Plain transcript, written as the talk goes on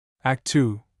Act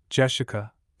 2,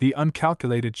 Jessica, The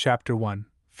Uncalculated Chapter 1,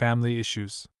 Family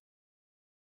Issues.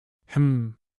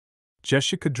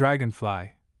 Jessica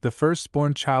Dragonfly, the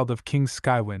firstborn child of King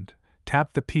Skywind,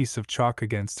 tapped the piece of chalk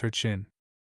against her chin.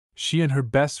 She and her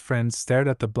best friend stared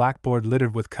at the blackboard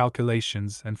littered with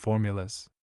calculations and formulas.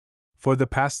 For the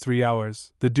past 3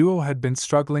 hours, the duo had been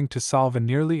struggling to solve a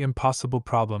nearly impossible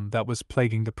problem that was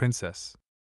plaguing the princess.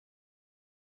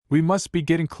 We must be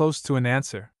getting close to an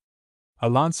answer.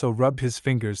 Alonso rubbed his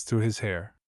fingers through his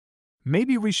hair.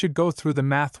 Maybe we should go through the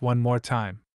math one more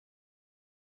time.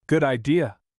 Good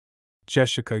idea,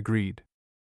 Jessica agreed.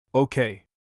 Okay.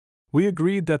 We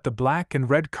agreed that the black and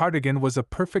red cardigan was a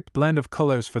perfect blend of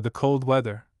colors for the cold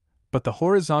weather, but the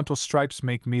horizontal stripes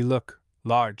make me look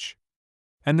large.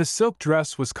 And the silk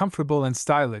dress was comfortable and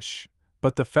stylish,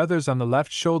 but the feathers on the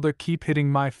left shoulder keep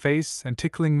hitting my face and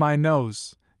tickling my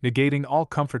nose, negating all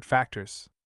comfort factors.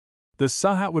 The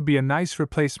sun hat would be a nice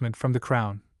replacement from the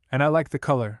crown, and I like the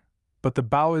color, but the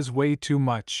bow is way too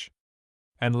much.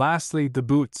 And lastly, the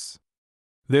boots.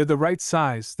 They're the right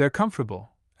size, they're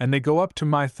comfortable, and they go up to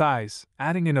my thighs,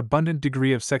 adding an abundant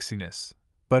degree of sexiness,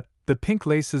 but the pink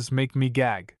laces make me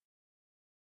gag.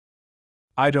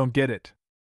 I don't get it.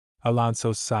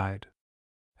 Alonso sighed.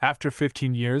 After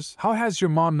 15 years, how has your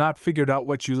mom not figured out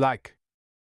what you like?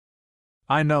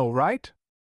 I know, right?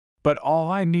 But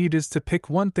all I need is to pick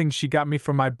one thing she got me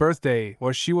for my birthday,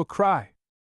 or she will cry.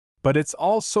 But it's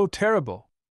all so terrible.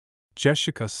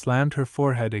 Jessica slammed her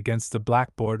forehead against the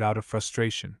blackboard out of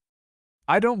frustration.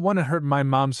 I don't want to hurt my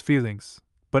mom's feelings,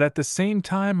 but at the same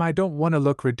time I don't want to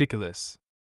look ridiculous.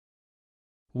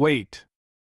 Wait.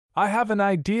 I have an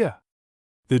idea.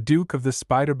 The Duke of the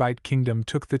Spiderbite Kingdom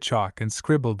took the chalk and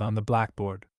scribbled on the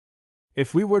blackboard.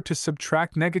 If we were to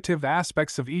subtract negative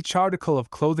aspects of each article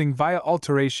of clothing via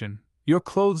alteration, your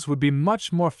clothes would be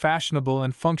much more fashionable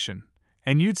and function,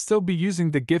 and you'd still be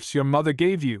using the gifts your mother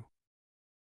gave you.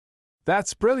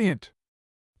 That's brilliant!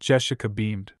 Jessica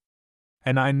beamed.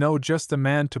 And I know just the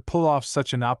man to pull off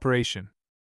such an operation.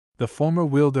 The former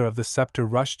wielder of the scepter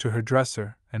rushed to her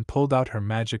dresser and pulled out her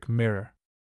magic mirror.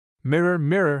 Mirror,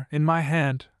 mirror, in my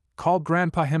hand, called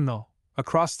Grandpa Hymnal,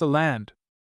 across the land.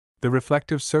 The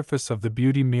reflective surface of the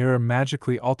beauty mirror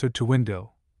magically altered to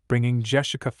window, bringing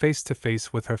Jessica face to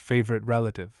face with her favorite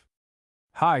relative.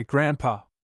 Hi, Grandpa.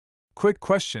 Quick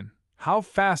question, how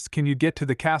fast can you get to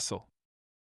the castle?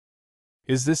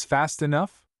 Is this fast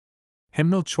enough?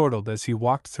 Hymnal chortled as he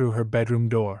walked through her bedroom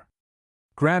door.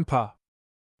 Grandpa!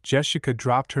 Jessica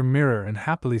dropped her mirror and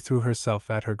happily threw herself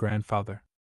at her grandfather.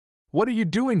 What are you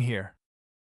doing here?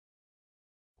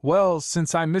 Well,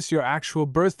 since I miss your actual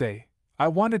birthday, I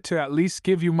wanted to at least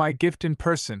give you my gift in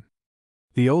person.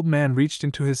 The old man reached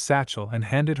into his satchel and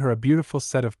handed her a beautiful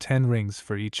set of 10 rings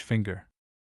for each finger.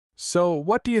 So,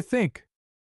 what do you think?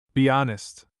 Be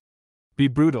honest. Be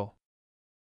brutal.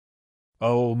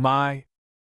 Oh my!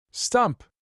 Stump!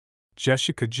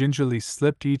 Jessica gingerly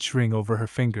slipped each ring over her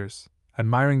fingers,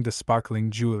 admiring the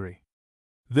sparkling jewelry.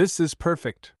 This is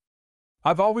perfect.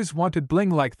 I've always wanted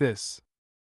bling like this.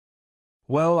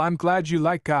 Well, I'm glad you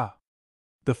like Ga.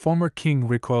 The former king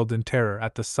recoiled in terror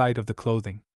at the sight of the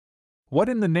clothing. What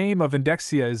in the name of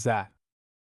Indexia is that?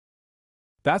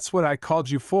 That's what I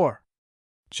called you for.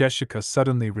 Jessica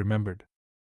suddenly remembered.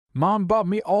 Mom bought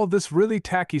me all this really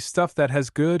tacky stuff that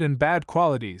has good and bad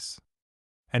qualities.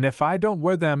 And if I don't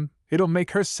wear them, it'll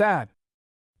make her sad.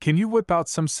 Can you whip out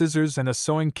some scissors and a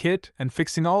sewing kit and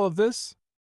fixing all of this?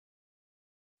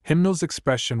 Hymnal's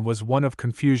expression was one of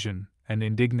confusion and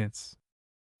indignance.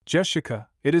 Jessica,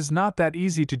 it is not that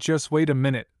easy to just wait a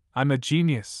minute, I'm a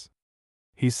genius,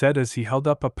 he said as he held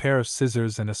up a pair of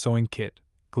scissors and a sewing kit,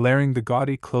 glaring the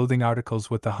gaudy clothing articles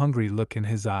with a hungry look in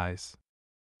his eyes.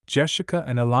 Jessica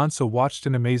and Alonso watched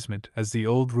in amazement as the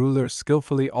old ruler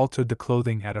skillfully altered the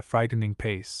clothing at a frightening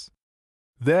pace.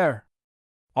 There!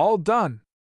 All done!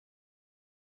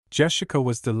 Jessica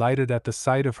was delighted at the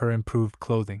sight of her improved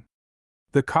clothing.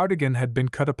 The cardigan had been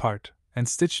cut apart and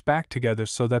stitched back together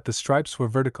so that the stripes were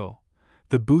vertical,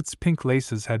 the boots' pink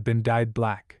laces had been dyed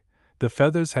black, the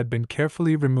feathers had been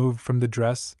carefully removed from the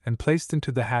dress and placed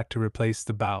into the hat to replace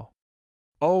the bow.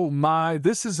 Oh my,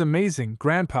 this is amazing,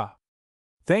 Grandpa!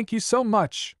 Thank you so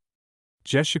much!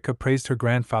 Jessica praised her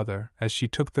grandfather as she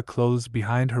took the clothes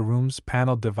behind her room's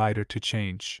panel divider to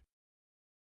change.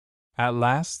 At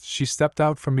last, she stepped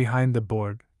out from behind the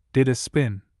board, did a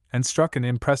spin, and struck an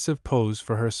impressive pose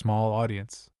for her small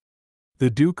audience. The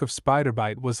Duke of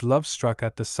Spiderbite was love-struck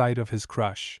at the sight of his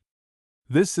crush.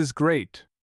 This is great!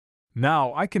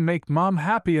 Now I can make Mom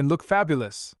happy and look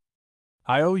fabulous!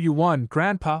 I owe you one,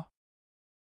 Grandpa!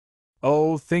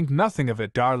 Oh, think nothing of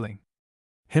it, darling!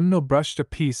 Hymnal brushed a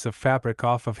piece of fabric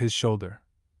off of his shoulder,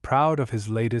 proud of his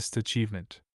latest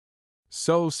achievement.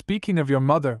 So, speaking of your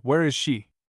mother, where is she?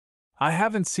 I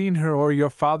haven't seen her or your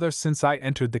father since I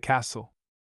entered the castle.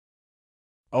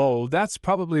 Oh, that's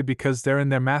probably because they're in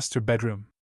their master bedroom,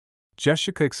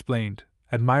 Jessica explained,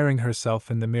 admiring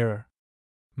herself in the mirror.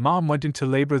 Mom went into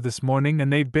labor this morning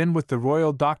and they've been with the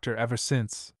royal doctor ever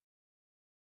since.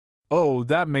 Oh,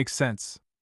 that makes sense.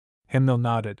 Hymnal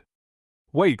nodded.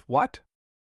 Wait, what?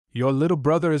 Your little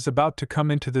brother is about to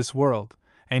come into this world,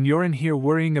 and you're in here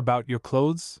worrying about your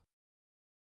clothes?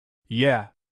 Yeah.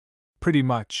 Pretty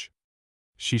much.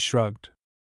 She shrugged.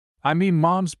 I mean,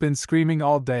 Mom's been screaming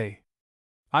all day.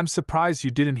 I'm surprised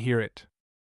you didn't hear it.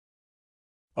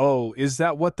 Oh, is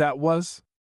that what that was?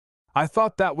 I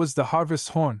thought that was the harvest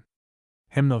horn.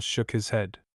 Hymnal shook his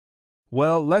head.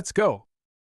 Well, let's go.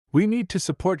 We need to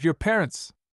support your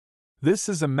parents. This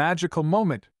is a magical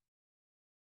moment.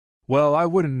 Well, I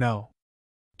wouldn't know.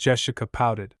 Jessica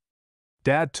pouted.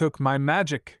 Dad took my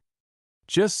magic.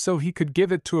 Just so he could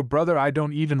give it to a brother I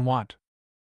don't even want.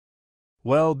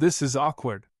 Well, this is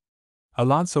awkward.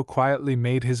 Alonso quietly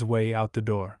made his way out the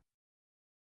door.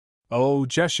 Oh,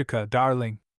 Jessica,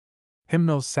 darling.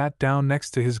 Hymnal sat down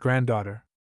next to his granddaughter.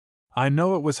 I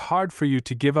know it was hard for you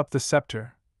to give up the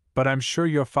scepter, but I'm sure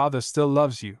your father still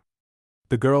loves you.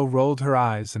 The girl rolled her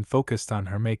eyes and focused on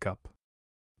her makeup.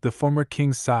 The former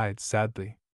king sighed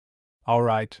sadly. All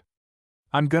right.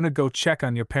 I'm gonna go check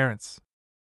on your parents.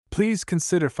 Please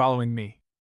consider following me.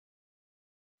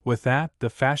 With that, the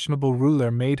fashionable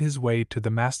ruler made his way to the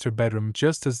master bedroom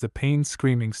just as the pain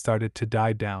screaming started to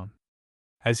die down.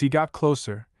 As he got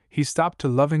closer, he stopped to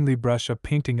lovingly brush a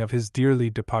painting of his dearly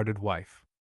departed wife.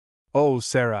 Oh,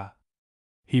 Sarah,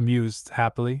 he mused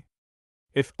happily.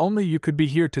 If only you could be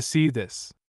here to see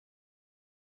this.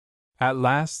 At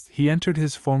last, he entered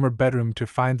his former bedroom to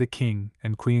find the king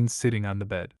and queen sitting on the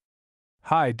bed.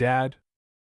 Hi, Dad.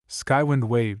 Skywind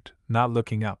waved, not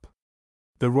looking up.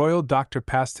 The royal doctor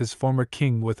passed his former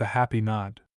king with a happy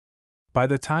nod. By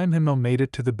the time Hymnal made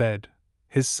it to the bed,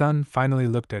 his son finally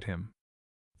looked at him.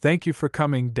 Thank you for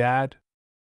coming, Dad.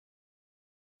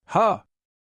 Huh!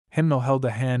 Hymnal held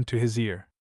a hand to his ear.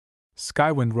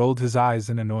 Skywind rolled his eyes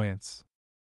in annoyance.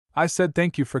 I said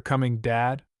thank you for coming,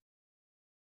 Dad.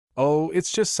 Oh,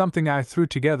 it's just something I threw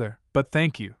together, but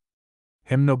thank you.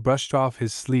 Hymnal brushed off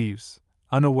his sleeves,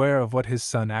 unaware of what his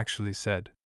son actually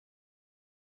said.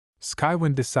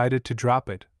 Skywind decided to drop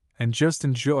it and just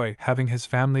enjoy having his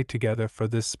family together for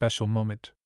this special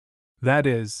moment. That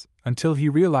is, until he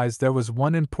realized there was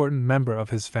one important member of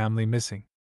his family missing.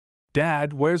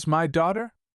 Dad, where's my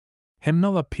daughter?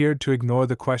 Hymnal appeared to ignore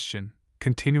the question,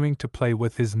 continuing to play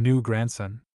with his new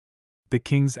grandson. The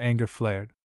king's anger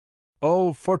flared.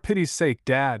 Oh, for pity's sake,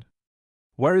 Dad!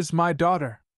 Where is my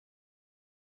daughter?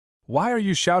 Why are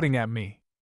you shouting at me?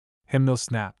 Hymnal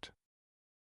snapped.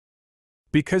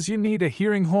 Because you need a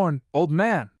hearing horn, old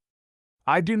man.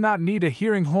 I do not need a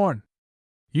hearing horn.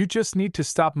 You just need to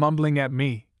stop mumbling at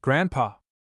me, Grandpa.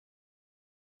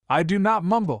 I do not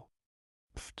mumble.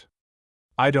 Pfft.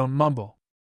 I don't mumble.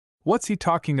 What's he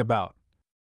talking about?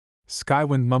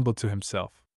 Skywind mumbled to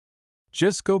himself.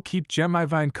 Just go keep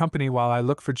Gemivine company while I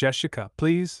look for Jessica,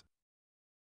 please.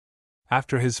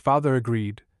 After his father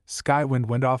agreed, Skywind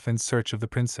went off in search of the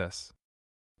princess.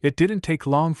 It didn't take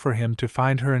long for him to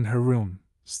find her in her room,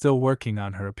 still working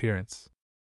on her appearance.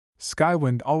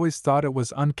 Skywind always thought it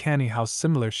was uncanny how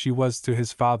similar she was to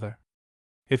his father.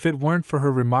 If it weren't for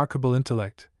her remarkable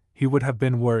intellect, he would have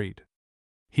been worried.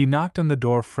 He knocked on the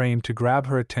door frame to grab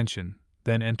her attention,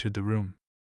 then entered the room.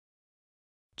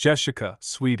 Jessica,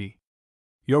 sweetie.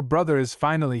 Your brother is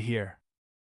finally here.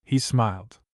 He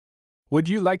smiled. Would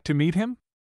you like to meet him?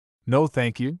 No,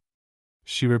 thank you,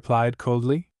 she replied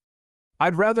coldly.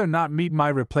 I'd rather not meet my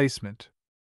replacement.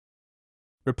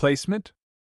 Replacement?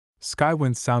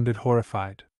 Skywind sounded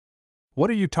horrified.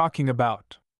 What are you talking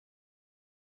about?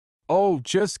 Oh,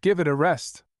 just give it a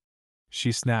rest,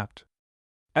 she snapped.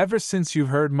 Ever since you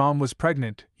heard Mom was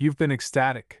pregnant, you've been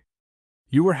ecstatic.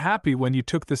 You were happy when you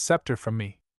took the scepter from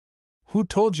me. Who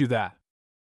told you that?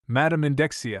 Madame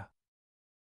Indexia.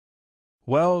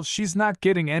 Well, she's not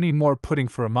getting any more pudding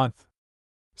for a month.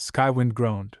 Skywind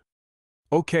groaned.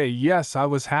 Okay, yes, I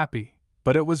was happy,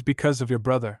 but it was because of your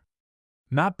brother.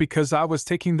 Not because I was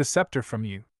taking the scepter from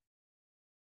you.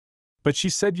 But she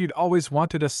said you'd always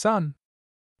wanted a son,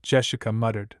 Jessica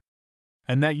muttered.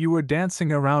 And that you were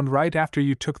dancing around right after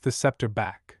you took the scepter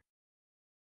back.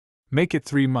 Make it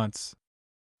 3 months.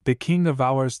 The king of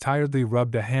ours tiredly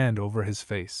rubbed a hand over his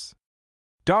face.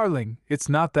 Darling, it's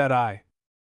not that I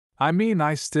mean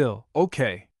I still,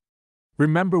 okay.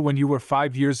 Remember when you were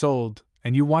 5 years old,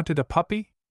 And you wanted a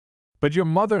puppy? But your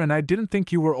mother and I didn't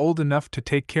think you were old enough to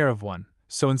take care of one,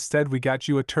 so instead we got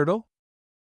you a turtle?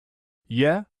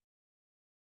 Yeah?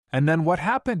 And then what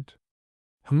happened?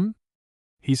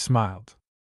 He smiled.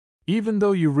 Even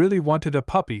though you really wanted a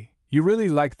puppy, you really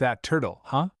liked that turtle,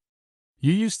 huh?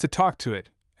 You used to talk to it,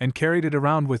 and carried it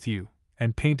around with you,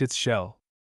 and paint its shell.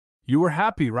 You were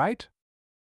happy, right?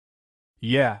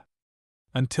 Yeah.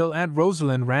 Until Aunt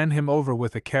Rosalind ran him over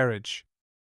with a carriage.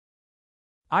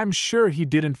 I'm sure he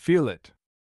didn't feel it.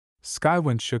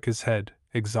 Skywind shook his head,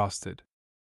 exhausted.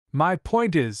 My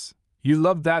point is, you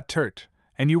loved that turt,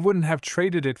 and you wouldn't have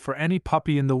traded it for any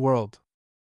puppy in the world.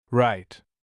 Right.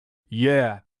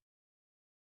 Yeah.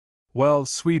 Well,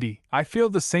 sweetie, I feel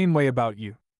the same way about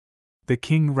you. The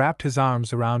king wrapped his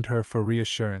arms around her for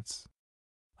reassurance.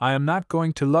 I am not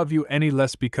going to love you any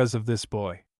less because of this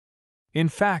boy. In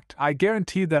fact, I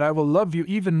guarantee that I will love you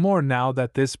even more now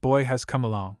that this boy has come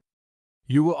along.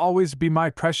 You will always be my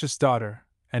precious daughter,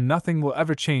 and nothing will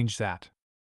ever change that.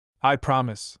 I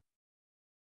promise.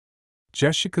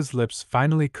 Jessica's lips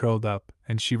finally curled up,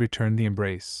 and she returned the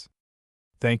embrace.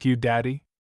 Thank you, Daddy.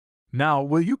 Now,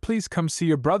 will you please come see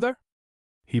your brother?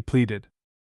 He pleaded.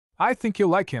 I think you'll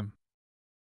like him.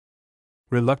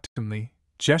 Reluctantly,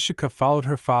 Jessica followed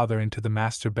her father into the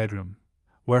master bedroom,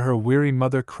 where her weary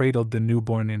mother cradled the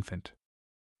newborn infant.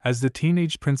 As the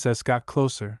teenage princess got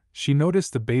closer, she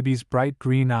noticed the baby's bright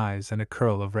green eyes and a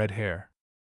curl of red hair.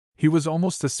 He was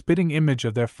almost a spitting image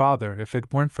of their father if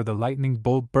it weren't for the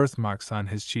lightning-bolt birthmarks on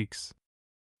his cheeks.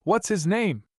 What's his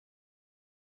name?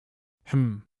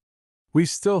 We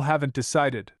still haven't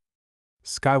decided,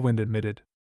 Skywind admitted.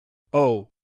 Oh.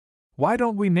 Why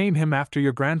don't we name him after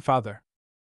your grandfather?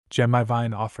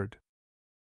 Jemivine offered.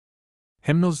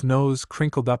 Hymnal's nose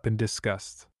crinkled up in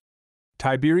disgust.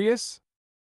 Tiberius?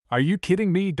 Are you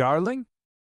kidding me, darling?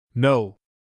 No.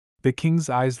 The king's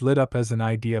eyes lit up as an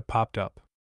idea popped up.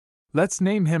 Let's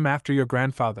name him after your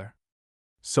grandfather.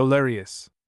 Solarius.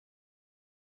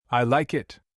 I like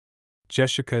it,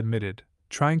 Jessica admitted,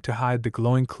 trying to hide the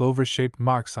glowing clover-shaped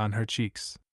marks on her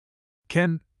cheeks.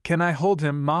 Can I hold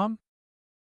him, Mom?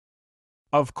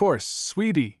 Of course,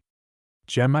 sweetie.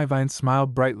 Jemivine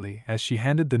smiled brightly as she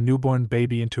handed the newborn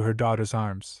baby into her daughter's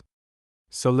arms.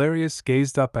 Solarius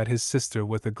gazed up at his sister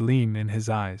with a gleam in his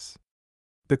eyes.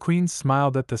 The queen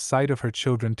smiled at the sight of her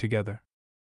children together.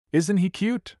 Isn't he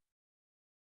cute?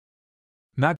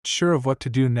 Not sure of what to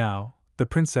do now, the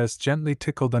princess gently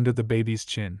tickled under the baby's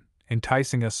chin,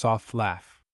 enticing a soft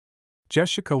laugh.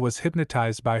 Jessica was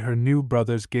hypnotized by her new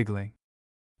brother's giggling.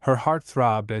 Her heart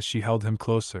throbbed as she held him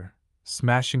closer,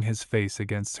 smashing his face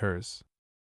against hers.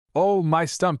 Oh, my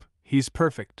stump, he's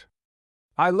perfect.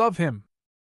 I love him,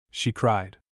 she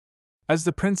cried. As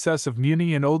the princess of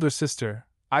Mewni and older sister,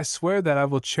 I swear that I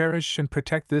will cherish and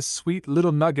protect this sweet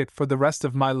little nugget for the rest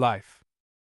of my life.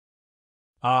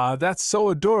 Ah, that's so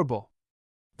adorable,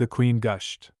 the queen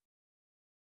gushed.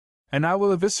 And I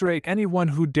will eviscerate anyone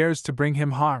who dares to bring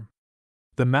him harm.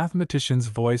 The mathematician's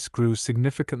voice grew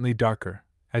significantly darker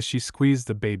as she squeezed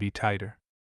the baby tighter.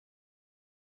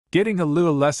 Getting a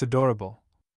little less adorable,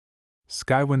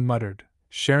 Skywind muttered,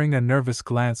 sharing a nervous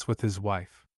glance with his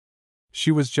wife. She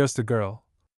was just a girl,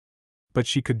 but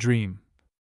she could dream.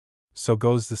 So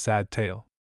goes the sad tale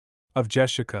of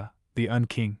Jessica, the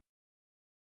Unking.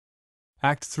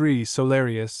 Act 3,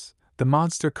 Solarius, the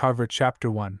Monster Carver, Chapter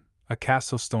 1, A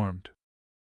Castle Stormed.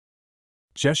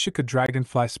 Jessica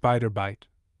Dragonfly Spiderbite,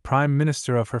 Prime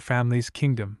Minister of her family's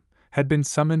kingdom, had been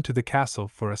summoned to the castle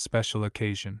for a special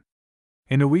occasion.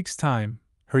 In a week's time,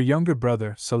 her younger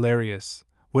brother, Solarius,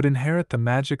 would inherit the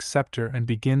magic scepter and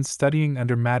begin studying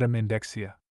under Madame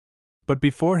Indexia. But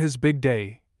before his big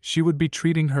day, she would be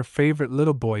treating her favorite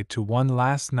little boy to one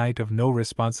last night of no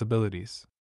responsibilities.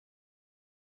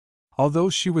 Although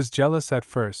she was jealous at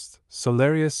first,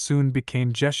 Solarius soon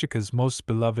became Jessica's most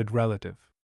beloved relative.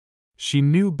 She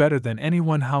knew better than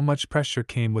anyone how much pressure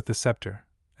came with the scepter,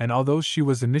 and although she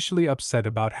was initially upset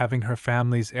about having her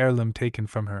family's heirloom taken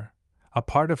from her, a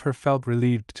part of her felt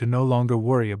relieved to no longer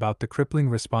worry about the crippling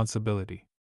responsibility.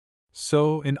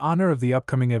 So, in honor of the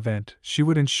upcoming event, she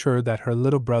would ensure that her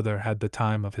little brother had the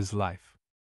time of his life.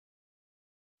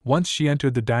 Once she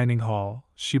entered the dining hall,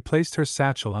 she placed her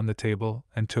satchel on the table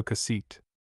and took a seat.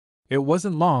 It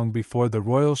wasn't long before the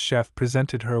royal chef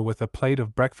presented her with a plate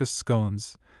of breakfast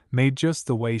scones, made just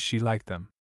the way she liked them.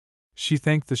 She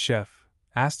thanked the chef,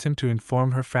 asked him to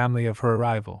inform her family of her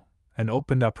arrival, and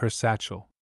opened up her satchel.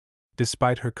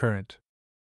 Despite her current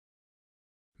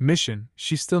mission,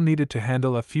 she still needed to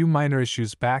handle a few minor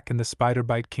issues back in the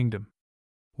Spiderbite Kingdom,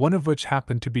 one of which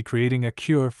happened to be creating a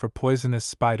cure for poisonous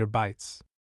spider bites.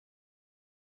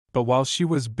 But while she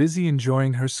was busy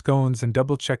enjoying her scones and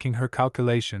double-checking her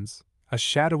calculations, a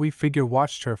shadowy figure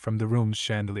watched her from the room's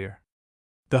chandelier.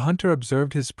 The hunter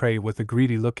observed his prey with a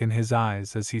greedy look in his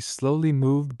eyes as he slowly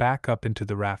moved back up into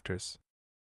the rafters.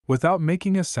 Without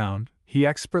making a sound, he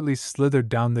expertly slithered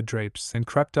down the drapes and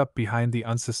crept up behind the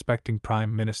unsuspecting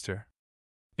Prime Minister.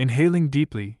 Inhaling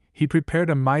deeply, he prepared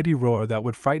a mighty roar that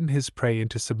would frighten his prey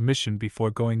into submission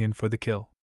before going in for the kill.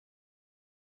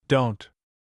 Don't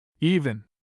even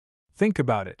think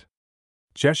about it,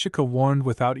 Jessica warned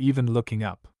without even looking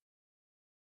up.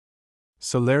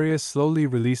 Solarius slowly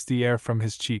released the air from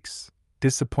his cheeks,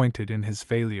 disappointed in his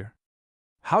failure.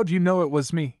 How do you know it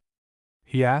was me?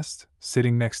 He asked,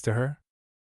 sitting next to her.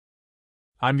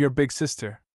 I'm your big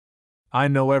sister. I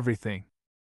know everything,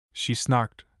 she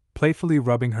snarked, playfully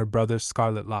rubbing her brother's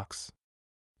scarlet locks.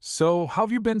 So,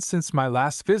 how've you been since my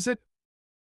last visit?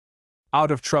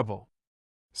 Out of trouble,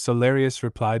 Solarius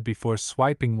replied before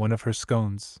swiping one of her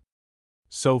scones.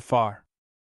 So far.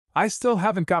 I still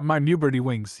haven't got my puberty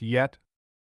wings yet,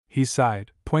 he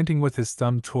sighed, pointing with his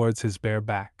thumb towards his bare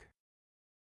back.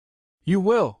 You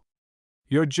will.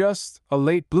 You're just a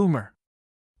late bloomer.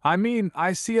 I mean,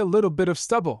 I see a little bit of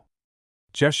stubble.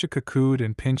 Jessica cooed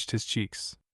and pinched his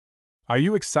cheeks. Are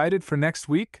you excited for next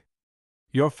week?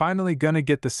 You're finally gonna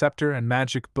get the scepter and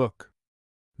magic book.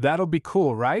 That'll be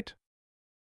cool, right?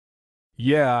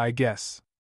 Yeah, I guess.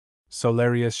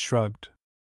 Solarius shrugged.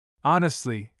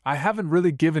 Honestly, I haven't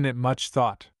really given it much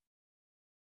thought.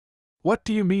 What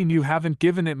do you mean you haven't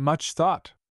given it much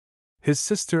thought? His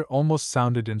sister almost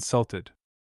sounded insulted.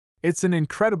 It's an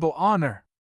incredible honor.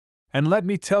 And let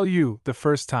me tell you, the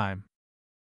first time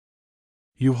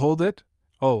you hold it,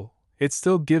 oh, it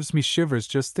still gives me shivers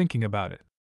just thinking about it.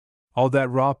 All that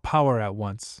raw power at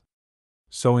once.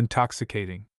 So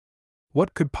intoxicating.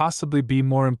 What could possibly be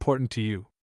more important to you?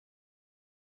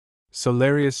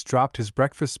 Solarius dropped his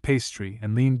breakfast pastry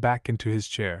and leaned back into his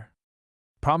chair.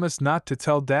 Promise not to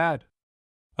tell Dad.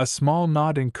 A small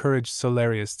nod encouraged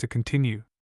Solarius to continue.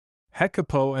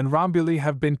 Hecapo and Rombuli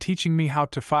have been teaching me how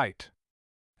to fight.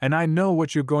 And I know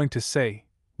what you're going to say.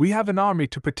 We have an army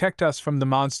to protect us from the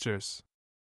monsters.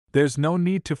 There's no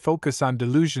need to focus on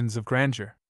delusions of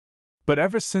grandeur. But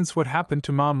ever since what happened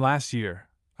to Mom last year,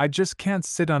 I just can't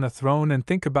sit on a throne and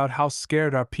think about how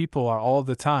scared our people are all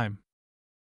the time.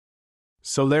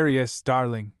 Solarius,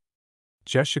 darling.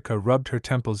 Jessica rubbed her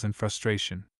temples in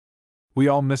frustration. We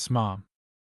all miss Mom.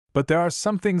 But there are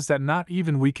some things that not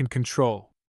even we can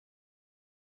control.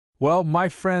 Well, my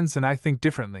friends and I think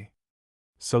differently,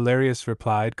 Solarius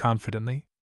replied confidently.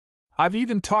 I've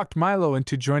even talked Milo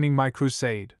into joining my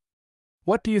crusade.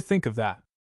 What do you think of that?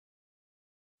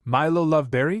 Milo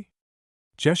Loveberry?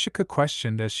 Jessica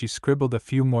questioned as she scribbled a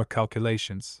few more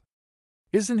calculations.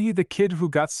 Isn't he the kid who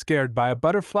got scared by a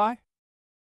butterfly?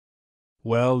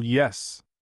 Well, yes.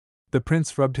 The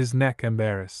prince rubbed his neck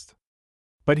embarrassed.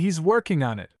 But he's working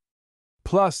on it.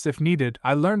 Plus, if needed,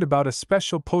 I learned about a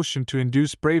special potion to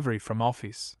induce bravery from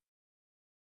Alphys.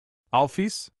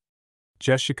 Alphys?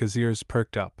 Jessica's ears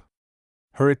perked up.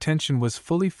 Her attention was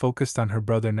fully focused on her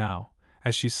brother now,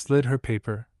 as she slid her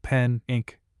paper, pen,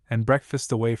 ink, and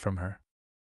breakfast away from her.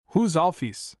 Who's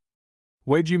Alphys?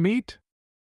 Where'd you meet?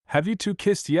 Have you two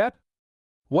kissed yet?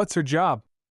 What's her job?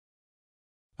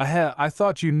 I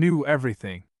thought you knew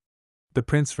everything, the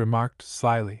prince remarked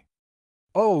slyly.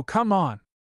 Oh, come on,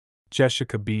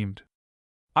 Jessica beamed.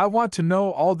 I want to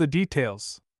know all the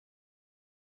details.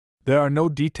 There are no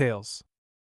details,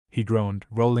 he groaned,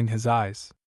 rolling his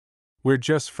eyes. We're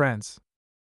just friends.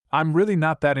 I'm really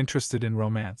not that interested in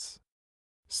romance.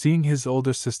 Seeing his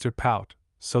older sister pout,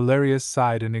 Solarius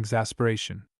sighed in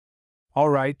exasperation. All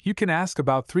right, you can ask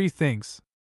about 3 things.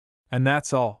 And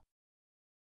that's all.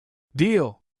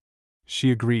 Deal,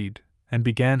 she agreed, and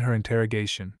began her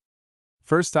interrogation.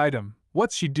 First item,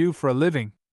 what's she do for a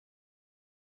living?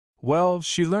 Well,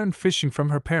 she learned fishing from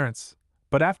her parents,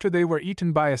 but after they were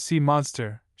eaten by a sea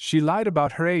monster, she lied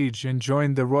about her age and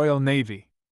joined the Royal Navy.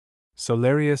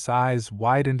 Solarius' eyes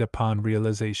widened upon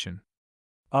realization.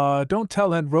 Don't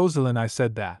tell Aunt Rosalind I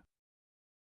said that.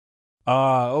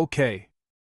 Okay.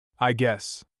 I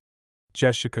guess.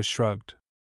 Jessica shrugged.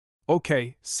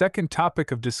 Okay, second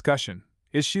topic of discussion.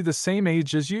 Is she the same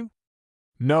age as you?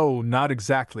 No, not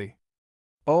exactly.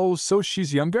 Oh, so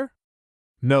she's younger?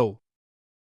 No.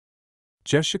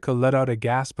 Jessica let out a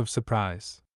gasp of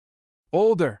surprise.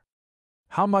 Older.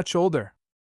 How much older?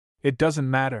 It doesn't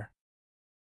matter.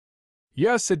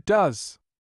 Yes, it does.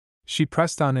 She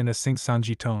pressed on in a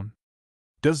sing-songy tone.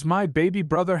 Does my baby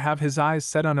brother have his eyes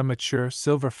set on a mature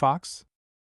silver fox?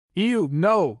 Ew,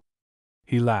 no!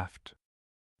 He laughed.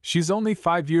 She's only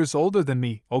 5 years older than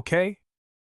me, okay?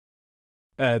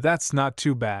 That's not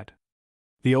too bad.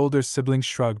 The older sibling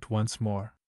shrugged once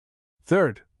more.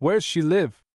 Third, where's she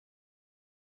live?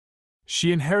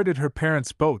 She inherited her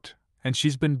parents' boat, and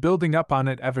she's been building up on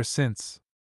it ever since.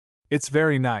 It's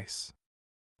very nice.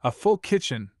 A full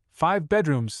kitchen, 5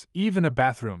 bedrooms, even a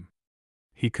bathroom,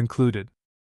 he concluded.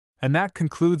 And that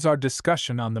concludes our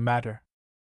discussion on the matter.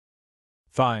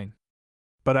 Fine.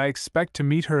 But I expect to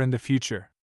meet her in the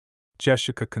future,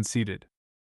 Jessica conceded.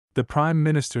 The Prime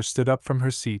Minister stood up from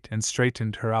her seat and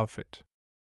straightened her outfit.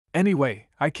 Anyway,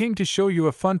 I came to show you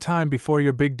a fun time before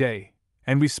your big day,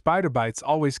 and we Spiderbites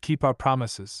always keep our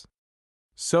promises.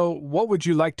 So, what would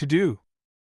you like to do?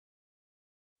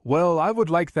 Well, I would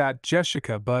like that,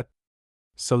 Jessica, but...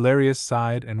 Solarius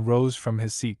sighed and rose from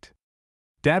his seat.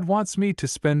 Dad wants me to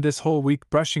spend this whole week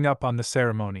brushing up on the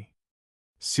ceremony.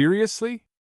 Seriously?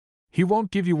 He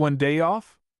won't give you one day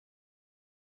off?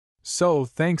 So,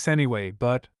 thanks anyway,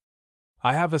 but...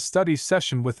 I have a study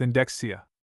session with Indexia.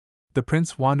 The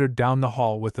prince wandered down the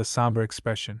hall with a somber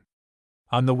expression.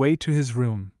 On the way to his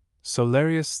room,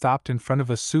 Solarius stopped in front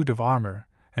of a suit of armor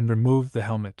and removed the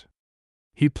helmet.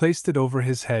 He placed it over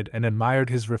his head and admired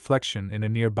his reflection in a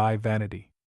nearby vanity.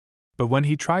 But when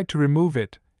he tried to remove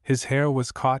it, his hair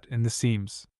was caught in the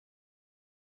seams.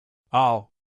 Oh!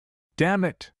 Damn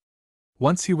it!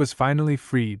 Once he was finally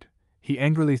freed, he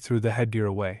angrily threw the headgear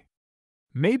away.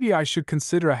 Maybe I should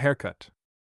consider a haircut,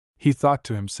 he thought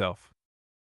to himself.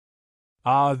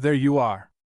 Ah, there you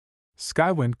are!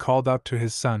 Skywind called out to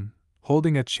his son,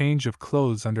 holding a change of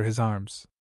clothes under his arms.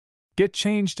 Get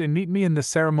changed and meet me in the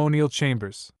ceremonial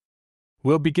chambers.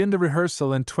 We'll begin the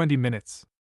rehearsal in 20 minutes.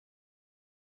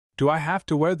 Do I have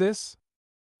to wear this?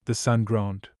 The son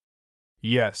groaned.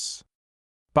 Yes.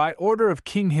 By order of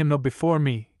King Hymnal before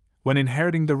me, when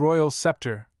inheriting the royal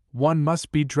scepter, one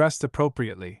must be dressed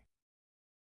appropriately.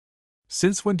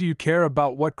 Since when do you care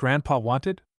about what Grandpa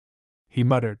wanted? He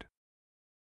muttered.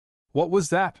 What was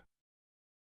that?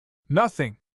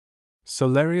 Nothing.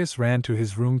 Solarius ran to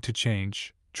his room to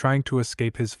change, trying to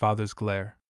escape his father's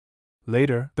glare.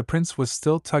 Later, the prince was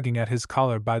still tugging at his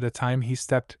collar by the time he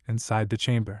stepped inside the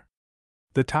chamber.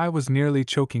 The tie was nearly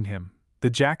choking him, the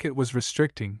jacket was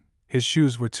restricting, his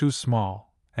shoes were too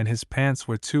small, and his pants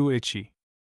were too itchy.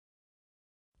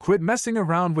 Quit messing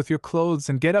around with your clothes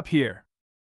and get up here!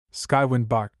 Skywind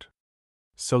barked.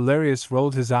 Solarius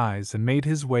rolled his eyes and made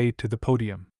his way to the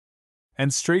podium.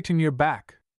 And straighten your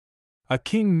back. A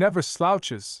king never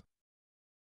slouches.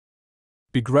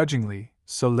 Begrudgingly,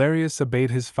 Solarius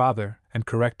obeyed his father and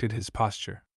corrected his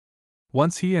posture.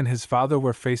 Once he and his father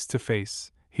were face to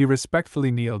face, he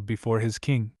respectfully kneeled before his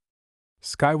king.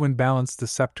 Skywind balanced the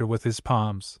scepter with his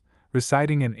palms,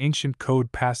 reciting an ancient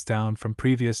code passed down from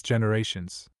previous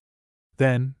generations.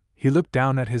 Then, he looked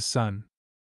down at his son.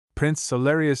 Prince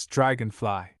Solarius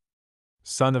Dragonfly,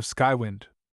 son of Skywind.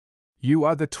 You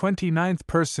are the 29th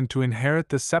person to inherit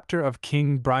the scepter of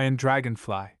King Brian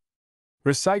Dragonfly.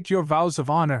 Recite your vows of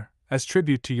honor, as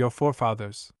tribute to your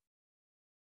forefathers.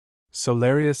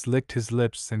 Solarius licked his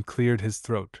lips and cleared his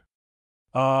throat.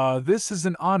 This is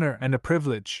an honor and a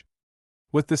privilege.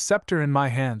 With the scepter in my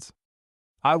hands,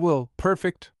 I will,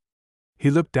 perfect. He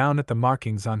looked down at the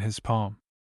markings on his palm.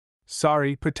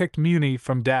 Sorry, protect Mewni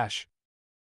from Dash.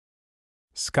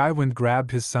 Skywind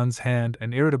grabbed his son's hand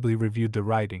and irritably reviewed the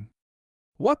writing.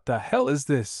 What the hell is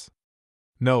this?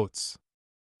 Notes,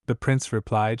 the prince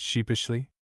replied sheepishly.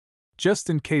 Just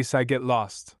in case I get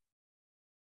lost.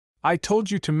 I told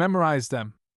you to memorize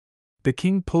them. The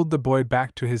king pulled the boy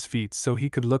back to his feet so he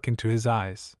could look into his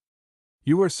eyes.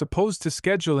 You were supposed to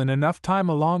schedule in enough time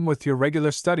along with your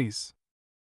regular studies.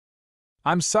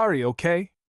 I'm sorry,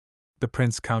 okay? The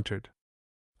prince countered.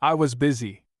 I was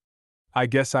busy. I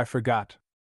guess I forgot.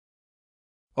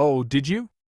 Oh, did you?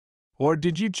 Or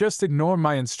did you just ignore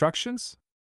my instructions?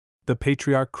 The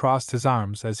patriarch crossed his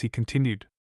arms as he continued.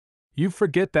 You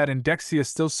forget that Indexia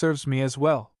still serves me as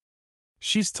well.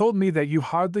 She's told me that you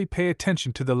hardly pay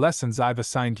attention to the lessons I've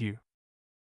assigned you.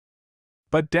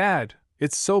 But Dad,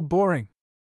 it's so boring.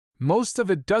 Most of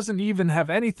it doesn't even have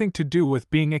anything to do with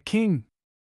being a king.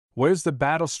 Where's the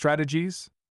battle strategies?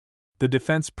 The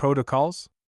defense protocols?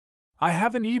 I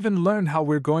haven't even learned how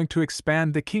we're going to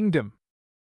expand the kingdom.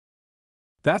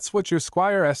 That's what your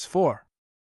squire's for.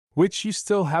 Which you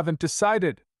still haven't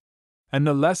decided. And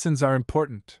the lessons are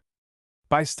important.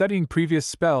 By studying previous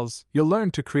spells, you'll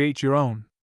learn to create your own.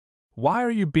 Why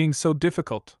are you being so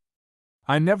difficult?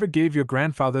 I never gave your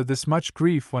grandfather this much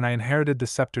grief when I inherited the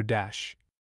scepter dash.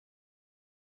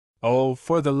 Oh,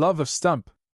 for the love of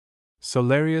Stump!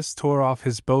 Solarius tore off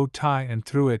his bow tie and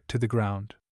threw it to the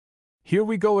ground. Here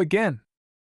we go again!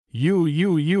 You!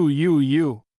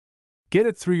 Get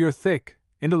it through your thick,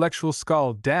 intellectual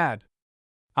skull, Dad!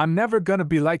 I'm never gonna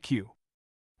be like you!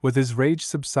 With his rage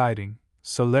subsiding,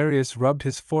 Solarius rubbed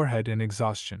his forehead in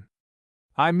exhaustion.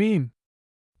 I mean,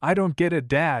 I don't get it,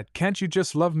 Dad. Can't you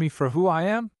just love me for who I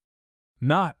am?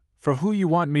 Not for who you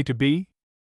want me to be?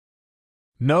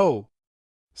 No!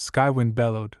 Skywind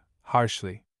bellowed,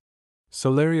 harshly.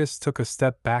 Solarius took a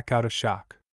step back out of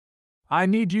shock. I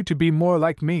need you to be more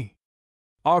like me.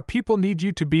 Our people need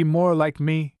you to be more like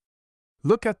me.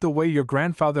 Look at the way your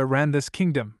grandfather ran this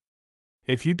kingdom.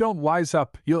 If you don't wise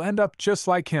up, you'll end up just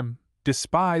like him,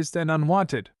 despised and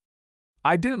unwanted.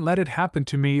 I didn't let it happen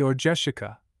to me or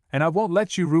Jessica, and I won't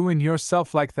let you ruin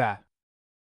yourself like that.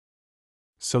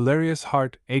 Solarius'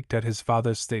 heart ached at his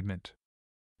father's statement.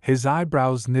 His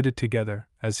eyebrows knitted together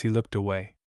as he looked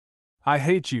away. I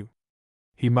hate you,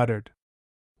 he muttered.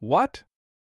 What?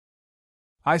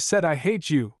 I said I hate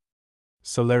you,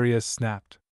 Solarius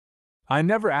snapped. I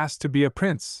never asked to be a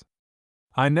prince.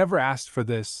 I never asked for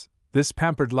this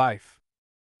pampered life.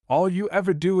 All you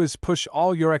ever do is push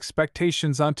all your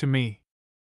expectations onto me.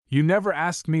 You never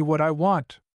ask me what I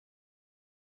want.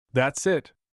 That's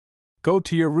it. Go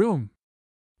to your room.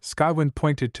 Skywind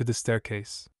pointed to the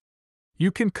staircase.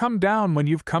 You can come down when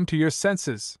you've come to your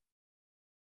senses.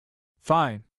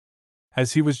 Fine.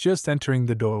 As he was just entering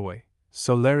the doorway,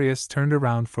 Solarius turned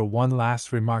around for one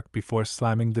last remark before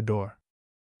slamming the door.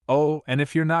 Oh, and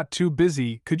if you're not too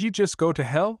busy, could you just go to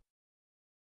hell?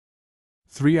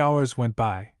 3 hours went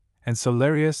by, and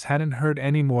Solarius hadn't heard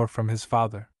any more from his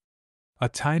father. A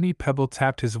tiny pebble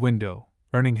tapped his window,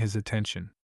 earning his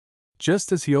attention.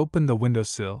 Just as he opened the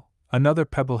windowsill, another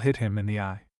pebble hit him in the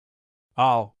eye.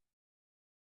 Ow!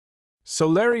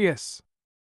 Solarius!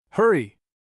 Hurry!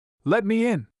 Let me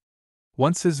in!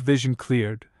 Once his vision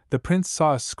cleared, the prince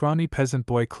saw a scrawny peasant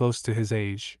boy close to his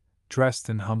age, dressed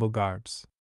in humble garbs.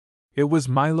 It was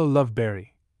Milo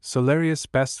Loveberry, Solarius'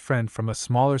 best friend from a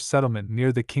smaller settlement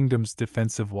near the kingdom's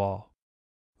defensive wall.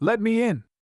 Let me in!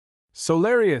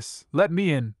 Solarius, let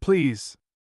me in, please!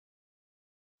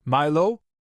 Milo?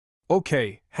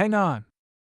 Okay, hang on.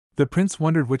 The prince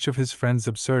wondered which of his friend's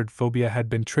absurd phobia had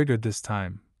been triggered this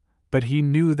time, but he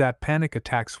knew that panic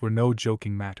attacks were no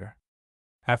joking matter.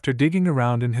 After digging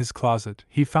around in his closet,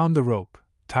 he found the rope,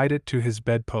 tied it to his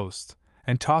bedpost,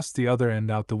 and tossed the other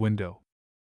end out the window.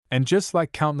 And just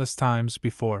like countless times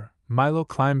before, Milo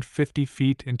climbed 50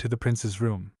 feet into the prince's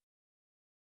room.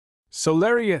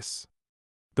 Solarius!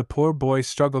 The poor boy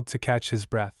struggled to catch his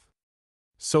breath.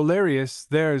 Solarius,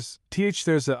 there's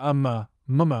a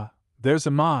mumma, there's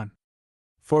a mon.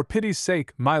 For pity's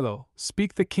sake, Milo,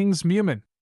 speak the king's Mewni.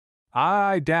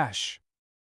 Aye, dash.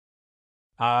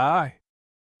 Aye.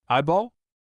 Eyeball?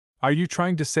 Are you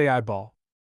trying to say eyeball?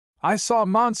 I saw a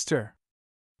monster,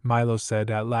 Milo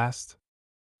said at last.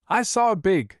 I saw a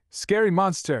big, scary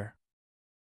monster.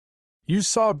 You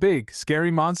saw a big,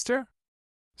 scary monster?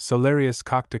 Solarius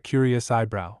cocked a curious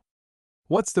eyebrow.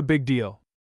 What's the big deal?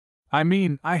 I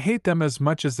mean, I hate them as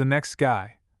much as the next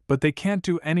guy, but they can't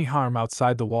do any harm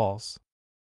outside the walls.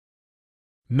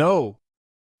 No,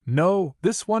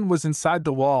 this one was inside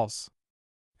the walls.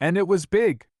 And it was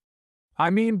big. I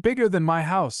mean, bigger than my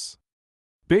house.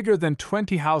 Bigger than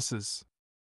 20 houses.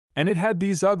 And it had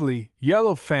these ugly,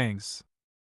 yellow fangs.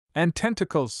 And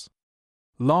tentacles.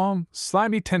 Long,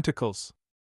 slimy tentacles.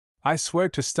 I swear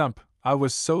to Stump, I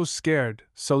was so scared,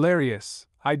 Solarius,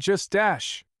 I just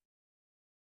dash.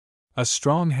 A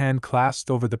strong hand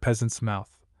clasped over the peasant's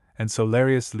mouth, and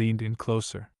Solarius leaned in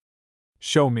closer.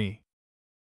 Show me.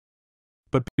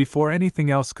 But before anything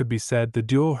else could be said, the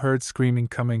duo heard screaming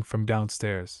coming from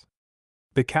downstairs.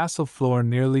 The castle floor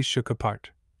nearly shook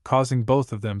apart, causing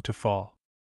both of them to fall.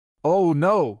 Oh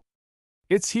no!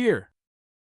 It's here!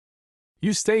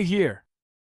 You stay here!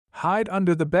 Hide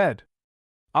under the bed!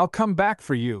 I'll come back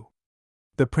for you!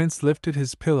 The prince lifted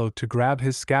his pillow to grab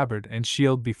his scabbard and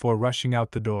shield before rushing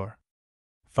out the door.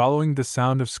 Following the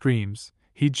sound of screams,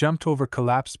 he jumped over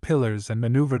collapsed pillars and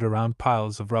maneuvered around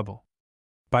piles of rubble.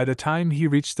 By the time he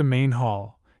reached the main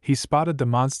hall, he spotted the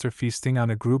monster feasting on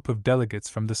a group of delegates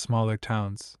from the smaller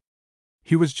towns.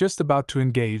 He was just about to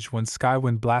engage when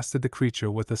Skywind blasted the creature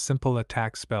with a simple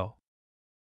attack spell.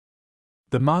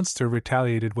 The monster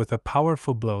retaliated with a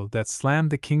powerful blow that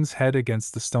slammed the king's head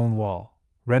against the stone wall,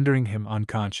 rendering him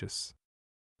unconscious.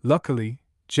 Luckily,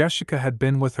 Jessica had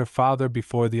been with her father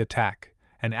before the attack,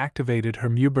 and activated her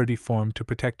Mewberty form to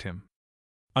protect him.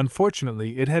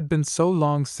 Unfortunately, it had been so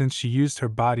long since she used her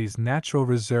body's natural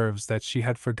reserves that she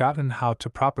had forgotten how to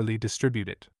properly distribute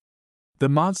it. The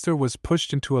monster was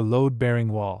pushed into a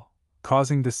load-bearing wall,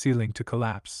 causing the ceiling to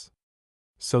collapse.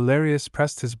 Solarius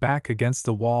pressed his back against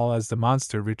the wall as the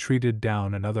monster retreated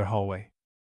down another hallway.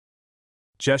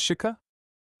 Jessica?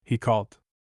 He called.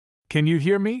 Can you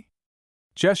hear me?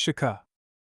 Jessica!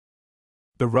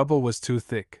 The rubble was too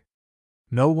thick.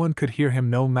 No one could hear him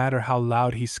no matter how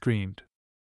loud he screamed.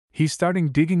 He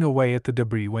started digging away at the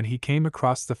debris when he came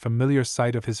across the familiar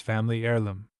sight of his family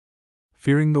heirloom.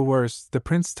 Fearing the worst, the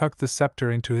prince tucked the scepter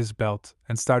into his belt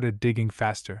and started digging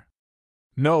faster.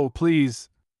 No, please,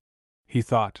 he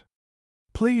thought.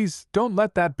 Please, don't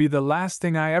let that be the last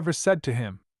thing I ever said to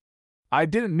him. I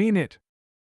didn't mean it.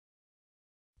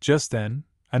 Just then,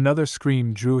 another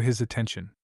scream drew his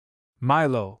attention.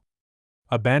 Milo!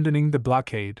 Abandoning the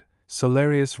blockade,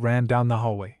 Solarius ran down the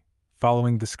hallway,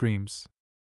 following the screams.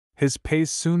 His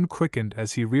pace soon quickened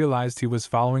as he realized he was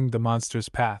following the monster's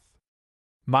path.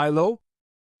 Milo?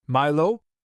 Milo?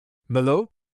 Milo?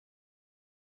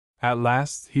 At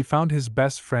last, he found his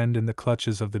best friend in the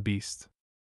clutches of the beast.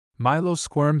 Milo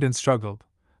squirmed and struggled,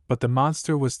 but the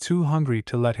monster was too hungry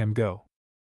to let him go.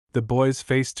 The boy's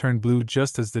face turned blue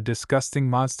just as the disgusting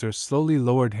monster slowly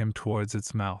lowered him towards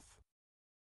its mouth.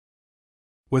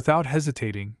 Without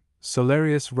hesitating,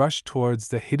 Solarius rushed towards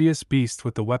the hideous beast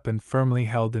with the weapon firmly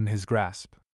held in his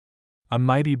grasp. A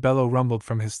mighty bellow rumbled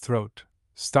from his throat,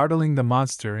 startling the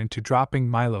monster into dropping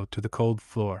Milo to the cold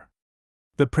floor.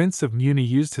 The Prince of Mewni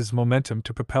used his momentum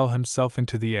to propel himself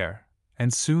into the air,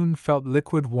 and soon felt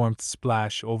liquid warmth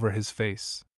splash over his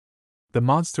face. The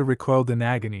monster recoiled in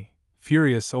agony,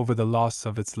 furious over the loss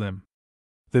of its limb.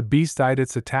 The beast eyed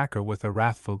its attacker with a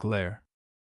wrathful glare.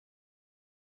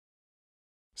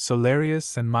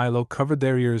 Solarius and Milo covered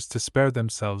their ears to spare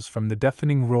themselves from the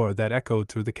deafening roar that echoed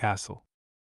through the castle.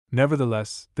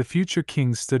 Nevertheless, the future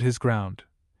king stood his ground.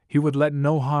 He would let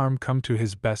no harm come to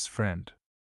his best friend.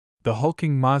 The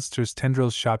hulking monster's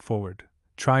tendrils shot forward,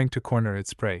 trying to corner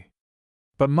its prey.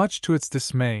 But much to its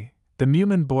dismay, the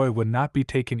Mewman boy would not be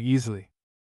taken easily.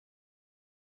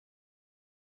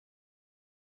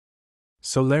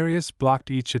 Solarius blocked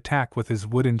each attack with his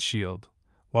wooden shield,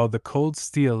 while the cold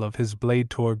steel of his blade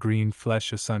tore green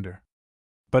flesh asunder.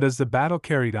 But as the battle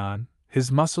carried on,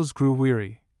 his muscles grew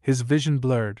weary, his vision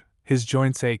blurred, his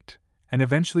joints ached, and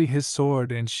eventually his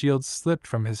sword and shield slipped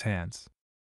from his hands.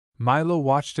 Milo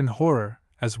watched in horror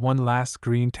as one last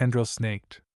green tendril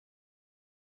snaked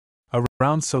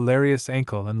around Solarius'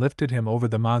 ankle and lifted him over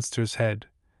the monster's head,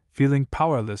 feeling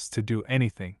powerless to do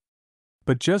anything.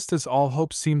 But just as all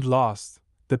hope seemed lost,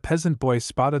 the peasant boy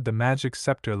spotted the magic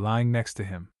scepter lying next to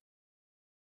him.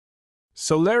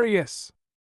 Solarius!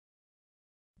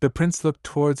 The prince looked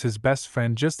towards his best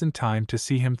friend just in time to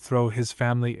see him throw his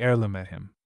family heirloom at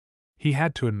him. He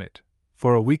had to admit,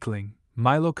 for a weakling,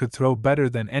 Milo could throw better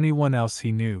than anyone else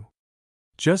he knew.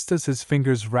 Just as his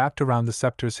fingers wrapped around the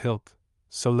scepter's hilt,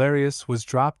 Solarius was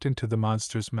dropped into the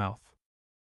monster's mouth.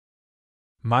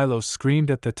 Milo screamed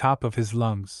at the top of his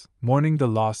lungs, mourning the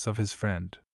loss of his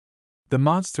friend. The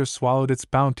monster swallowed its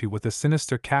bounty with a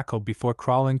sinister cackle before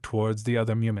crawling towards the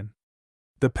other Mewman.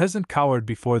 The peasant cowered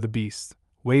before the beast,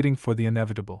 waiting for the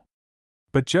inevitable.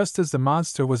 But just as the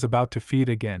monster was about to feed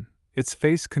again, its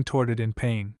face contorted in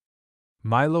pain.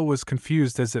 Milo was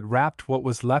confused as it wrapped what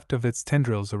was left of its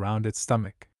tendrils around its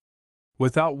stomach.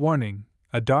 Without warning,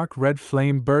 a dark red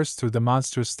flame burst through the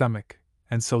monster's stomach,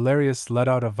 and Solarius let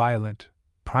out a violent,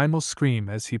 primal scream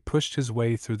as he pushed his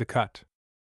way through the cut.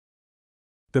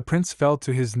 The prince fell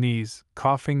to his knees,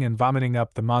 coughing and vomiting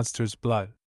up the monster's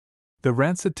blood. The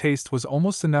rancid taste was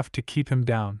almost enough to keep him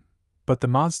down, but the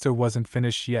monster wasn't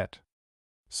finished yet.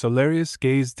 Solarius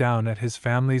gazed down at his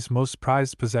family's most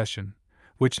prized possession,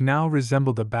 which now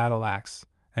resembled a battle axe,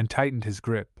 and tightened his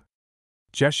grip.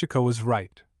 Jessica was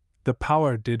right. The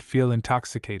power did feel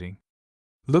intoxicating.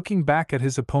 Looking back at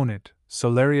his opponent,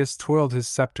 Solarius twirled his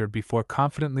scepter before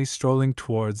confidently strolling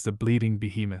towards the bleeding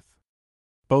behemoth.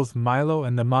 Both Milo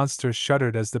and the monster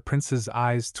shuddered as the prince's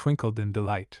eyes twinkled in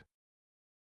delight.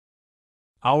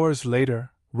 Hours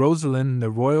later, Rosalind and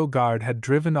the royal guard had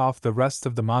driven off the rest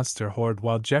of the monster horde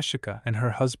while Jessica and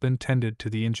her husband tended to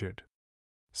the injured.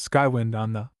 Skywind,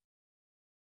 on the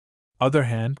other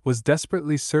hand, was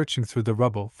desperately searching through the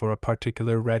rubble for a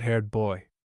particular red-haired boy.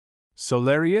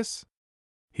 Solarius?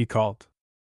 He called.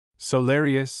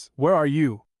 Solarius, where are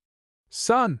you?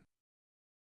 Son!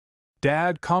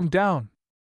 Dad, calm down.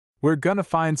 We're gonna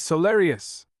find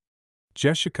Solarius.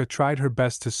 Jessica tried her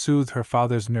best to soothe her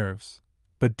father's nerves,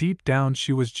 but deep down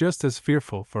she was just as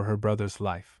fearful for her brother's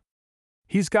life.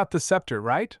 He's got the scepter,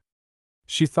 right?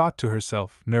 She thought to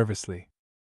herself, nervously.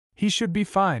 He should be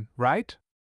fine, right?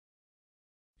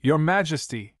 Your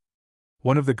Majesty!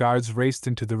 One of the guards raced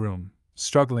into the room,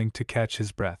 struggling to catch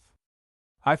his breath.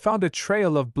 I found a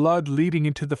trail of blood leading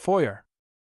into the foyer.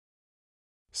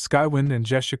 Skywind and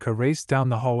Jessica raced down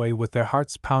the hallway with their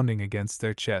hearts pounding against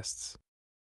their chests.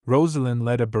 Rosalind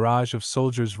led a barrage of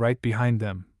soldiers right behind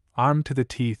them, armed to the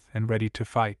teeth and ready to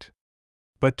fight.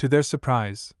 But to their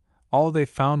surprise, all they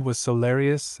found was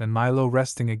Solarius and Milo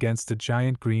resting against a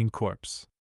giant green corpse.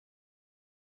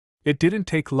 It didn't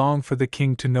take long for the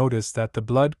king to notice that the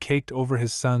blood caked over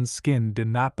his son's skin did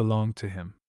not belong to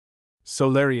him.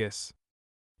 Solarius,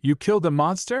 you killed a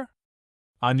monster?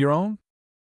 On your own?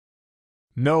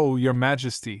 No, your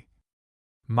majesty.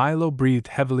 Milo breathed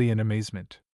heavily in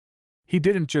amazement. He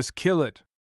didn't just kill it.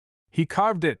 He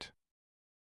carved it.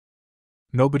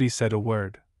 Nobody said a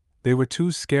word. They were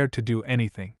too scared to do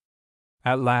anything.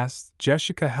 At last,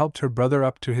 Jessica helped her brother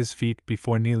up to his feet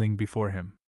before kneeling before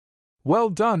him. Well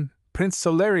done, Prince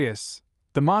Solarius,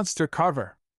 the monster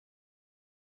carver.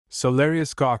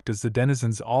 Solarius gawked as the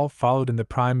denizens all followed in the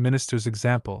Prime Minister's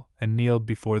example and kneeled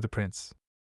before the prince.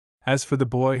 As for the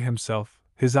boy himself,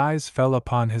 his eyes fell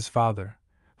upon his father,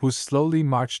 who slowly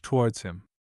marched towards him.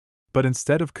 But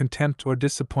instead of contempt or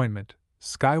disappointment,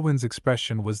 Skywind's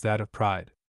expression was that of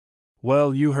pride.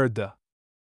 Well, you heard the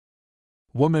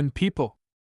woman people,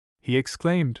 he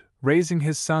exclaimed, raising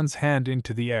his son's hand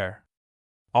into the air.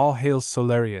 All hail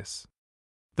Solarius,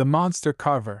 the monster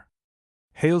carver.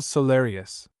 Hail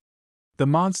Solarius, the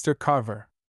monster carver.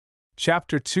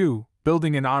 Chapter 2,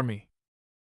 Building an Army.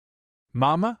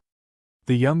 Mama?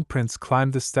 The young prince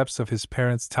climbed the steps of his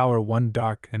parents' tower one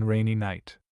dark and rainy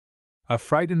night. A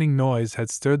frightening noise had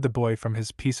stirred the boy from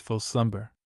his peaceful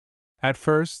slumber. At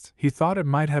first, he thought it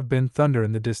might have been thunder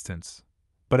in the distance,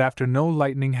 but after no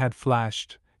lightning had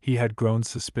flashed, he had grown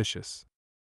suspicious.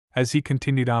 As he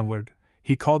continued onward,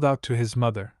 he called out to his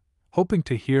mother, hoping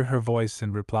to hear her voice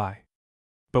in reply.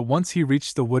 But once he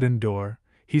reached the wooden door,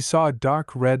 he saw a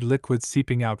dark red liquid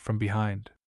seeping out from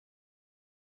behind.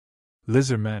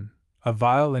 Lizardmen, a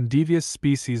vile and devious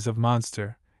species of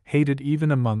monster, hated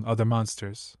even among other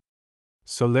monsters.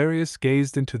 Solarius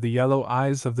gazed into the yellow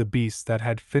eyes of the beast that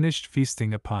had finished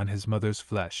feasting upon his mother's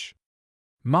flesh.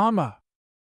 Mama!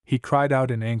 He cried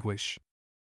out in anguish.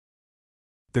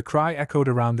 The cry echoed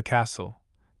around the castle,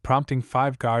 prompting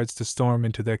 5 guards to storm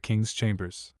into their king's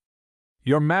chambers.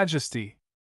 Your Majesty!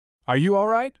 Are you all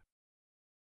right?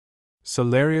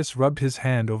 Solarius rubbed his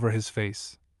hand over his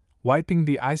face, wiping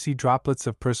the icy droplets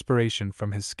of perspiration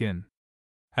from his skin.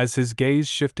 As his gaze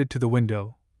shifted to the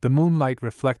window, the moonlight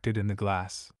reflected in the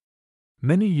glass.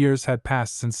 Many years had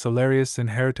passed since Solarius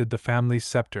inherited the family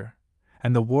scepter,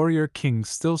 and the warrior king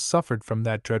still suffered from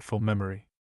that dreadful memory.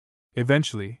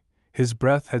 Eventually, his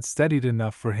breath had steadied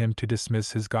enough for him to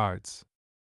dismiss his guards.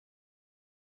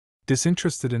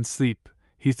 Disinterested in sleep,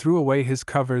 he threw away his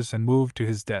covers and moved to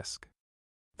his desk.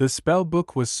 The spell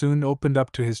book was soon opened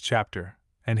up to his chapter,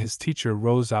 and his teacher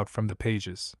rose out from the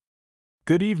pages.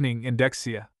 Good evening,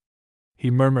 Indexia, he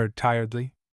murmured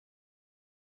tiredly.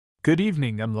 Good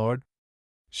evening, lord.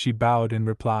 She bowed in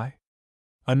reply.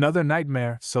 Another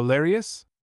nightmare, Solarius?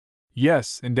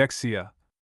 Yes, Indexia.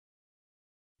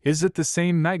 Is it the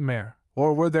same nightmare,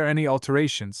 or were there any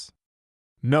alterations?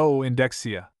 No,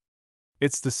 Indexia.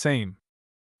 It's the same.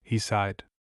 He sighed.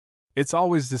 It's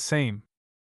always the same.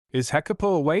 Is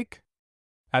Hecapo awake?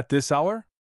 At this hour?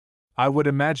 I would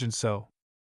imagine so.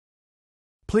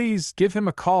 Please give him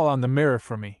a call on the mirror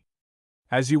for me.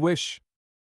 As you wish.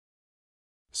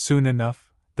 Soon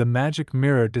enough, the magic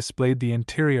mirror displayed the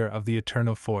interior of the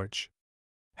Eternal Forge.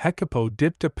 Hecapo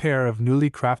dipped a pair of newly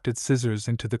crafted scissors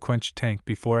into the quench tank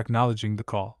before acknowledging the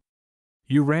call.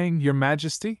 You rang, Your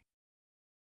Majesty?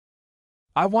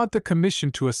 I want the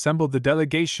commission to assemble the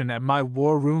delegation at my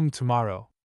war room tomorrow.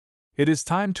 It is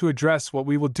time to address what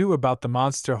we will do about the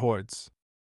monster hordes.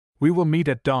 We will meet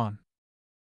at dawn.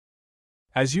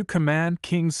 As you command,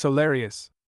 King Solarius.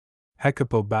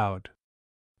 Hecapo bowed.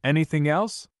 Anything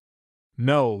else?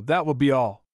 No, that will be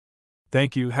all.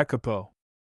 Thank you, Hecapo.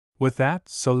 With that,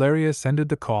 Solarius ended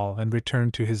the call and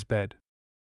returned to his bed.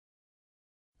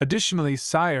 Additionally,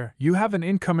 sire, you have an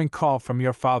incoming call from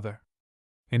your father.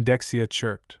 Indexia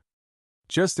chirped.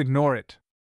 Just ignore it.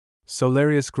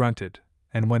 Solarius grunted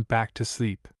and went back to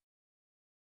sleep.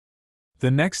 The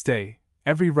next day,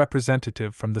 every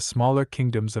representative from the smaller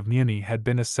kingdoms of Mewni had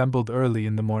been assembled early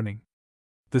in the morning.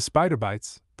 The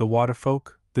Spiderbites, the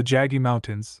Waterfolk, the Jaggy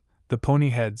Mountains, the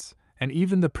Ponyheads, and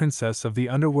even the princess of the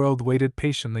underworld waited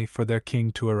patiently for their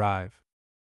king to arrive.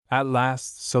 At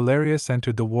last, Solarius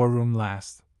entered the war room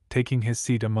last, taking his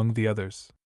seat among the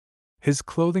others. His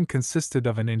clothing consisted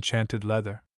of an enchanted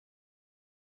leather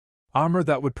armor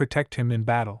that would protect him in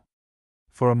battle.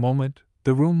 For a moment,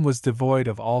 the room was devoid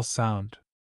of all sound.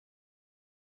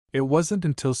 It wasn't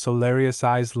until Solarius'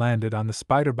 eyes landed on the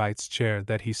Spiderbite's chair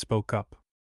that he spoke up.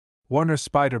 Warner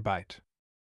Spiderbite,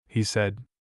 he said.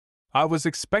 I was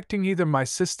expecting either my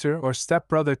sister or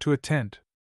stepbrother to attend.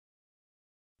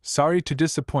 Sorry to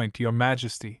disappoint your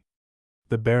majesty,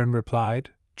 the Baron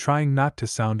replied, trying not to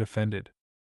sound offended.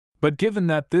 But given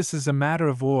that this is a matter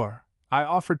of war, I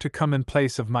offered to come in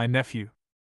place of my nephew.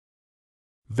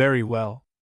 Very well,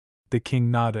 the king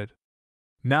nodded.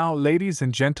 Now, ladies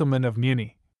and gentlemen of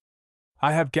Mewni,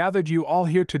 I have gathered you all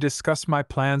here to discuss my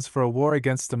plans for a war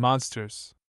against the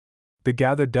monsters. The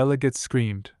gathered delegates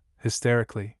screamed,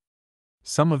 hysterically.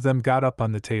 Some of them got up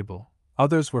on the table,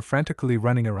 others were frantically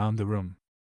running around the room.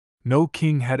 No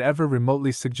king had ever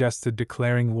remotely suggested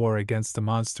declaring war against the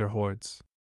monster hordes.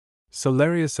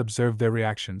 Solarius observed their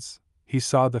reactions. He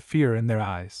saw the fear in their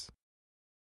eyes.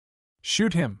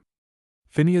 Shoot him!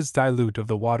 Phineas Dilute of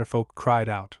the Waterfolk cried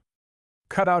out.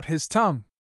 Cut out his tongue!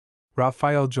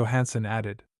 Raphael Johansen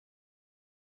added.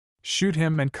 Shoot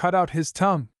him and cut out his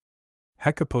tongue!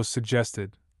 Hecapos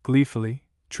suggested, gleefully,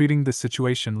 treating the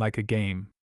situation like a game.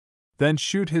 Then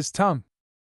shoot his tongue!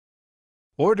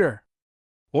 Order!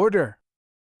 Order!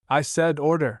 I said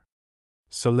order!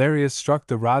 Solarius struck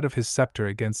the rod of his scepter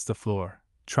against the floor,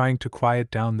 trying to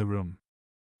quiet down the room.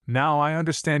 Now I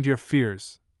understand your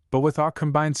fears, but with our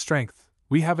combined strength,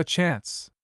 we have a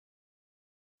chance.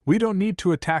 We don't need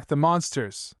to attack the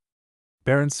monsters.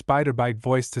 Baron Spiderbite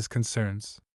voiced his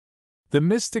concerns. The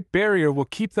mystic barrier will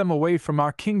keep them away from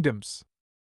our kingdoms.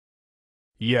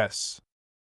 Yes.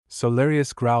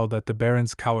 Solarius growled at the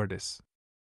Baron's cowardice.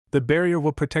 The barrier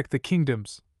will protect the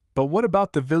kingdoms, but what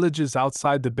about the villages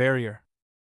outside the barrier?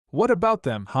 What about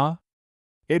them, huh?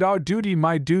 It's our duty,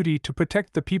 my duty, to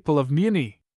protect the people of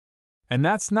Mewni. And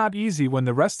that's not easy when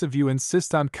the rest of you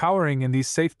insist on cowering in these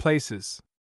safe places.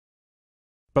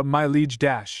 But my liege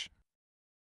dash.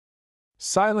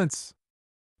 Silence!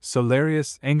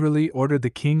 Solarius angrily ordered the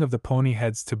king of the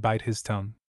ponyheads to bite his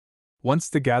tongue. Once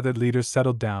the gathered leaders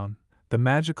settled down, the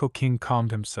magical king calmed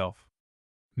himself.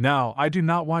 Now, I do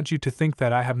not want you to think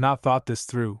that I have not thought this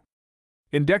through.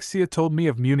 Indexia told me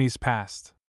of Mewni's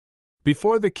past.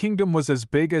 Before the kingdom was as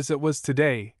big as it was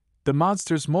today, the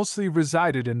monsters mostly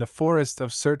resided in the forest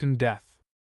of certain death.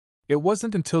 It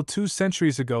wasn't until 2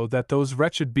 centuries ago that those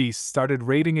wretched beasts started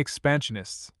raiding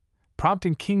expansionists,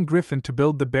 prompting King Griffin to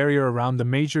build the barrier around the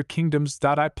major kingdoms.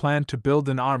 I planned to build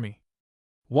an army.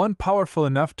 One powerful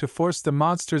enough to force the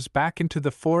monsters back into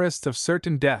the forest of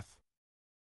certain death.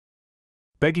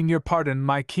 Begging your pardon,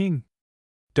 my king.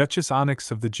 Duchess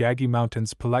Onyx of the Jaggy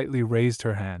Mountains politely raised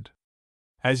her hand.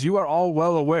 As you are all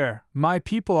well aware, my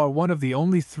people are one of the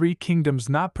only 3 kingdoms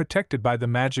not protected by the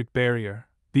magic barrier,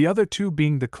 the other 2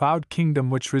 being the Cloud Kingdom,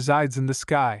 which resides in the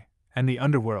sky, and the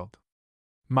underworld.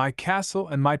 My castle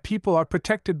and my people are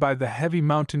protected by the heavy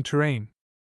mountain terrain.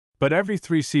 But every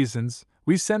 3 seasons,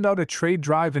 we send out a trade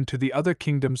drive into the other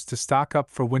kingdoms to stock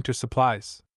up for winter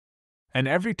supplies. And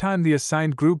every time the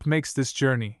assigned group makes this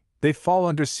journey, they fall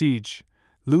under siege,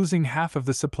 losing half of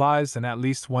the supplies and at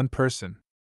least 1 person.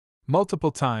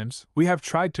 Multiple times, we have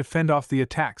tried to fend off the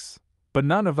attacks, but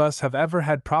none of us have ever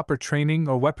had proper training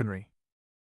or weaponry.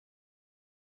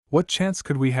 What chance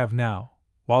could we have now,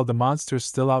 while the monsters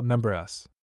still outnumber us?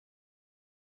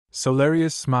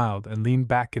 Solarius smiled and leaned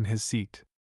back in his seat.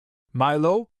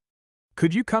 Milo?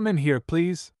 Could you come in here,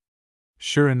 please?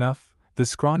 Sure enough, the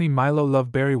scrawny Milo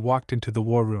Loveberry walked into the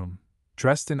war room,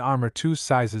 dressed in armor 2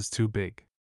 sizes too big.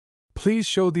 Please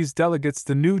show these delegates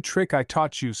the new trick I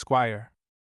taught you, squire.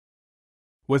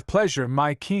 With pleasure,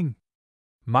 my king.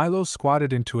 Milo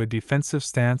squatted into a defensive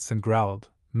stance and growled,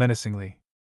 menacingly.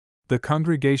 The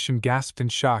congregation gasped in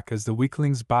shock as the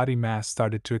weakling's body mass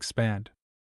started to expand.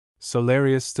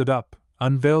 Solarius stood up,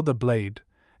 unveiled a blade,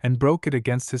 and broke it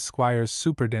against his squire's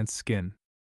super-dense skin.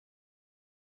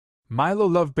 Milo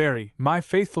Loveberry, my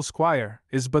faithful squire,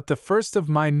 is but the first of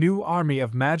my new army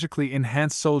of magically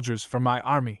enhanced soldiers for my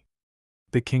army,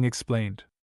 the king explained.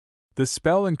 The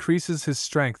spell increases his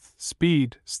strength,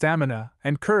 speed, stamina,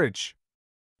 and courage.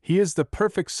 He is the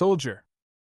perfect soldier.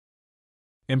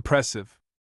 Impressive.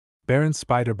 Baron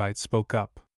Spiderbite spoke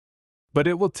up. But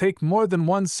it will take more than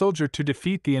 1 soldier to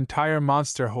defeat the entire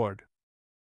monster horde.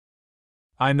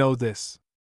 I know this,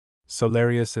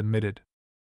 Solarius admitted.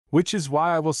 Which is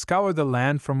why I will scour the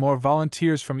land for more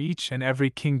volunteers from each and every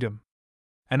kingdom.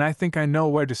 And I think I know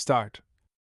where to start.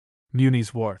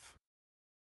 Mewni's Wharf.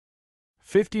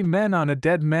 50 men on a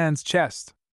dead man's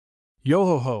chest.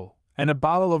 Yo-ho-ho, and a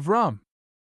bottle of rum.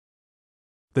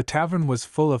 The tavern was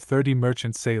full of 30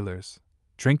 merchant sailors,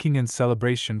 drinking in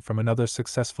celebration from another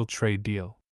successful trade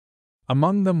deal.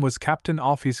 Among them was Captain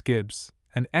Alphys Gibbs,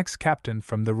 an ex-captain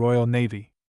from the Royal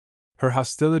Navy. Her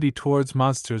hostility towards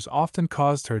monsters often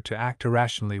caused her to act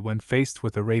irrationally when faced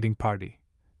with a raiding party,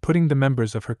 putting the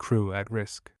members of her crew at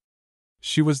risk.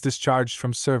 She was discharged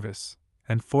from service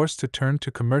and forced to turn to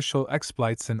commercial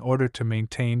exploits in order to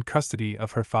maintain custody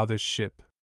of her father's ship.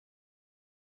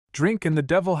 Drink and the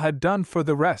devil had done for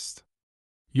the rest.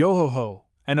 Yo-ho-ho,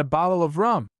 and a bottle of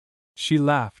rum! She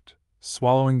laughed,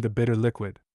 swallowing the bitter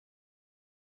liquid.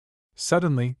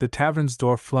 Suddenly, the tavern's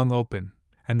door flung open,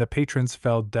 and the patrons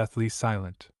fell deathly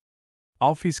silent.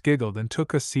 Alphys giggled and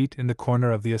took a seat in the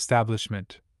corner of the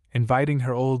establishment, inviting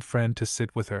her old friend to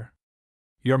sit with her.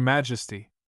 "Your Majesty,"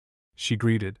 she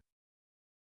greeted.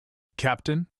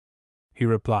 "Captain," he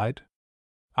replied,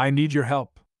 "I need your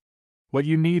help." "What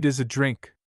you need is a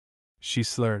drink," she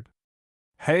slurred.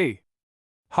 "Hey!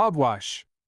 Hogwash!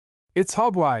 It's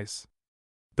hogwise!"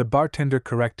 the bartender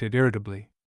corrected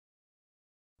irritably.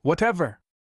 "Whatever!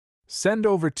 Send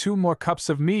over 2 more cups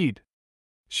of mead."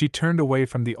 She turned away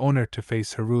from the owner to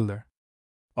face her ruler.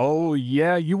 "Oh,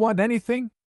 yeah, you want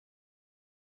anything?"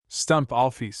 "Stump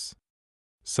Alphys."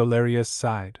 Solarius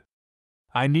sighed.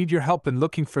 "I need your help in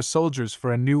looking for soldiers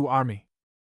for a new army.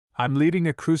 I'm leading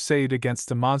a crusade against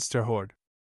a monster horde."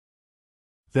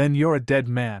 "Then you're a dead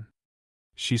man,"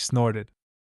 she snorted.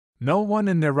 "No one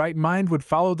in their right mind would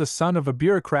follow the son of a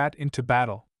bureaucrat into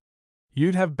battle.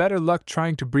 You'd have better luck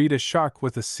trying to breed a shark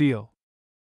with a seal."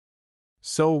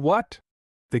 "So what?"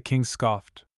 the king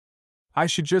scoffed. "I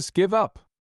should just give up?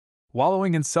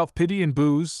 Wallowing in self-pity and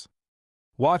booze?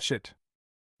 Watch it,"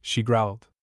 she growled.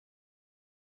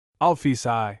 "Alphys,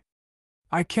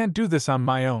 I can't do this on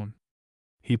my own,"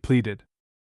 he pleaded.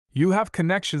 "You have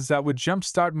connections that would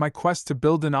jumpstart my quest to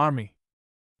build an army.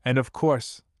 And of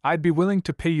course, I'd be willing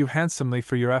to pay you handsomely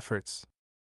for your efforts.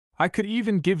 I could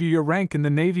even give you your rank in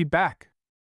the Navy back.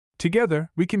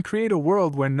 Together, we can create a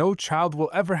world where no child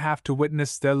will ever have to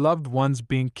witness their loved ones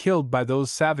being killed by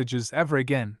those savages ever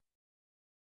again."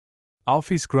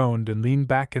 Alphys groaned and leaned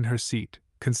back in her seat,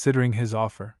 considering his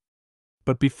offer.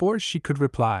 But before she could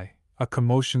reply, a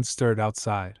commotion stirred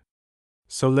outside.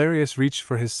 Solarius reached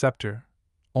for his scepter,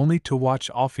 only to watch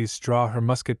Alphys draw her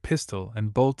musket pistol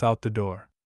and bolt out the door.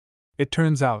 It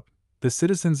turns out, the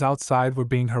citizens outside were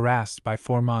being harassed by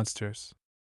 4 monsters.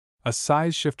 A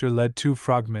size shifter led 2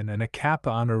 frogmen and a kappa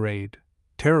on a raid,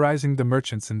 terrorizing the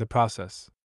merchants in the process.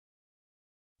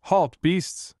 "Halt,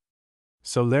 beasts!"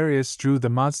 Solarius drew the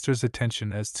monster's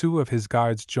attention as 2 of his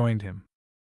guards joined him.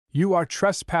 "You are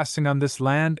trespassing on this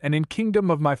land and in kingdom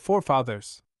of my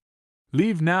forefathers.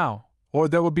 Leave now, or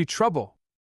there will be trouble."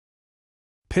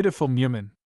 "Pitiful Mewni,"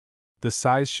 the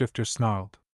size shifter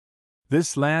snarled.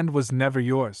 "This land was never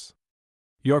yours.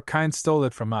 Your kind stole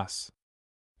it from us.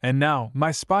 And now,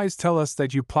 my spies tell us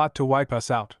that you plot to wipe us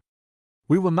out.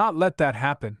 We will not let that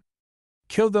happen.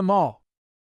 Kill them all."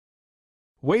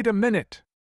 "Wait a minute!"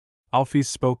 Alphys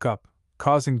spoke up,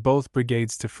 causing both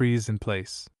brigades to freeze in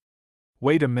place.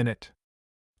 "Wait a minute.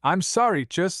 I'm sorry,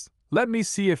 just let me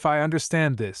see if I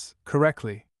understand this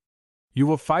correctly. You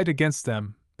will fight against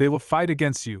them, they will fight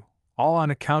against you, all on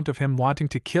account of him wanting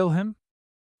to kill him?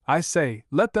 I say,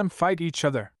 let them fight each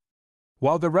other.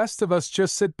 While the rest of us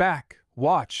just sit back,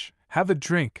 watch, have a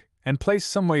drink, and place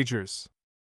some wagers.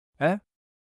 Eh?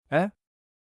 Eh?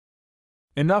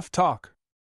 Enough talk!"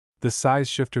 the size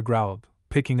shifter growled,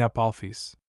 picking up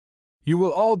Alphys. "You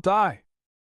will all die!"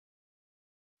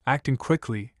 Acting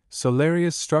quickly,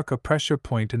 Solarius struck a pressure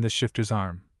point in the shifter's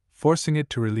arm, forcing it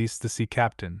to release the sea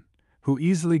captain, who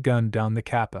easily gunned down the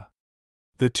kappa.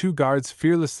 The 2 guards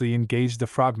fearlessly engaged the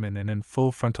frogmen in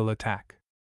full frontal attack.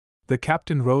 The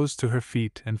captain rose to her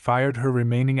feet and fired her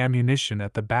remaining ammunition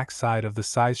at the backside of the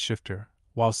size shifter,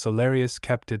 while Solarius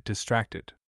kept it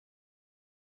distracted.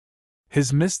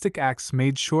 His mystic axe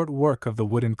made short work of the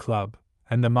wooden club,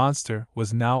 and the monster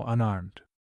was now unarmed.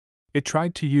 It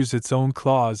tried to use its own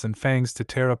claws and fangs to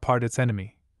tear apart its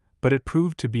enemy, but it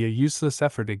proved to be a useless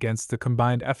effort against the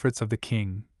combined efforts of the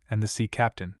king and the sea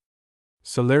captain.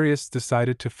 Solarius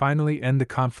decided to finally end the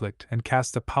conflict and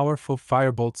cast a powerful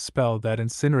firebolt spell that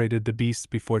incinerated the beast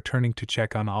before turning to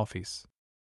check on Alphys.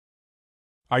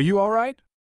 "Are you alright?"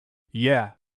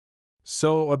 "Yeah.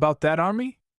 So, about that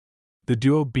army?" The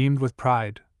duo beamed with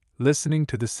pride, listening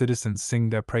to the citizens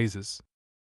sing their praises.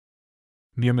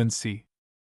 Mewni.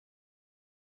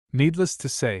 Needless to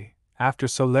say, after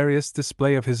Solarius'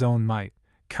 display of his own might,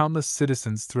 countless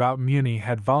citizens throughout Mewni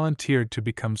had volunteered to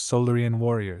become Solarian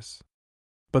warriors.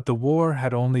 But the war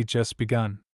had only just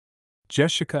begun.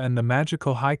 Jessica and the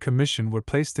Magical High Commission were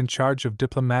placed in charge of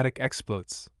diplomatic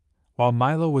exploits, while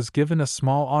Milo was given a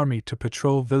small army to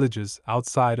patrol villages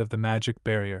outside of the magic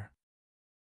barrier.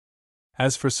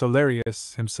 As for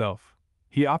Solarius himself,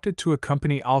 he opted to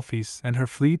accompany Alphys and her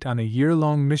fleet on a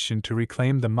year-long mission to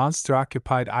reclaim the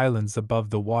monster-occupied islands above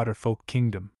the Waterfolk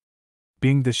Kingdom.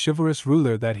 Being the chivalrous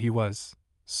ruler that he was,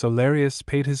 Solarius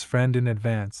paid his friend in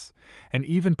advance, and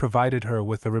even provided her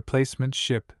with a replacement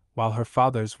ship while her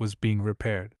father's was being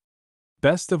repaired.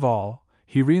 Best of all,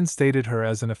 he reinstated her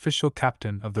as an official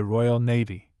captain of the Royal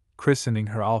Navy, christening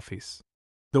her Alphys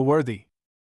the Worthy.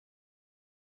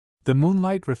 The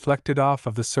moonlight reflected off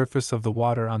of the surface of the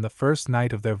water on the first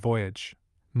night of their voyage,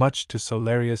 much to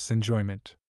Solarius'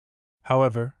 enjoyment.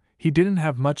 However, he didn't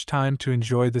have much time to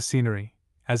enjoy the scenery,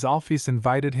 as Alphys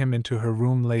invited him into her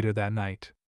room later that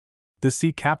night. The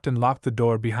sea captain locked the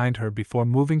door behind her before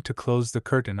moving to close the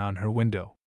curtain on her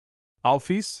window.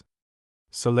 "Alphys?"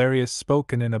 Solarius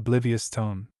spoke in an oblivious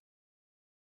tone.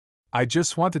 "I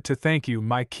just wanted to thank you,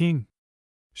 my king."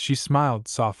 She smiled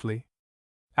softly.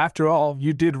 "After all,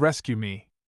 you did rescue me.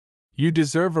 You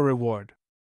deserve a reward."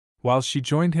 While she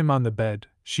joined him on the bed,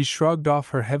 she shrugged off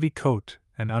her heavy coat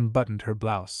and unbuttoned her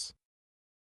blouse.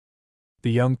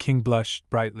 The young king blushed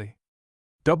brightly.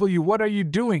 What are you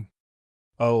doing?"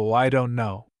 "Oh, I don't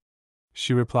know,"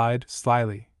 she replied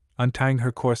slyly, untying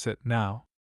her corset now.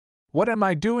 "What am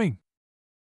I doing?"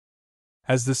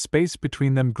 As the space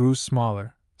between them grew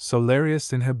smaller,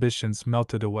 Solarius' inhibitions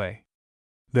melted away.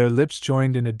 Their lips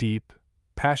joined in a deep,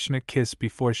 passionate kiss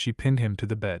before she pinned him to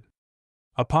the bed.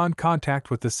 Upon contact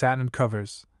with the satin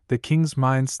covers, the king's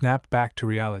mind snapped back to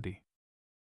reality.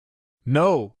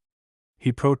 "No!"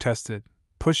 he protested,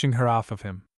 pushing her off of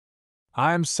him.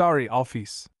 "I'm sorry,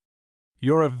 Alphys.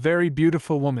 You're a very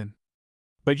beautiful woman.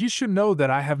 But you should know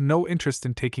that I have no interest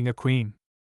in taking a queen."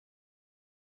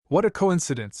 "What a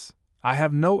coincidence! I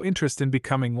have no interest in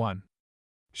becoming one,"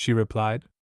 she replied.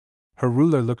 Her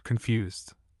ruler looked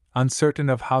confused, uncertain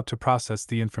of how to process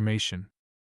the information.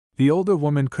 The older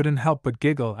woman couldn't help but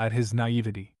giggle at his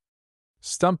naivety.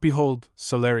 "Behold,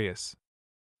 Solarius.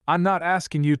 I'm not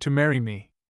asking you to marry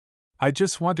me. I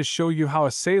just want to show you how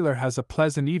a sailor has a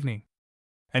pleasant evening.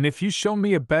 And if you show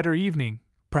me a better evening,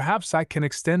 perhaps I can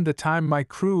extend the time my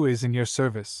crew is in your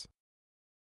service."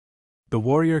 The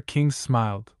warrior king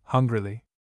smiled, hungrily.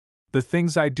 "The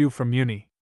things I do for Mewni."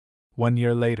 1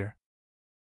 year later.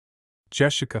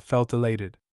 Jessica felt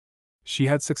elated. She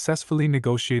had successfully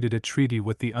negotiated a treaty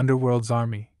with the Underworld's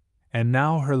army, and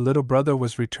now her little brother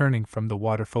was returning from the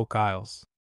Waterfolk Isles.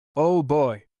 "Oh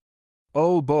boy!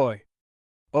 Oh boy!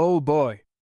 Oh boy!"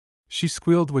 she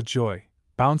squealed with joy,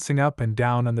 bouncing up and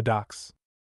down on the docks.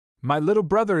 "My little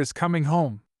brother is coming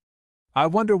home! I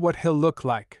wonder what he'll look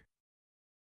like."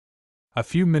 A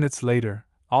few minutes later,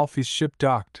 Alphys' ship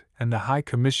docked, and the High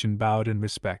Commission bowed in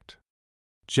respect.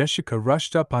 Jessica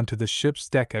rushed up onto the ship's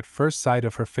deck at first sight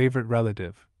of her favorite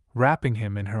relative, wrapping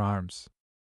him in her arms.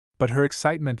 But her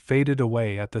excitement faded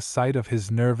away at the sight of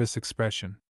his nervous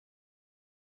expression.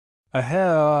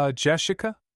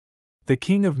 Jessica?" The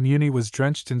king of Mewni was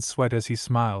drenched in sweat as he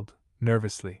smiled,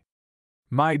 nervously.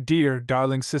 "My dear,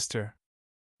 darling sister.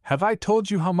 Have I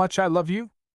told you how much I love you?"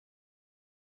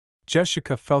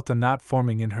 Jessica felt a knot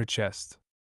forming in her chest.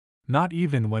 Not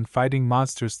even when fighting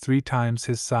monsters 3 times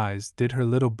his size did her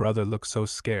little brother look so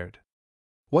scared.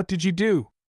 "What did you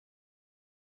do?"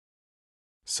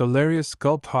 Solarius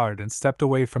gulped hard and stepped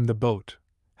away from the boat,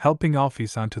 helping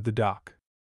Alphys onto the dock.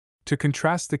 To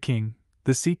contrast the king,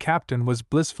 the sea captain was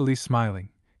blissfully smiling,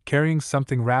 carrying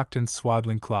something wrapped in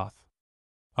swaddling cloth.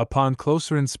 Upon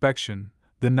closer inspection,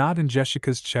 the knot in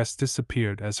Jessica's chest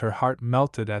disappeared as her heart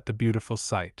melted at the beautiful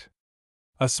sight.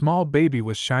 A small baby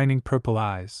with shining purple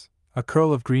eyes, a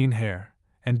curl of green hair,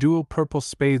 and dual purple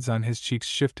spades on his cheeks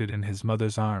shifted in his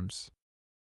mother's arms.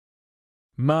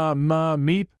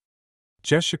 Meep!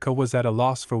 Jessica was at a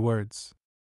loss for words.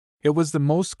 It was the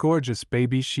most gorgeous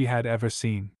baby she had ever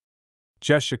seen.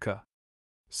 "Jessica."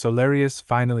 Solarius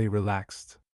finally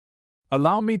relaxed.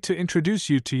 "Allow me to introduce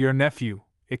you to your nephew,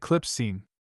 Eclipse Scene."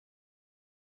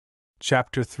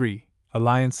 Chapter 3: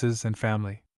 Alliances and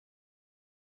Family.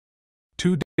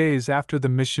 2 days after the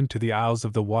mission to the Isles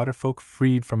of the Waterfolk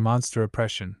freed from monster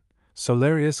oppression,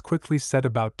 Solarius quickly set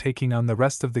about taking on the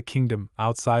rest of the kingdom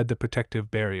outside the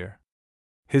protective barrier.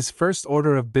 His first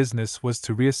order of business was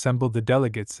to reassemble the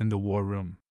delegates in the war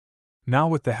room. Now,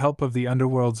 with the help of the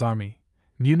Underworld's army,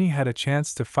 Mewni had a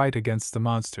chance to fight against the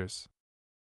monsters.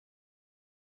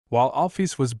 While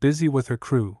Alphys was busy with her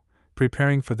crew,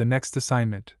 preparing for the next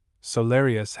assignment,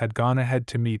 Solarius had gone ahead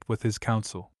to meet with his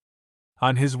council.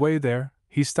 On his way there,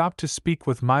 he stopped to speak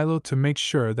with Milo to make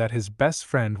sure that his best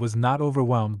friend was not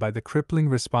overwhelmed by the crippling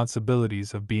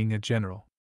responsibilities of being a general.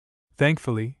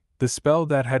 Thankfully, the spell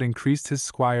that had increased his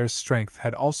squire's strength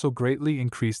had also greatly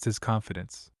increased his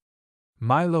confidence.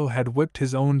 Milo had whipped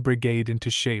his own brigade into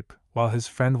shape while his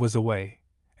friend was away,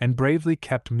 and bravely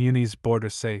kept Mewni's border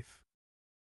safe.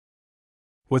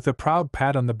 With a proud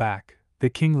pat on the back, the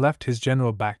king left his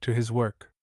general back to his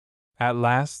work. At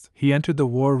last, he entered the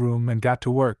war room and got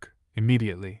to work,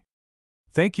 immediately.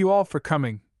 "Thank you all for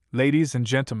coming, ladies and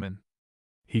gentlemen,"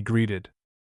 he greeted.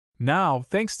 "Now,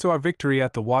 thanks to our victory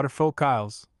at the Waterfolk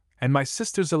Isles, and my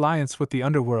sister's alliance with the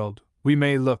underworld, we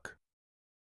may look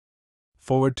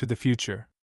forward to the future.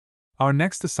 Our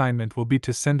next assignment will be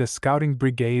to send a scouting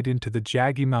brigade into the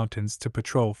Jaggy Mountains to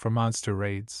patrol for monster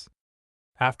raids.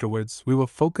 Afterwards, we will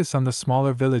focus on the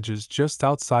smaller villages just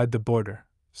outside the border,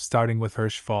 starting with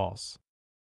Hirsch Falls.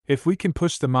 If we can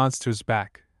push the monsters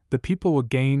back, the people will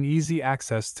gain easy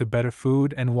access to better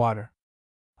food and water.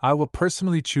 I will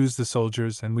personally choose the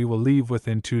soldiers and we will leave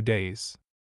within 2 days.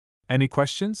 Any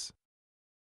questions?"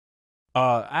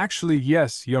 Actually,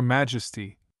 yes, Your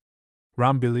Majesty,"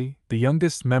 Rambili, the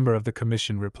youngest member of the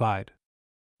commission, replied.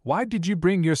 "Why did you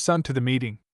bring your son to the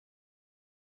meeting?"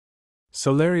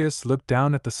 Solarius looked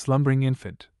down at the slumbering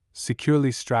infant,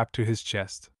 securely strapped to his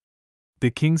chest. The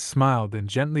king smiled and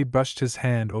gently brushed his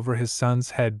hand over his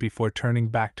son's head before turning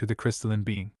back to the crystalline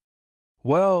being.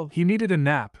 "Well, he needed a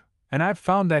nap, and I've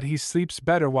found that he sleeps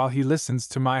better while he listens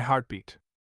to my heartbeat."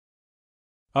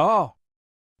 "Oh!"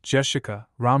 Jessica,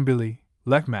 Rambili,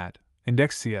 Lekmad,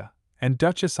 Indexia, and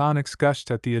Duchess Onyx gushed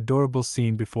at the adorable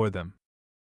scene before them.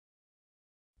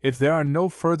 "If there are no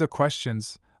further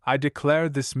questions, I declare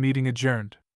this meeting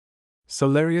adjourned,"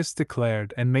 Solarius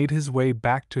declared and made his way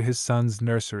back to his son's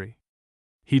nursery.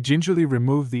 He gingerly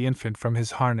removed the infant from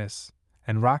his harness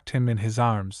and rocked him in his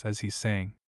arms as he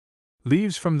sang.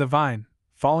 "Leaves from the vine,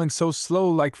 falling so slow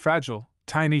like fragile,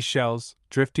 tiny shells,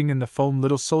 drifting in the foam,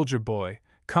 little soldier boy,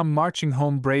 come marching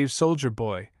home, brave soldier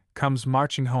boy, comes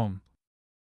marching home."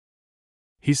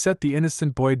 He set the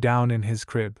innocent boy down in his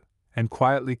crib and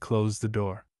quietly closed the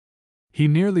door. He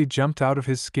nearly jumped out of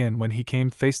his skin when he came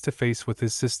face to face with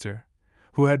his sister,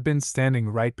 who had been standing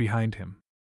right behind him.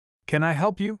 "Can I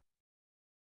help you?"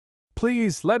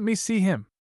 "Please let me see him,"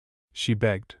 she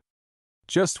begged.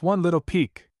 "Just one little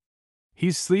peek.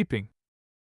 He's sleeping."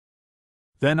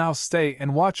 "Then I'll stay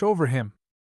and watch over him,"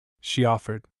 she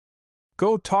offered.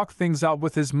 "Go talk things out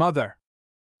with his mother.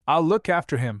 I'll look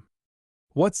after him.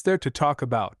 What's there to talk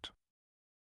about?"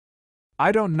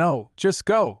 "I don't know, just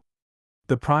go."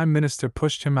 The Prime Minister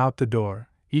pushed him out the door,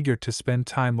 eager to spend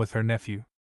time with her nephew.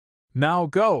 "Now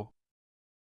go!"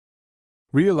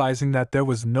 Realizing that there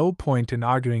was no point in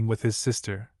arguing with his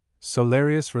sister,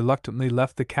 Solarius reluctantly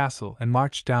left the castle and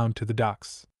marched down to the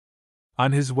docks.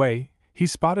 On his way, he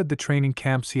spotted the training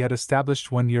camps he had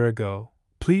established 1 year ago,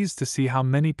 pleased to see how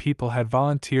many people had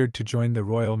volunteered to join the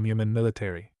Royal Mewni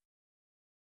military.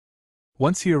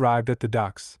 Once he arrived at the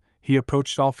docks, he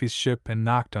approached Alfie's ship and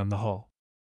knocked on the hull.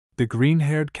 The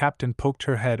green-haired captain poked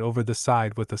her head over the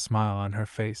side with a smile on her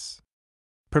face.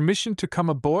 "Permission to come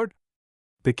aboard?"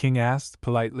 the king asked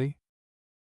politely.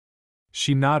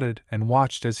 She nodded and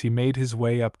watched as he made his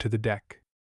way up to the deck.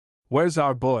 "Where's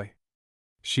our boy?"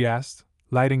 she asked,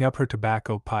 lighting up her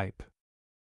tobacco pipe.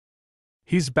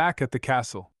 "He's back at the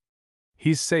castle.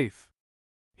 He's safe,"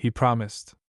 he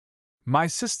promised. "My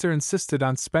sister insisted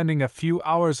on spending a few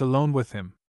hours alone with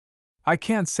him. I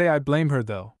can't say I blame her,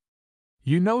 though.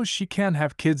 You know she can't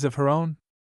have kids of her own?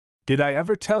 Did I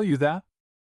ever tell you that?"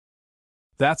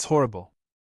 "That's horrible."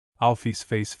 Alfie's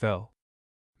face fell.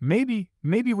 Maybe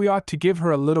we ought to give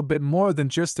her a little bit more than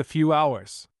just a few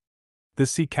hours." The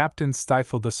sea captain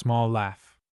stifled a small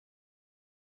laugh.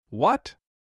 "What?"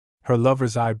 Her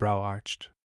lover's eyebrow arched.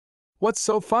 "What's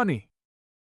so funny?"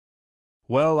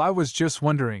 "Well, I was just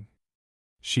wondering."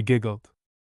 She giggled.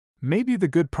 "Maybe the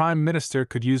good Prime Minister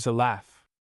could use a laugh.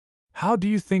 How do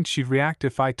you think she'd react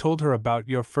if I told her about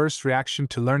your first reaction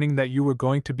to learning that you were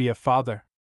going to be a father?"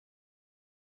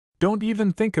 "Don't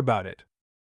even think about it."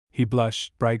 He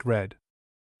blushed bright red.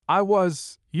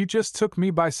 You just took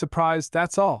me by surprise,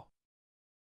 that's all."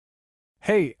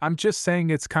 "Hey, I'm just saying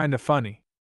it's kinda funny."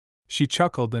 She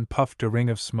chuckled and puffed a ring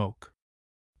of smoke.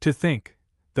 "To think,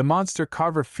 the monster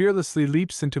carver fearlessly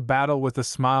leaps into battle with a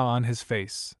smile on his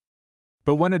face.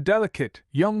 But when a delicate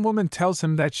young woman tells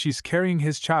him that she's carrying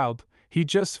his child, he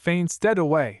just faints dead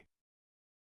away."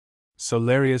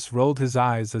 Solarius rolled his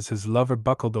eyes as his lover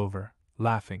buckled over,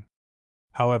 laughing.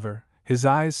 However, his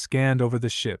eyes scanned over the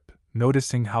ship,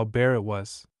 noticing how bare it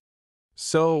was.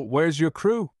 "So, where's your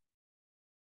crew?"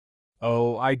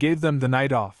 "Oh, I gave them the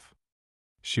night off,"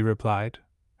 she replied,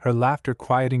 her laughter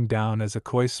quieting down as a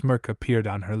coy smirk appeared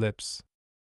on her lips.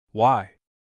 "Why?"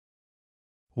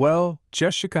 "Well,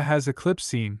 Jessica has eclipse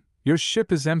seen, your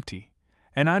ship is empty,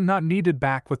 and I'm not needed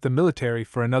back with the military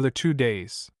for another 2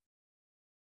 days.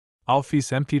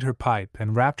 Alphys emptied her pipe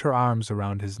and wrapped her arms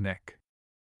around his neck.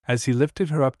 As he lifted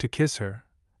her up to kiss her,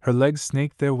 her legs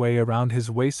snaked their way around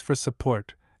his waist for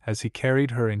support as he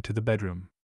carried her into the bedroom.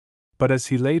 But as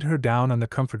he laid her down on the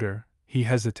comforter, he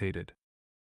hesitated.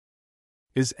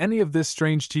 "Is any of this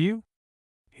strange to you?"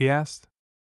 he asked.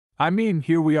 "I mean,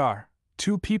 here we are,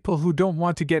 two people who don't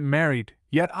want to get married,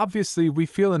 yet obviously we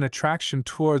feel an attraction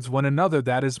towards one another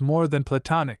that is more than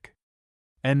platonic.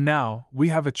 And now, we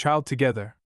have a child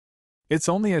together. It's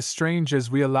only as strange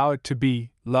as we allow it to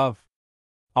be, love,"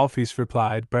 Alphys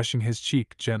replied, brushing his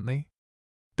cheek gently.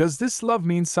 "Does this love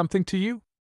mean something to you?"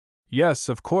 "Yes,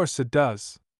 of course it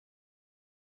does."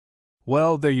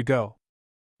 "Well, there you go."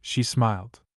 She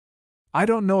smiled. "I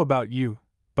don't know about you,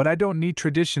 but I don't need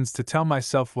traditions to tell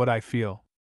myself what I feel.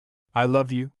 I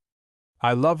love you.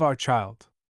 I love our child.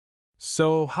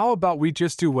 So, how about we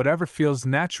just do whatever feels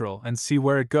natural and see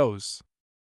where it goes?"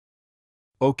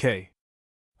 "Okay.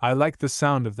 I like the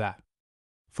sound of that."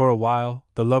 For a while,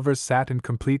 the lovers sat in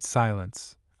complete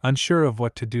silence, unsure of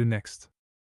what to do next.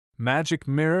 "Magic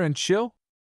mirror and chill?"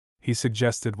 he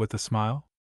suggested with a smile.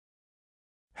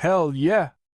 "Hell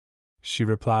yeah!" she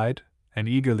replied, and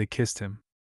eagerly kissed him.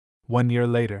 1 year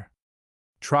later.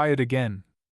 "Try it again,"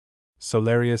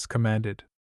 Solarius commanded.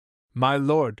 "My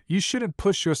lord, you shouldn't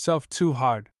push yourself too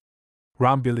hard,"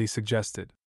 Rambili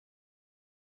suggested.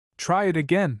 "Try it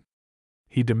again,"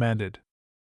 he demanded.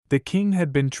 The king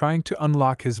had been trying to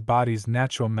unlock his body's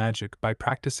natural magic by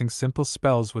practicing simple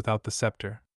spells without the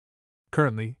scepter.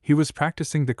 Currently, he was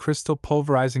practicing the crystal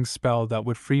pulverizing spell that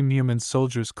would free Mewman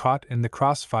soldiers caught in the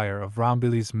crossfire of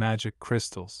Rambili's magic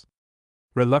crystals.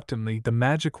 Reluctantly, the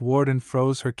magic warden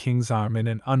froze her king's arm in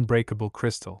an unbreakable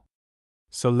crystal.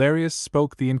 Solarius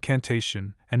spoke the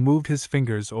incantation and moved his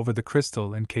fingers over the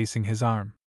crystal encasing his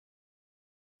arm.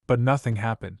 But nothing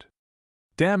happened.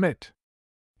 "Damn it!"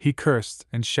 he cursed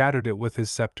and shattered it with his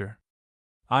scepter.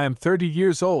 "I am 30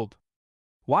 years old.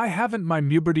 Why haven't my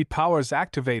puberty powers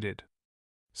activated?"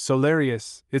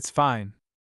 "Solarius, it's fine,"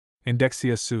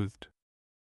 Indexia soothed.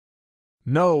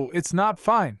 "No, it's not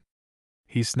fine,"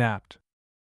 he snapped.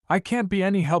 "I can't be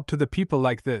any help to the people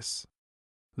like this.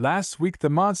 Last week the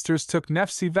monsters took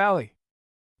Nefsi Valley.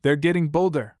 They're getting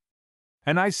bolder.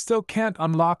 And I still can't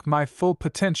unlock my full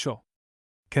potential.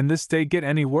 Can this day get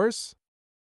any worse?"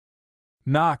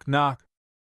 Knock, knock.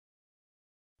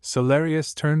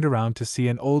 Solarius turned around to see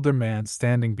an older man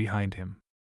standing behind him.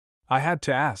 "I had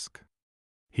to ask,"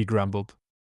 he grumbled.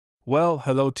 "Well,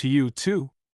 hello to you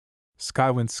too,"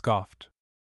 Skywind scoffed.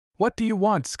 "What do you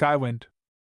want, Skywind?"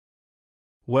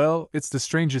 "Well, it's the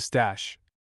strangest dash."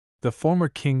 The former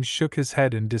king shook his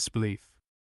head in disbelief.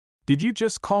 "Did you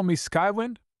just call me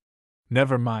Skywind?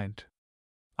 Never mind.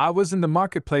 I was in the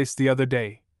marketplace the other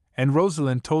day, and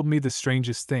Rosalind told me the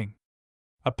strangest thing.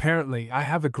 Apparently, I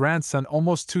have a grandson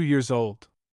almost 2 years old."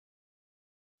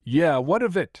 "Yeah, what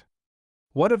of it?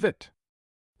 What of it?"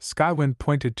 Skywind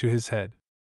pointed to his head.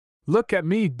 "Look at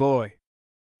me, boy.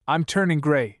 I'm turning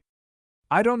gray.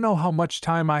 I don't know how much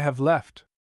time I have left."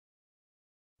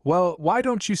 "Well, why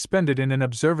don't you spend it in an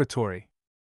observatory?"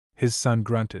 his son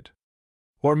grunted.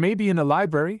 "Or maybe in a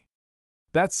library?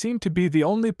 That seemed to be the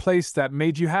only place that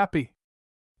made you happy.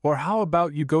 Or how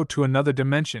about you go to another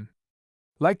dimension?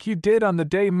 Like you did on the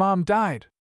day Mom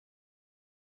died."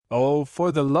 "Oh,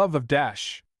 for the love of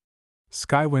Dash!"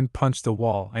 Skywind punched the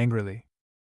wall angrily.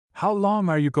 "How long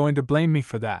are you going to blame me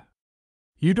for that?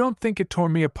 You don't think it tore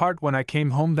me apart when I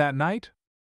came home that night?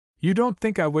 You don't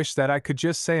think I wish that I could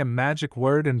just say a magic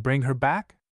word and bring her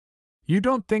back? You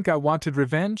don't think I wanted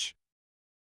revenge?"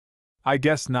 "I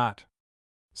guess not,"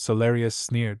 Solarius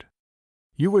sneered.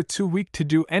 "You were too weak to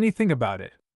do anything about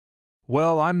it."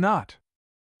 "Well, I'm not.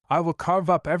 I will carve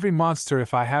up every monster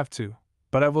if I have to,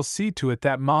 but I will see to it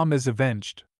that Mom is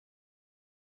avenged."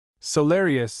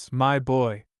 "Solarius, my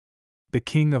boy," the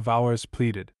king of ours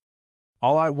pleaded.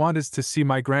 "All I want is to see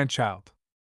my grandchild.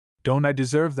 Don't I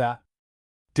deserve that?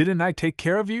 Didn't I take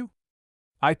care of you?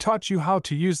 I taught you how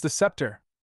to use the scepter.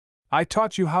 I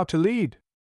taught you how to lead.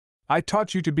 I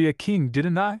taught you to be a king,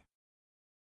 didn't I?"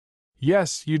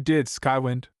 "Yes, you did,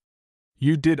 Skywind.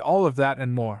 You did all of that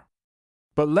and more.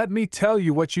 But let me tell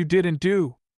you what you didn't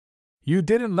do. You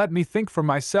didn't let me think for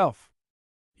myself.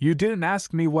 You didn't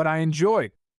ask me what I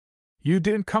enjoyed. You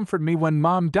didn't comfort me when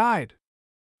Mom died.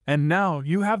 And now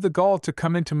you have the gall to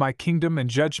come into my kingdom and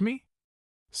judge me?"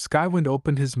 Skywind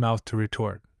opened his mouth to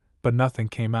retort, but nothing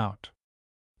came out.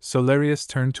 Solarius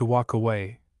turned to walk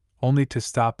away, only to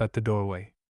stop at the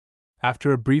doorway.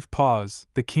 After a brief pause,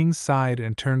 the king sighed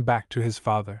and turned back to his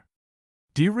father.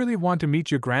 "Do you really want to meet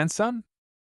your grandson?"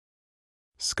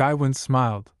 Skywind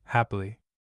smiled, happily.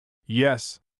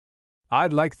 Yes,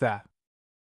 I'd like that.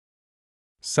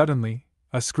 Suddenly,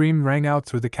 a scream rang out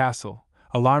through the castle,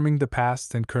 alarming the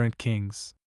past and current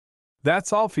kings.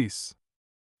 That's Alphys!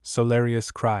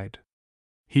 Solarius cried.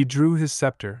 He drew his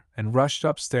scepter and rushed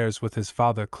upstairs with his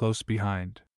father close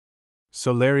behind.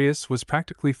 Solarius was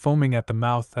practically foaming at the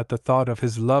mouth at the thought of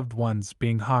his loved ones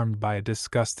being harmed by a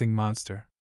disgusting monster.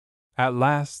 At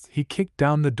last, he kicked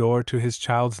down the door to his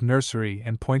child's nursery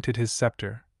and pointed his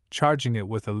scepter, charging it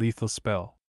with a lethal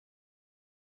spell.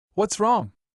 What's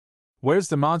wrong? Where's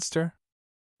the monster?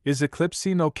 Is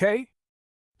Eclipsine okay?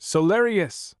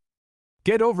 Solarius!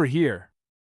 Get over here!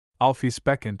 Alphys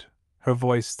beckoned, her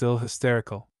voice still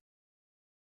hysterical.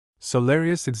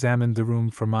 Solarius examined the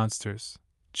room for monsters,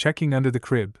 checking under the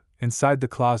crib, inside the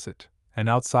closet, and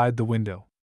outside the window.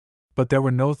 But there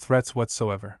were no threats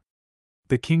whatsoever.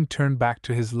 The king turned back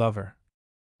to his lover.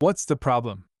 What's the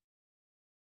problem?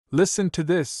 Listen to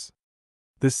this.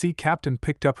 The sea captain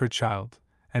picked up her child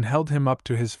and held him up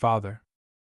to his father.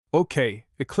 Okay,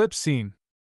 Eclipsine.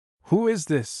 Who is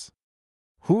this?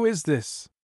 Who is this?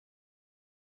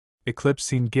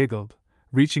 Eclipsine giggled,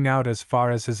 reaching out as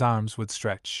far as his arms would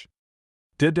stretch.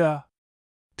 Dida!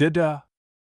 Dida!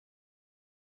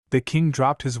 The king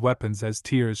dropped his weapons as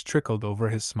tears trickled over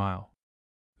his smile.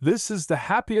 This is the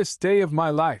happiest day of my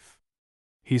life,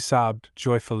 he sobbed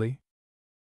joyfully.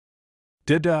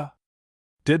 Dida!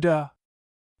 Dida!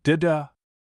 Dida!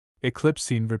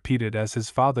 Eclipsine repeated as his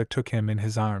father took him in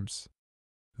his arms.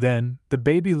 Then, the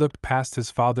baby looked past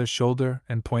his father's shoulder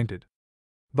and pointed.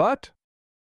 But?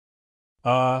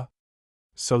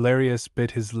 Solarius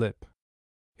bit his lip.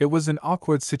 It was an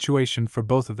awkward situation for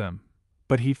both of them,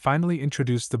 but he finally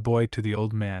introduced the boy to the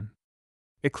old man.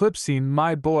 Eclipsine,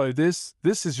 my boy, this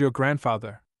is your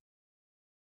grandfather.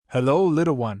 Hello,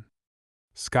 little one.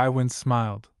 Skywind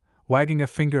smiled, wagging a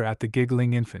finger at the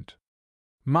giggling infant.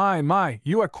 My,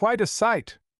 you are quite a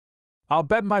sight. I'll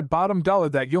bet my bottom dollar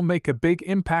that you'll make a big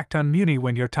impact on Mewni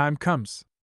when your time comes.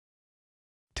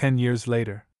 10 years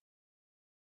later.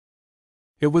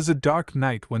 It was a dark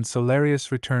night when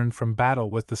Solarius returned from battle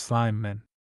with the slime men.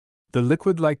 The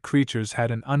liquid-like creatures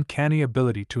had an uncanny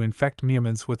ability to infect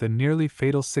humans with a nearly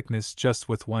fatal sickness just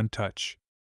with one touch.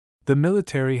 The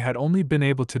military had only been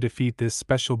able to defeat this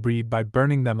special breed by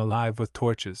burning them alive with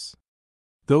torches.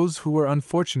 Those who were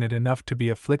unfortunate enough to be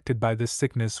afflicted by this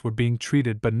sickness were being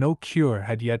treated, but no cure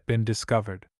had yet been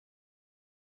discovered.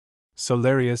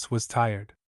 Solarius was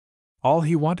tired. All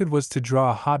he wanted was to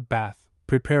draw a hot bath,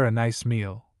 prepare a nice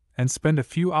meal, and spend a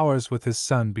few hours with his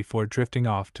son before drifting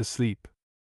off to sleep.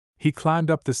 He climbed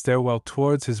up the stairwell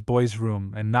towards his boy's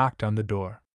room and knocked on the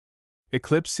door.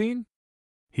 Eclipsine?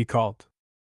 He called.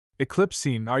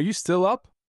 Eclipsine, are you still up?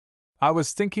 I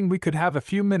was thinking we could have a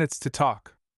few minutes to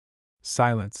talk.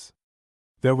 Silence.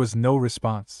 There was no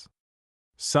response.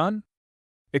 Son?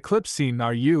 Eclipsine,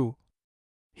 are you?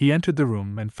 He entered the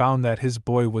room and found that his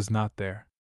boy was not there.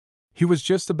 He was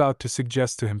just about to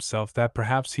suggest to himself that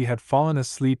perhaps he had fallen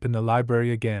asleep in the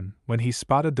library again when he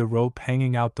spotted the rope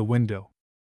hanging out the window.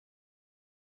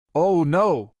 Oh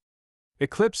no!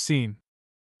 Eclipsine!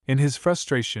 In his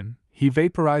frustration, he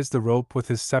vaporized the rope with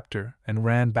his scepter and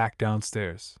ran back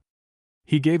downstairs.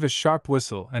 He gave a sharp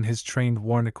whistle and his trained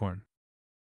warnicorn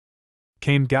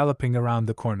came galloping around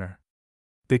the corner.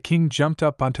 The king jumped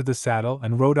up onto the saddle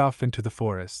and rode off into the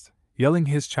forest, yelling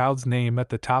his child's name at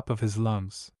the top of his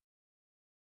lungs.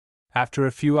 After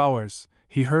a few hours,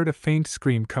 he heard a faint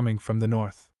scream coming from the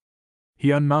north.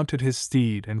 He unmounted his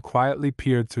steed and quietly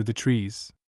peered through the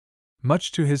trees.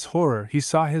 Much to his horror, he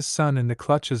saw his son in the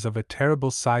clutches of a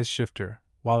terrible size shifter,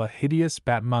 while a hideous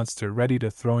bat monster readied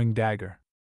a throwing dagger.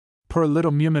 Poor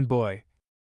little Mewni boy!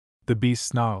 The beast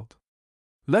snarled.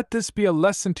 Let this be a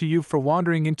lesson to you for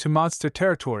wandering into monster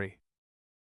territory.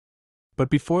 But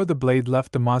before the blade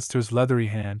left the monster's leathery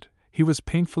hand, he was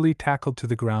painfully tackled to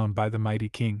the ground by the mighty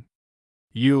king.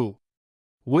 You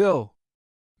will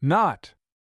not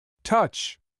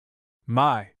touch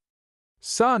my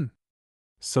son!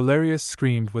 Solarius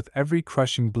screamed with every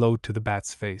crushing blow to the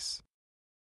bat's face.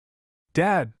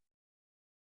 Dad!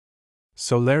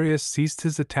 Solarius ceased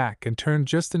his attack and turned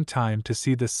just in time to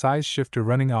see the size shifter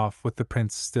running off with the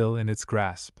prince still in its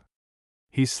grasp.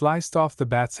 He sliced off the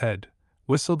bat's head,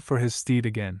 whistled for his steed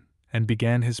again, and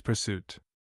began his pursuit.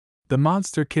 The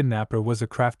monster kidnapper was a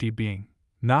crafty being,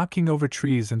 knocking over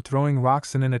trees and throwing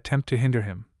rocks in an attempt to hinder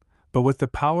him, but with the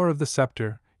power of the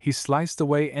scepter, he sliced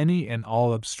away any and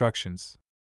all obstructions.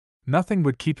 Nothing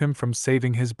would keep him from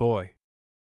saving his boy.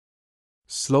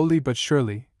 Slowly but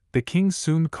surely, the king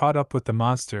soon caught up with the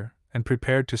monster and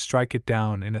prepared to strike it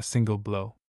down in a single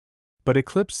blow. But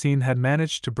Eclipsine had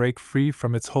managed to break free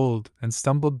from its hold and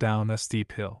stumbled down a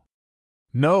steep hill.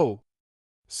 No!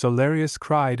 Solarius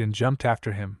cried and jumped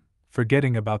after him,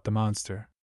 forgetting about the monster.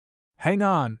 Hang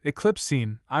on,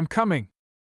 Eclipsine, I'm coming!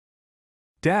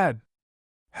 Dad!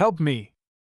 Help me!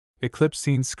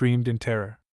 Eclipsine screamed in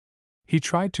terror. He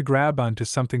tried to grab onto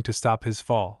something to stop his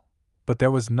fall, but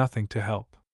there was nothing to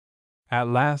help. At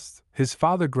last, his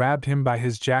father grabbed him by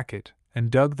his jacket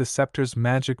and dug the scepter's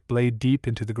magic blade deep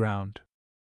into the ground.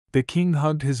 The king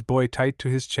hugged his boy tight to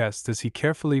his chest as he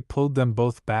carefully pulled them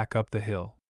both back up the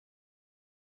hill.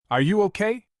 Are you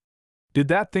okay? Did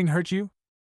that thing hurt you?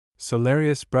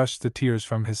 Solarius brushed the tears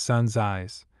from his son's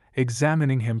eyes,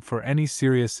 examining him for any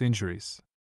serious injuries.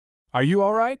 Are you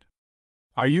all right?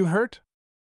 Are you hurt?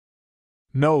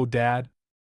 No, Dad.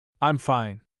 I'm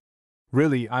fine.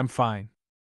 Really, I'm fine.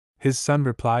 His son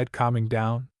replied, calming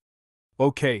down.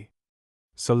 Okay.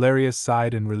 Solarius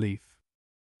sighed in relief.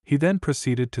 He then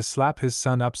proceeded to slap his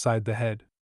son upside the head.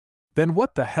 Then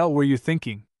what the hell were you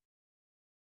thinking?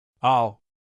 Oh.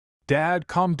 Dad,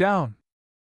 calm down.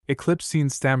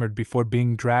 Eclipsine stammered before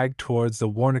being dragged towards the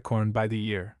Warnicorn by the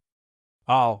ear.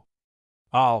 Ow.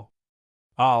 Ow.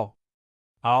 Ow. Ow,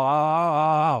 ow, ow,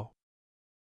 ow, ow.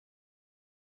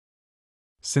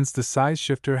 Since the size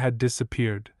shifter had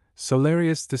disappeared,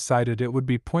 Solarius decided it would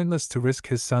be pointless to risk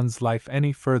his son's life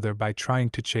any further by trying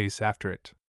to chase after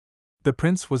it. The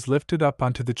prince was lifted up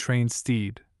onto the trained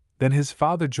steed, then his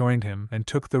father joined him and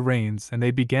took the reins, and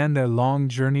they began their long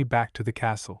journey back to the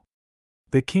castle.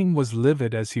 The king was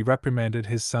livid as he reprimanded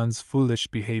his son's foolish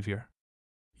behavior.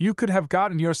 You could have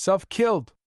gotten yourself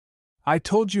killed! I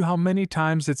told you how many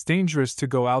times it's dangerous to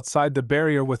go outside the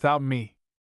barrier without me.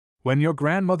 When your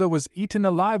grandmother was eaten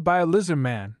alive by a lizard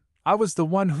man, I was the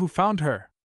one who found her.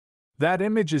 That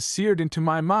image is seared into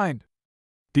my mind.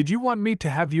 Did you want me to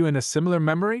have you in a similar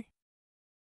memory?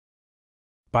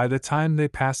 By the time they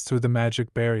passed through the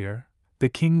magic barrier, the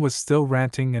king was still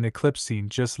ranting and Eclipsine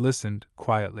just listened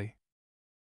quietly.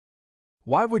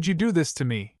 Why would you do this to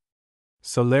me?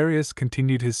 Solarius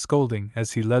continued his scolding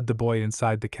as he led the boy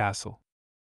inside the castle.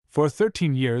 For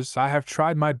 13 years I have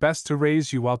tried my best to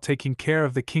raise you while taking care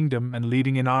of the kingdom and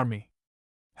leading an army.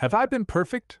 Have I been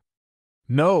perfect?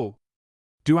 No.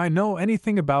 Do I know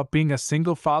anything about being a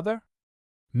single father?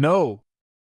 No.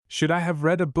 Should I have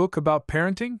read a book about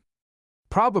parenting?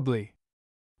 Probably.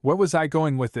 Where was I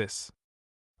going with this?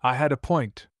 I had a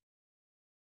point.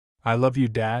 I love you,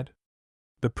 Dad.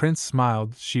 The prince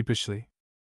smiled sheepishly.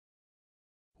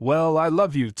 Well, I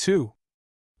love you too.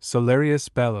 Solarius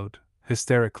bellowed,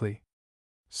 hysterically.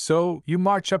 So, you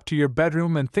march up to your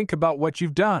bedroom and think about what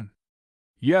you've done?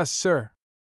 Yes, sir.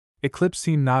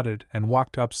 Eclipsine nodded and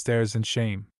walked upstairs in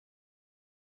shame.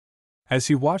 As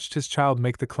he watched his child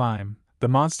make the climb, the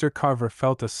monster carver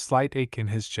felt a slight ache in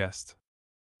his chest.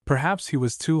 Perhaps he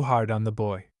was too hard on the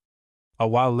boy. A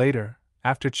while later,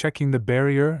 after checking the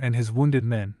barrier and his wounded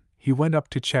men, he went up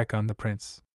to check on the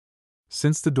prince.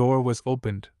 Since the door was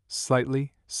opened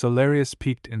slightly, Solarius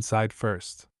peeked inside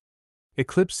first.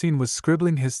 Eclipsine was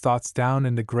scribbling his thoughts down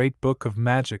in the great book of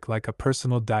magic like a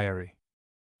personal diary.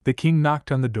 The king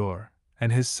knocked on the door,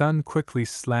 and his son quickly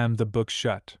slammed the book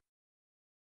shut.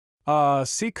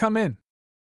 Come in.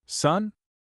 Son?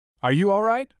 Are you all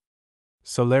right?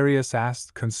 Solarius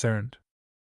asked, concerned.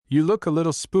 You look a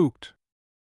little spooked.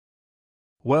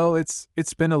 Well, it's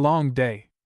been a long day.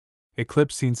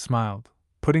 Eclipsine smiled,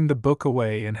 putting the book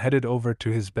away and headed over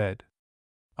to his bed.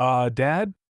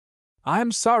 Dad?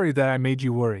 I'm sorry that I made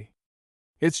you worry.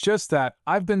 It's just that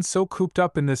I've been so cooped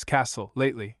up in this castle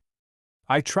lately.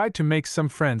 I tried to make some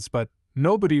friends, but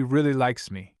nobody really likes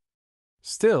me.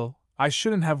 Still, I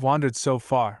shouldn't have wandered so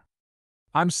far.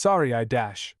 I'm sorry I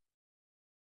dash.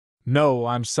 No,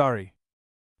 I'm sorry.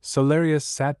 Solarius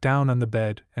sat down on the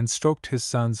bed and stroked his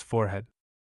son's forehead.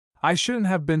 I shouldn't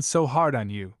have been so hard on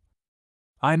you.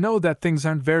 I know that things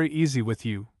aren't very easy with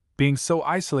you, being so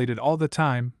isolated all the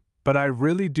time, but I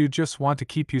really do just want to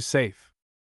keep you safe.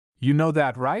 You know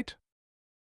that, right?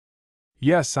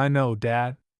 Yes, I know,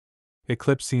 Dad.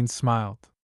 Eclipsine smiled.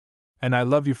 And I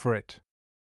love you for it.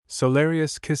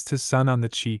 Solarius kissed his son on the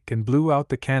cheek and blew out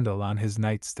the candle on his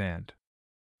nightstand.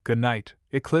 Good night,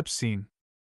 Eclipsine.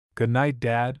 Good night,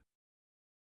 Dad.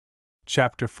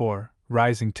 Chapter 4: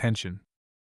 Rising Tension.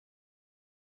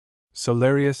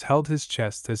 Solarius held his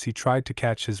chest as he tried to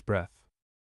catch his breath.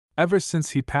 Ever since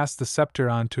he passed the scepter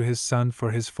on to his son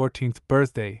for his 14th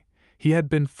birthday, he had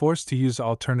been forced to use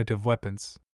alternative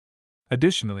weapons.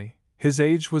 Additionally, his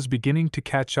age was beginning to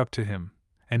catch up to him,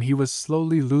 and he was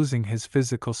slowly losing his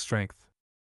physical strength.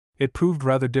 It proved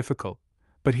rather difficult,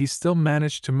 but he still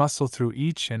managed to muscle through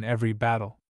each and every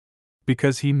battle.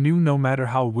 because he knew no matter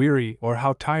how weary or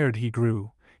how tired he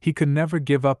grew, he could never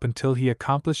give up until he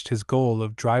accomplished his goal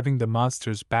of driving the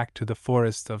monsters back to the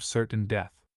forest of certain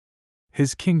death.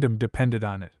 His kingdom depended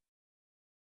on it.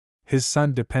 His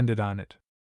son depended on it.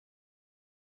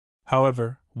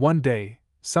 However, one day,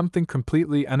 something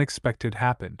completely unexpected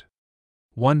happened.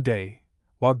 One day,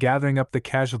 while gathering up the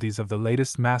casualties of the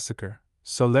latest massacre,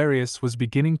 Solarius was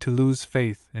beginning to lose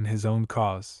faith in his own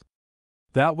cause.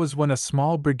 That was when a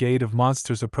small brigade of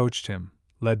monsters approached him,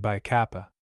 led by Kappa.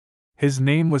 His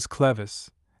name was Clevis,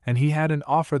 and he had an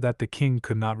offer that the king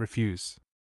could not refuse.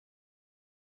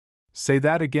 Say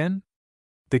that again?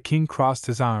 The king crossed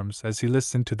his arms as he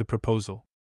listened to the proposal.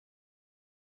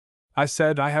 I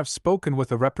said I have spoken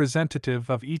with a representative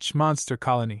of each monster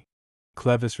colony,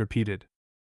 Clevis repeated.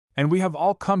 And we have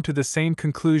all come to the same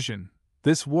conclusion.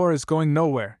 This war is going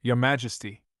nowhere, Your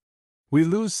Majesty. We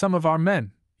lose some of our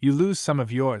men, you lose some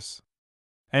of yours.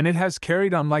 And it has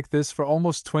carried on like this for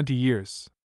almost 20 years.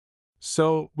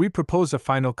 So, we propose a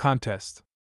final contest.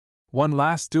 One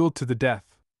last duel to the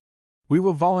death. We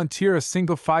will volunteer a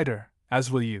single fighter, as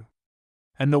will you.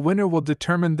 And the winner will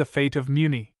determine the fate of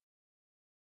Mewni.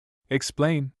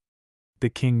 Explain, the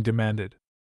king demanded.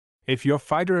 If your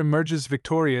fighter emerges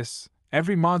victorious,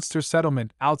 every monster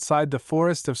settlement outside the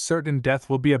forest of certain death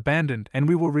will be abandoned and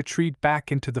we will retreat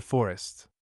back into the forest.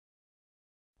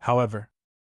 However,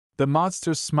 the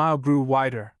monster's smile grew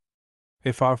wider.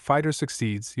 If our fighter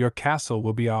succeeds, your castle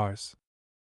will be ours.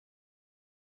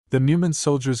 The Mewman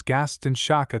soldiers gasped in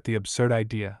shock at the absurd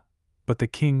idea, but the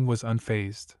king was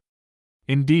unfazed.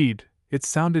 Indeed, it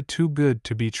sounded too good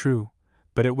to be true,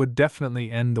 but it would definitely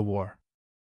end the war.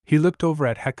 He looked over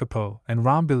at Hecapo and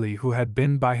Rhombili, who had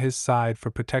been by his side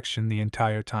for protection the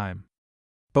entire time.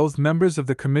 Both members of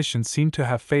the commission seemed to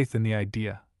have faith in the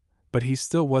idea, but he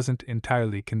still wasn't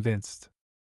entirely convinced.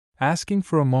 Asking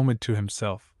for a moment to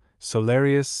himself,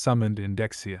 Solarius summoned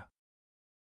Indexia.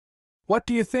 What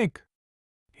do you think?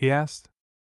 He asked.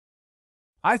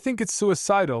 I think it's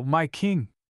suicidal, my king,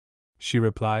 she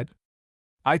replied.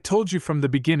 I told you from the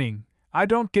beginning, I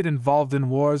don't get involved in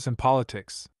wars and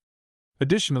politics.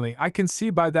 Additionally, I can see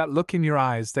by that look in your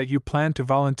eyes that you plan to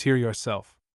volunteer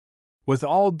yourself. With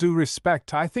all due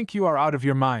respect, I think you are out of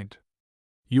your mind.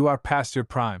 You are past your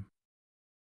prime.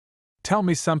 Tell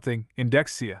me something,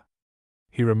 Indexia,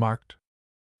 he remarked.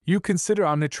 You consider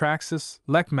Omnitraxus,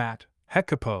 Lekmat,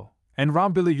 Hecapo, and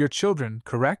Rhombili your children,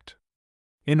 correct?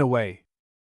 In a way.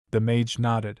 The mage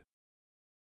nodded.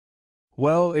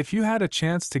 Well, if you had a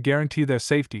chance to guarantee their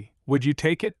safety, would you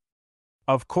take it?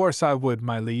 Of course I would,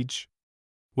 my liege.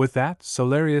 With that,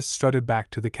 Solarius strutted back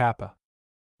to the Kappa.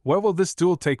 Where will this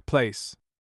duel take place?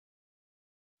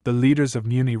 The leaders of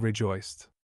Mewni rejoiced.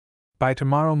 By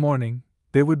tomorrow morning,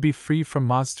 they would be free from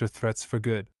monster threats for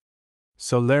good.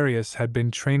 Solarius had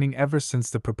been training ever since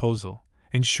the proposal,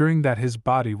 ensuring that his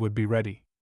body would be ready.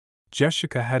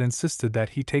 Jessica had insisted that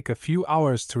he take a few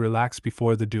hours to relax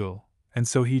before the duel, and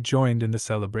so he joined in the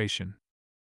celebration.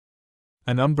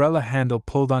 An umbrella handle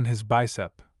pulled on his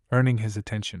bicep, earning his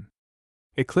attention.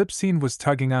 Eclipsine was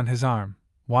tugging on his arm,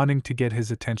 wanting to get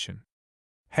his attention.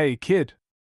 Hey, kid!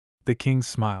 The king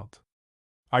smiled.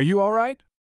 Are you all right?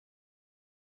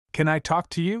 Can I talk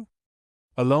to you?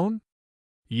 Alone?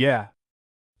 Yeah.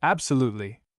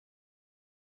 Absolutely.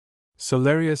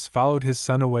 Solarius followed his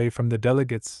son away from the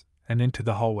delegates and into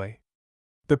the hallway.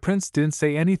 The prince didn't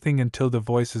say anything until the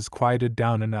voices quieted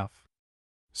down enough.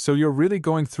 So you're really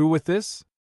going through with this?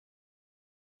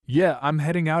 Yeah, I'm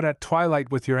heading out at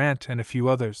twilight with your aunt and a few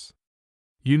others.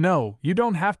 You know, you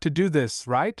don't have to do this,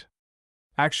 right?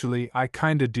 Actually, I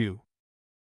kinda do.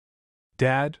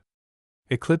 Dad?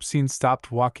 Eclipsine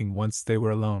stopped walking once they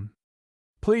were alone.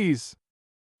 Please!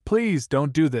 Please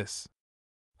don't do this.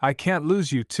 I can't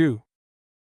lose you, too.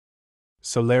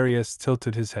 Solarius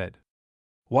tilted his head.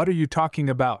 What are you talking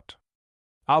about?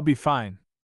 I'll be fine.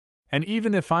 And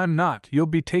even if I'm not, you'll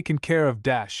be taken care of,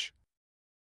 Dash.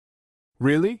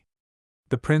 Really?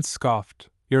 The prince scoffed,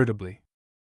 irritably.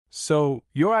 So,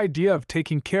 your idea of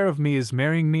taking care of me is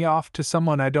marrying me off to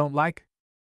someone I don't like?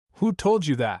 Who told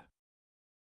you that?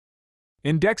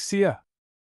 Indexia.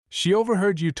 She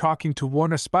overheard you talking to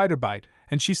Warner Spiderbite,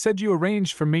 and she said you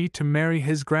arranged for me to marry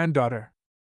his granddaughter.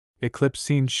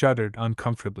 Eclipsine shuddered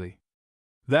uncomfortably.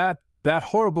 That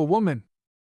horrible woman!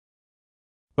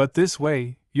 But this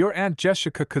way, your Aunt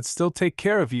Jessica could still take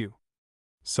care of you,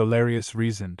 Solarius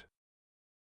reasoned.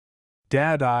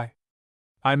 Dad,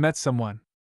 I met someone.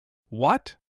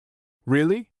 What?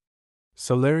 Really?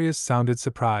 Solarius sounded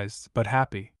surprised, but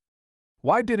happy.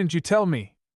 Why didn't you tell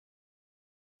me?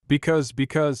 Because.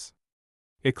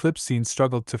 Eclipsine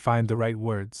struggled to find the right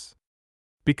words.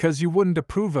 Because you wouldn't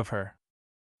approve of her.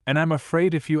 And I'm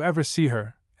afraid if you ever see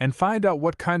her, and find out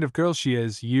what kind of girl she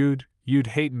is, you'd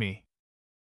hate me.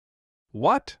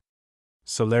 What?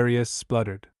 Solarius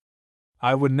spluttered.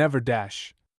 I would never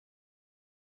dash.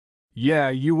 Yeah,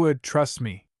 you would, trust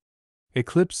me.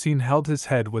 Eclipsine held his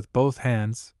head with both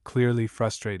hands, clearly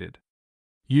frustrated.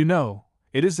 You know,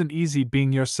 it isn't easy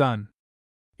being your son.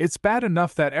 It's bad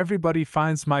enough that everybody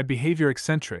finds my behavior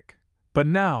eccentric, but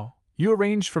now, you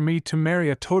arrange for me to marry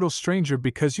a total stranger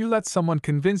because you let someone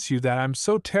convince you that I'm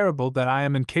so terrible that I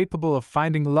am incapable of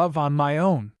finding love on my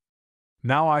own.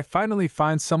 Now I finally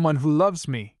find someone who loves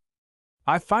me.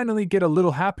 I finally get a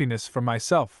little happiness for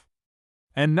myself.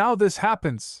 And now this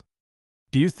happens.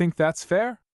 Do you think that's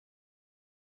fair?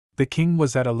 The king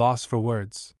was at a loss for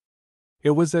words.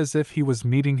 It was as if he was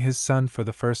meeting his son for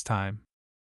the first time.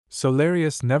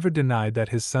 Solarius never denied that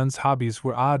his son's hobbies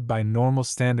were odd by normal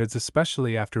standards,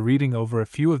 especially after reading over a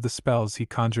few of the spells he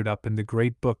conjured up in the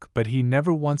great book, but he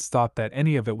never once thought that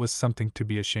any of it was something to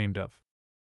be ashamed of.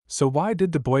 So why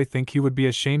did the boy think he would be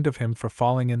ashamed of him for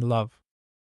falling in love?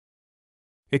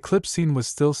 Eclipsine was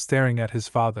still staring at his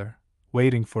father,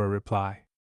 waiting for a reply.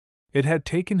 It had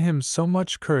taken him so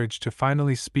much courage to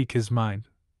finally speak his mind,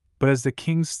 but as the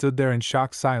king stood there in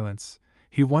shocked silence,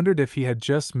 he wondered if he had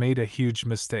just made a huge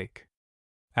mistake.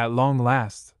 At long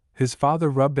last, his father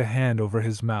rubbed a hand over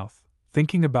his mouth,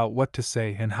 thinking about what to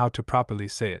say and how to properly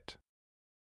say it.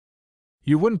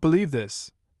 You wouldn't believe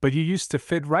this, but you used to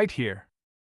fit right here.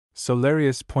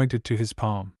 Solarius pointed to his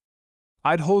palm.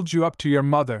 I'd hold you up to your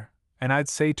mother, and I'd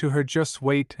say to her, just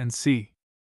wait and see.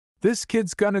 This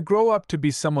kid's gonna grow up to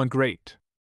be someone great.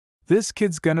 This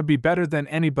kid's gonna be better than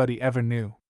anybody ever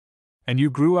knew. And you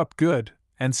grew up good,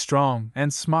 and strong,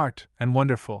 and smart, and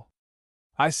wonderful.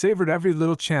 I savored every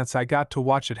little chance I got to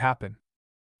watch it happen.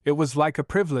 It was like a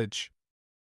privilege.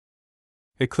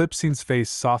 Eclipsine's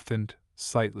face softened,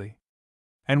 slightly.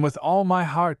 And with all my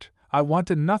heart, I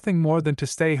wanted nothing more than to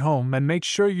stay home and make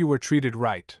sure you were treated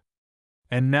right.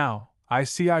 And now, I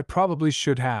see I probably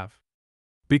should have.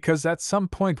 Because at some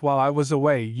point while I was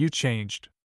away, you changed.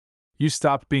 You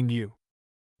stopped being you.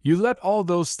 You let all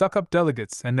those stuck-up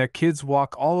delegates and their kids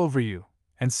walk all over you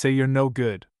and say you're no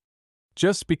good.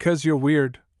 Just because you're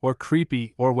weird, or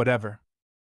creepy, or whatever.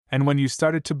 And when you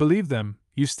started to believe them,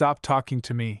 you stopped talking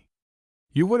to me.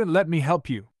 You wouldn't let me help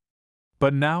you.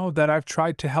 But now that I've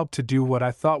tried to help to do what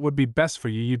I thought would be best for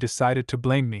you, you decided to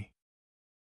blame me.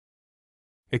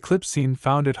 Eclipsine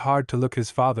found it hard to look his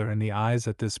father in the eyes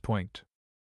at this point.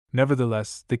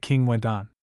 Nevertheless, the king went on.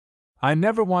 I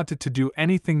never wanted to do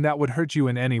anything that would hurt you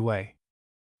in any way.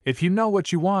 If you know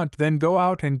what you want, then go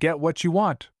out and get what you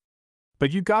want.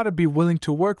 But you gotta be willing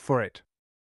to work for it.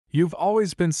 You've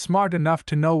always been smart enough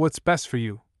to know what's best for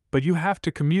you, but you have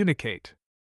to communicate.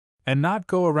 And not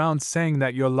go around saying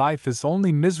that your life is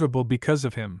only miserable because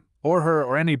of him, or her,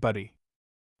 or anybody.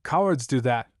 Cowards do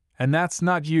that, and that's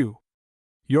not you.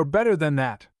 You're better than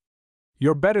that.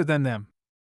 You're better than them.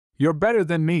 You're better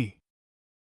than me.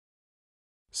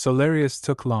 Solarius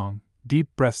took long, deep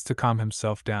breaths to calm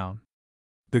himself down.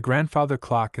 The grandfather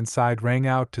clock inside rang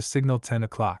out to signal 10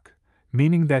 o'clock,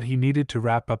 meaning that he needed to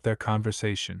wrap up their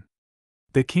conversation.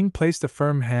 The king placed a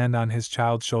firm hand on his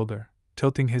child's shoulder,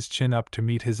 tilting his chin up to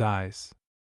meet his eyes.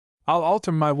 I'll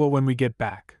alter my will when we get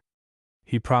back,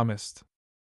 he promised.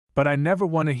 But I never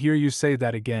want to hear you say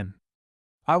that again.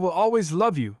 I will always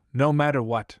love you, no matter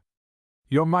what.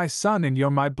 You're my son and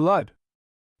you're my blood.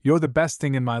 You're the best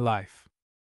thing in my life.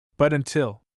 But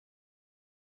until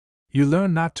you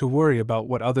learn not to worry about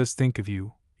what others think of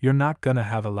you, you're not gonna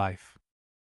have a life.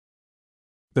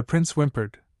 The prince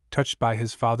whimpered, touched by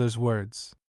his father's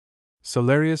words.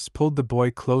 Solarius pulled the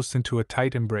boy close into a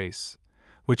tight embrace,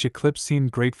 which Eclipsine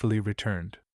gratefully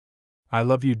returned. I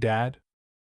love you, Dad,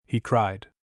 he cried.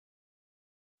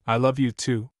 I love you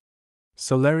too.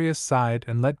 Solarius sighed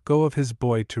and let go of his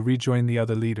boy to rejoin the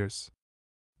other leaders.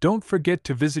 Don't forget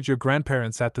to visit your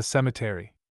grandparents at the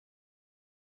cemetery.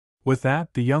 With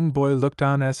that, the young boy looked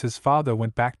on as his father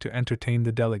went back to entertain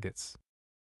the delegates.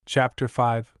 Chapter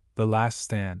 5: The Last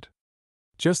Stand.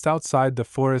 Just outside the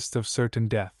forest of certain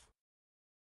death.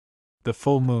 The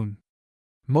full moon.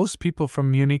 Most people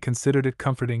from Mewni considered it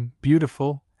comforting,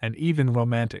 beautiful, and even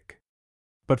romantic.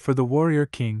 But for the warrior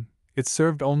king, it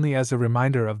served only as a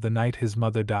reminder of the night his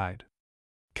mother died.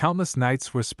 Countless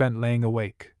nights were spent laying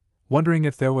awake, wondering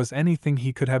if there was anything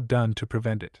he could have done to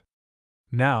prevent it.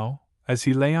 Now, as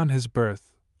he lay on his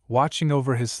berth, watching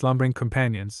over his slumbering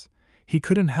companions, he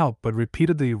couldn't help but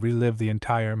repeatedly relive the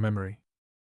entire memory.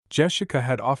 Jessica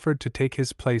had offered to take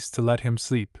his place to let him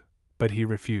sleep, but he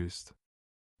refused.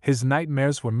 His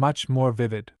nightmares were much more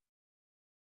vivid.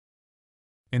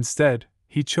 Instead,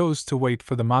 he chose to wait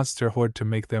for the monster horde to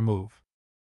make their move.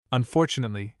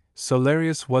 Unfortunately,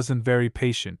 Solarius wasn't very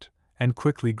patient, and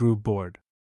quickly grew bored.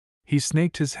 He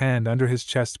snaked his hand under his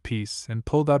chest piece and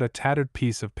pulled out a tattered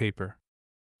piece of paper.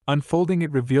 Unfolding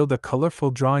it revealed a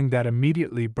colorful drawing that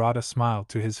immediately brought a smile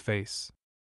to his face.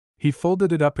 He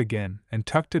folded it up again and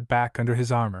tucked it back under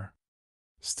his armor.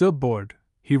 Still bored,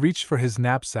 he reached for his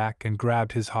knapsack and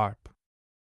grabbed his harp.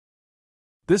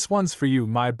 "This one's for you,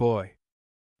 my boy,"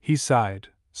 he sighed,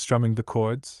 strumming the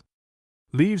chords.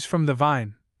 "Leaves from the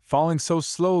vine, falling so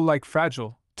slow like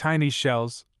fragile, tiny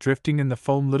shells, drifting in the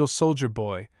foam, little soldier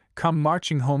boy, come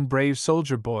marching home, brave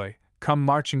soldier boy, come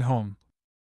marching home."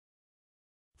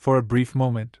 For a brief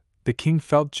moment, the king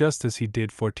felt just as he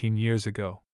did 14 years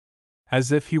ago.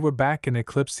 As if he were back in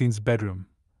Eclipsene's bedroom,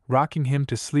 rocking him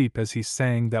to sleep as he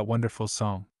sang that wonderful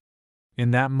song.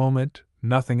 In that moment,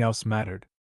 nothing else mattered.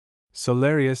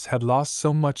 Solarius had lost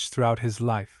so much throughout his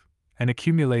life, and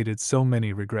accumulated so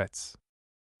many regrets.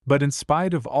 But in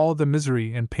spite of all the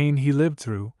misery and pain he lived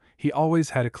through, he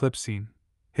always had Eclipsene,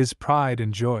 his pride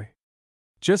and joy.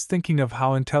 Just thinking of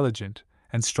how intelligent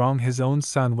and strong his own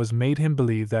son was made him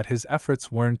believe that his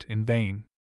efforts weren't in vain.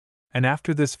 And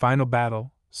after this final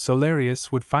battle,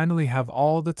 Solarius would finally have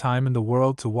all the time in the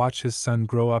world to watch his son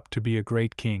grow up to be a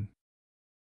great king.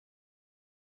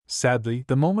 Sadly,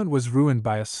 the moment was ruined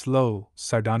by a slow,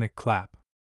 sardonic clap.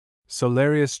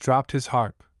 Solarius dropped his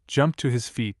harp, jumped to his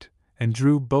feet, and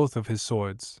drew both of his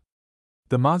swords.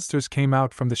 The monsters came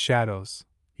out from the shadows,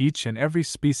 each and every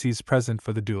species present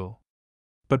for the duel.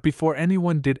 But before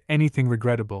anyone did anything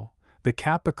regrettable, the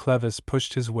Kappa Clevis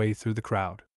pushed his way through the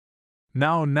crowd.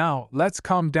 Now, let's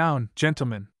calm down,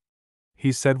 gentlemen,"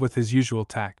 he said with his usual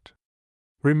tact.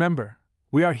 "Remember,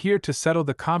 we are here to settle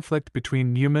the conflict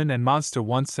between human and monster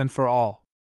once and for all.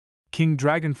 King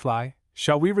Dragonfly,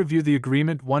 shall we review the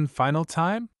agreement one final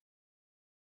time?"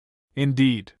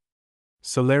 "Indeed."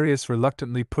 Solarius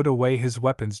reluctantly put away his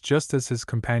weapons just as his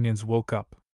companions woke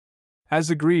up. "As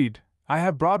agreed, I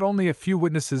have brought only a few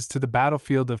witnesses to the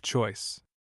battlefield of choice."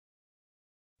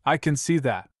 "I can see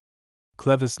that."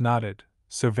 Clevis nodded,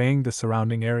 surveying the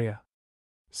surrounding area.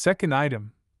 "Second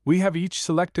item, we have each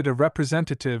selected a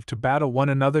representative to battle one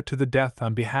another to the death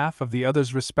on behalf of the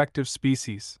other's respective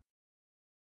species.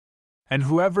 And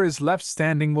whoever is left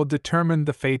standing will determine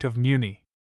the fate of Mewni,"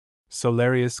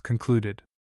 Solarius concluded.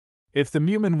 "If the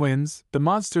Mewman wins, the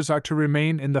monsters are to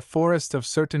remain in the forest of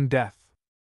certain death.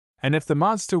 And if the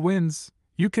monster wins,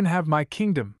 you can have my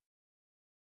kingdom."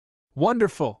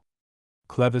 "Wonderful!"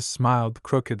 Clevis smiled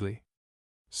crookedly.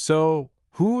 "So,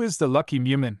 who is the lucky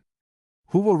Mewman?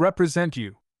 Who will represent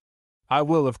you?" "I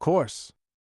will, of course."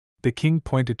 The king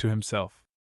pointed to himself.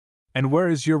 "And where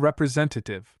is your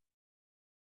representative?"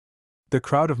 The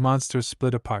crowd of monsters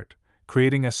split apart,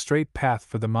 creating a straight path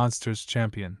for the monster's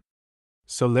champion.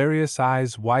 Solarius'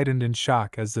 eyes widened in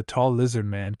shock as the tall lizard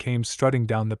man came strutting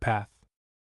down the path.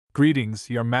 "Greetings,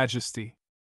 your majesty."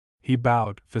 He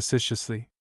bowed facetiously.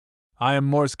 "I am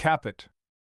Mors Caput."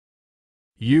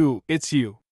 It's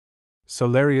you."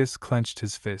 Solarius clenched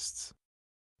his fists.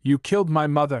 "You killed my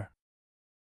mother."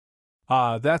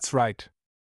 "Ah, that's right."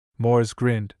 Mors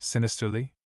grinned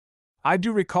sinisterly. "I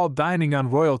do recall dining on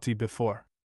royalty before.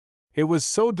 It was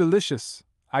so delicious,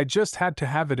 I just had to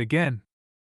have it again."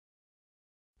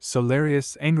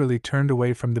 Solarius angrily turned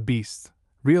away from the beast,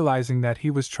 realizing that he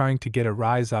was trying to get a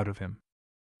rise out of him.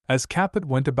 As Caput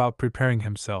went about preparing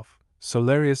himself,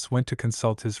 Solarius went to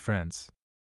consult his friends.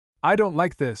 "I don't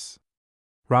like this,"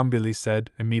 Rambili said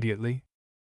immediately.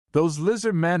 "Those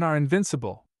lizard men are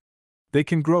invincible. They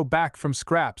can grow back from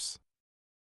scraps."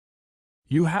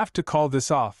 "You have to call this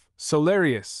off,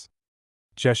 Solarius,"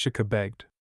 Jessica begged.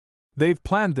 "They've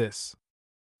planned this.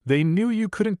 They knew you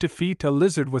couldn't defeat a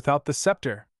lizard without the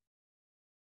scepter."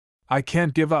 "I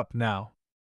can't give up now,"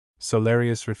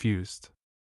 Solarius refused.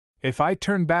 "If I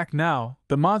turn back now,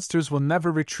 the monsters will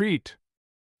never retreat."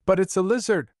 "But it's a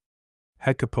lizard,"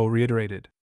 Hecapo reiterated.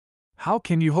 "How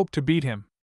can you hope to beat him?"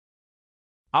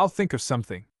 "I'll think of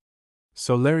something,"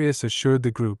 Solarius assured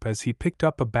the group as he picked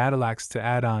up a battle axe to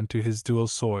add on to his dual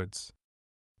swords.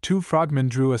 Two frogmen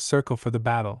drew a circle for the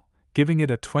battle, giving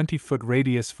it a 20-foot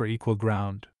radius for equal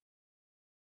ground.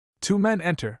 "2 men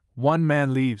enter, 1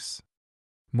 man leaves,"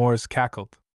 Mors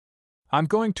cackled. "I'm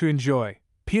going to enjoy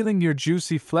peeling your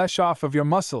juicy flesh off of your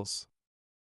muscles."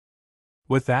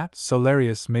 With that,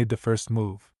 Solarius made the first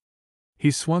move. He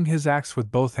swung his axe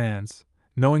with both hands,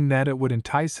 knowing that it would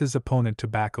entice his opponent to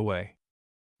back away.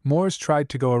 Mors tried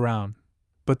to go around,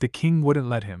 but the king wouldn't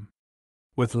let him.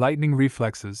 With lightning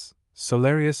reflexes,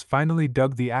 Solarius finally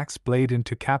dug the axe blade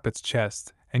into Caput's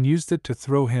chest and used it to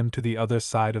throw him to the other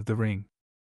side of the ring.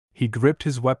 He gripped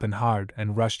his weapon hard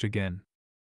and rushed again.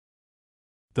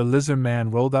 The lizard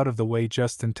man rolled out of the way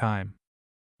just in time.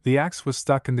 The axe was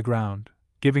stuck in the ground,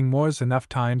 giving Moors enough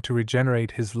time to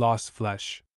regenerate his lost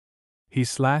flesh. He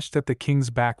slashed at the king's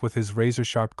back with his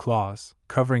razor-sharp claws,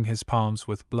 covering his palms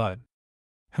with blood.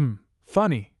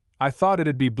 Funny, I thought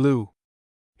it'd be blue.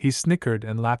 He snickered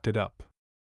and lapped it up.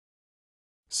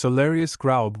 Solarius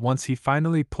growled once he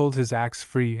finally pulled his axe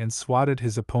free and swatted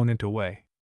his opponent away.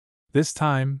 This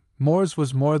time, Moors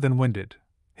was more than winded.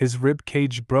 His rib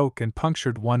cage broke and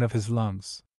punctured one of his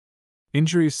lungs.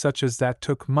 Injuries such as that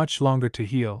took much longer to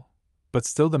heal, but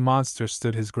still the monster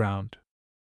stood his ground.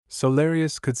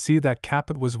 Solarius could see that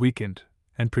Caput was weakened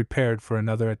and prepared for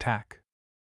another attack.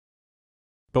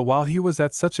 But while he was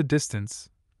at such a distance,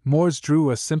 Moors drew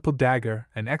a simple dagger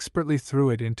and expertly threw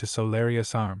it into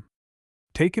Solarius' arm.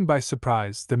 Taken by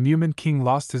surprise, the Mewni king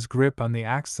lost his grip on the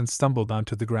axe and stumbled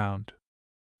onto the ground.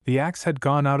 The axe had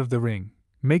gone out of the ring,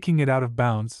 making it out of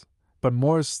bounds, but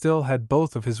Moors still had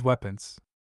both of his weapons.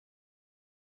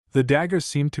 The dagger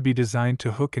seemed to be designed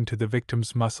to hook into the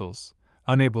victim's muscles,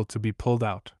 unable to be pulled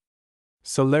out.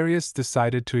 Solarius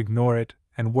decided to ignore it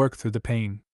and work through the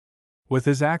pain. With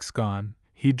his axe gone,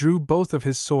 he drew both of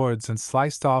his swords and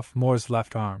sliced off Moors'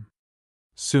 left arm.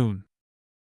 Soon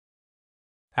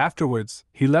afterwards,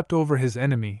 he leapt over his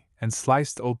enemy and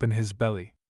sliced open his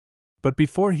belly. But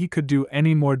before he could do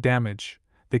any more damage,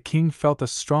 the king felt a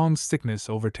strong sickness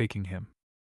overtaking him.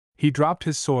 He dropped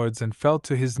his swords and fell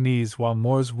to his knees while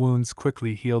Moors' wounds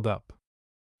quickly healed up.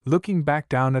 Looking back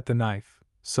down at the knife,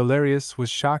 Solarius was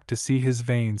shocked to see his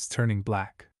veins turning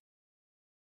black.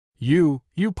 You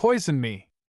poisoned me!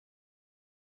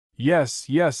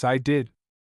 Yes, I did.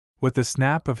 With a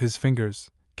snap of his fingers,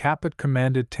 Caput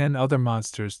commanded 10 other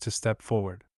monsters to step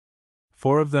forward.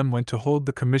 4 of them went to hold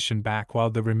the commission back while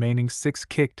the remaining 6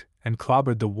 kicked and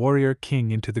clobbered the warrior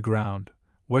king into the ground,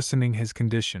 worsening his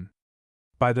condition.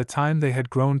 By the time they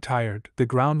had grown tired, the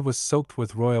ground was soaked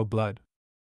with royal blood.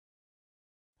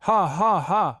 Ha ha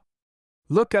ha!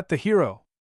 Look at the hero!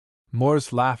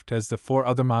 Moors laughed as the 4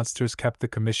 other monsters kept the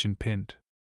commission pinned.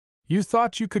 You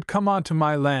thought you could come onto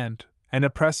my land and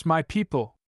oppress my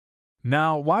people?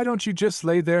 Now, why don't you just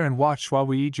lay there and watch while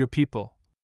we eat your people?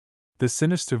 The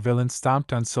sinister villain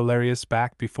stomped on Solarius'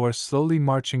 back before slowly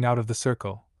marching out of the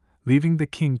circle, leaving the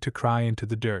king to cry into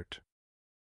the dirt.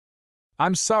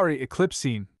 I'm sorry,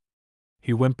 Eclipsine,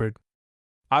 he whimpered.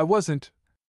 I wasn't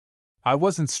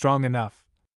strong enough.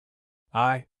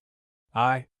 I.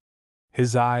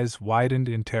 His eyes widened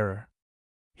in terror.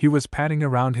 He was patting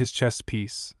around his chest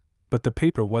piece, but the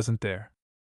paper wasn't there.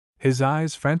 His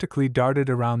eyes frantically darted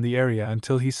around the area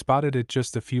until he spotted it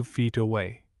just a few feet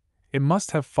away. It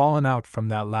must have fallen out from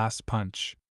that last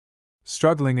punch.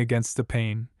 Struggling against the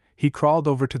pain, he crawled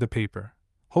over to the paper,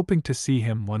 hoping to see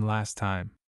him one last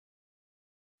time.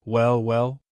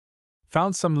 Well,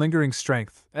 found some lingering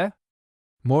strength, eh?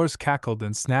 Moors cackled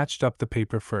and snatched up the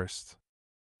paper first.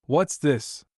 What's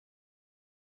this?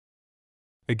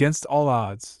 Against all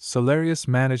odds, Solarius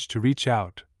managed to reach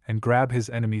out and grab his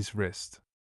enemy's wrist.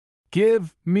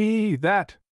 Give me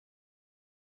that!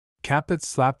 Caput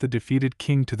slapped the defeated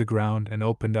king to the ground and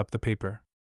opened up the paper.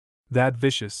 That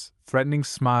vicious, threatening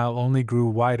smile only grew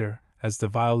wider as the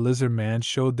vile lizard man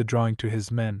showed the drawing to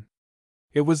his men.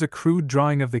 It was a crude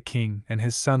drawing of the king and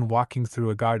his son walking through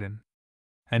a garden.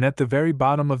 And at the very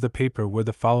bottom of the paper were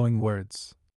the following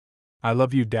words. I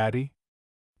love you, Daddy.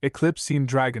 Eclipsine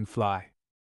Dragonfly.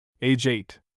 Age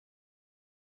 8.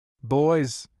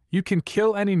 Boys, you can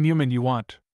kill any Mewni you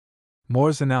want,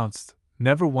 Moors announced,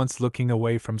 never once looking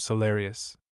away from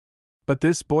Solarius. But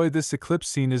this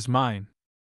Eclipsine is mine.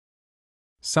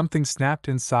 Something snapped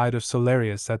inside of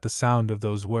Solarius at the sound of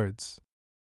those words.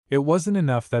 It wasn't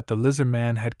enough that the lizard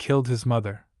man had killed his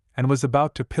mother, and was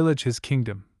about to pillage his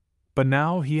kingdom, but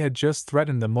now he had just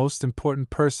threatened the most important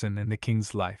person in the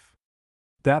king's life.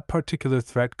 That particular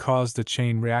threat caused a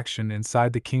chain reaction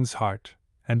inside the king's heart,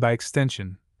 and by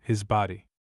extension, his body.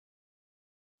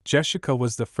 Jessica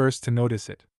was the first to notice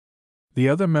it. The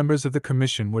other members of the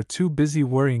commission were too busy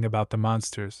worrying about the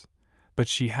monsters, but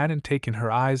she hadn't taken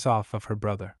her eyes off of her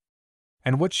brother.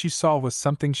 And what she saw was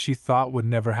something she thought would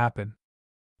never happen.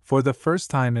 For the first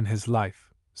time in his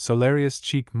life, Solarius'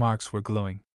 cheek marks were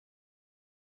glowing.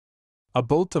 A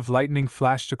bolt of lightning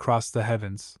flashed across the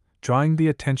heavens, drawing the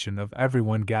attention of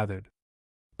everyone gathered.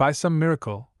 By some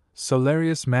miracle,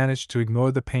 Solarius managed to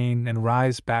ignore the pain and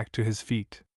rise back to his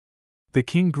feet. The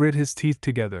king grit his teeth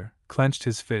together, clenched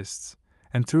his fists,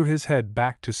 and threw his head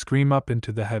back to scream up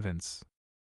into the heavens.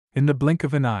 In the blink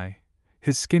of an eye,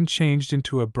 his skin changed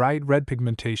into a bright red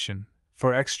pigmentation,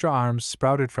 4 extra arms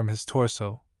sprouted from his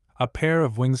torso, A pair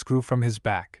of wings grew from his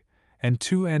back, and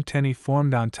two antennae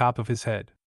formed on top of his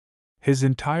head. His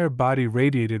entire body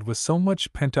radiated with so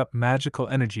much pent-up magical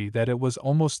energy that it was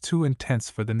almost too intense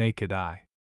for the naked eye.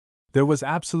 There was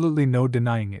absolutely no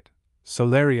denying it.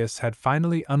 Solarius had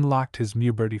finally unlocked his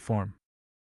Mewbirdie form.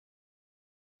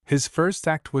 His first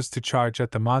act was to charge at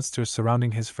the monsters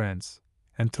surrounding his friends,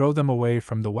 and throw them away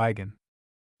from the wagon.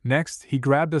 Next, he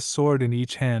grabbed a sword in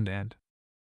each hand and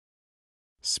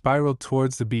spiraled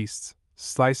towards the beasts,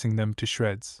 slicing them to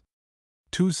shreds.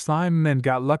 Two slime men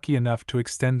got lucky enough to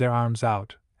extend their arms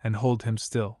out and hold him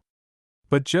still.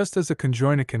 But just as the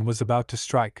Conjoinican was about to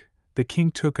strike, the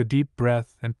king took a deep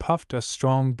breath and puffed a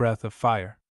strong breath of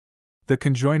fire. The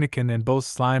Conjoinican and both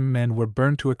slime men were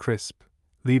burned to a crisp,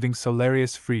 leaving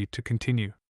Solarius free to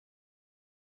continue.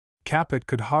 Capet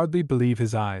could hardly believe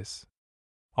his eyes.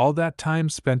 All that time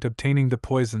spent obtaining the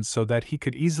poison so that he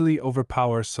could easily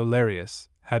overpower Solarius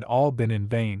had all been in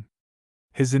vain.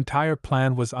 His entire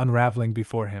plan was unraveling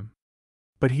before him.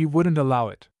 But he wouldn't allow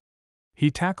it.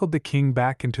 He tackled the king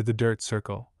back into the dirt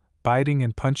circle, biting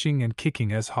and punching and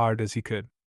kicking as hard as he could.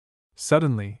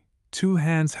 Suddenly, two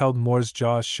hands held Moore's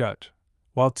jaws shut,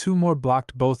 while two more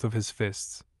blocked both of his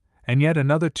fists, and yet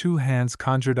another two hands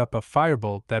conjured up a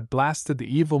firebolt that blasted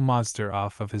the evil monster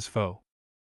off of his foe.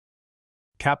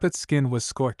 Capet's skin was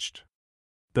scorched.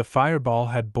 The fireball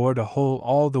had bored a hole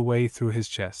all the way through his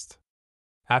chest.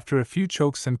 After a few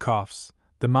chokes and coughs,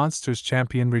 the monster's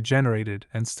champion regenerated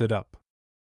and stood up.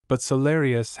 But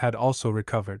Solarius had also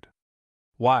recovered.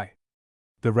 "Why?"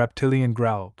 the reptilian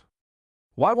growled.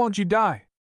 "Why won't you die?"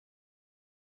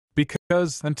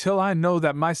 "Because until I know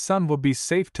that my son will be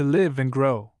safe to live and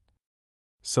grow."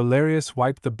 Solarius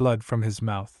wiped the blood from his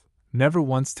mouth, never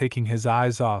once taking his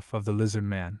eyes off of the lizard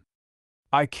man.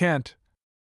 "I can't.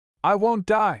 I won't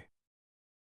die."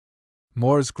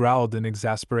 Moors growled in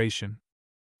exasperation.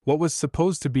 What was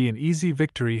supposed to be an easy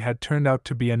victory had turned out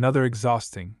to be another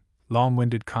exhausting,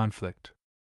 long-winded conflict.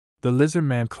 The lizard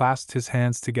man clasped his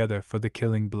hands together for the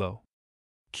killing blow.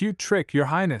 "Cute trick, Your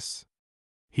Highness!"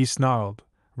 he snarled,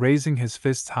 raising his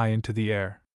fists high into the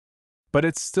air. "But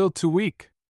it's still too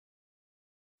weak."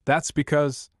 "That's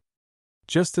because..."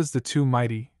 Just as the two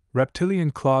mighty, reptilian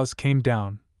claws came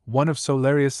down, one of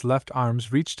Solarius' left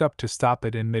arms reached up to stop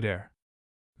it in midair.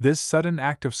 This sudden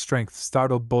act of strength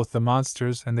startled both the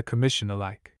monsters and the commission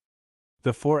alike.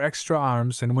 The 4 extra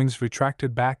arms and wings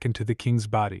retracted back into the king's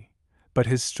body, but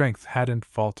his strength hadn't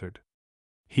faltered.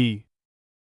 He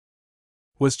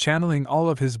was channeling all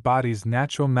of his body's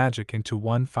natural magic into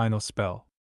one final spell.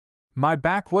 My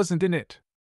back wasn't in it.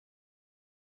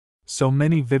 So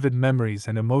many vivid memories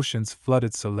and emotions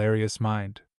flooded Solarius'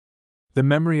 mind. The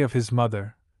memory of his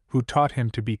mother, who taught him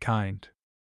to be kind.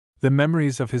 The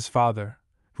memories of his father,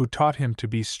 who taught him to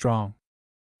be strong.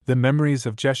 The memories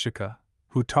of Jessica,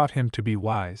 who taught him to be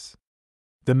wise.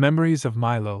 The memories of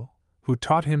Milo, who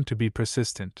taught him to be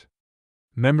persistent.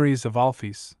 Memories of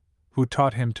Alphys, who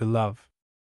taught him to love.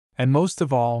 And most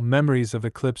of all, memories of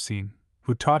Eclipsine,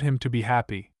 who taught him to be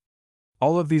happy.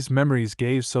 All of these memories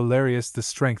gave Solarius the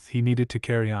strength he needed to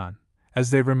carry on,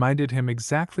 as they reminded him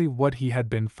exactly what he had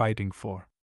been fighting for.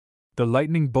 The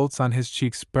lightning bolts on his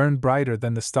cheeks burned brighter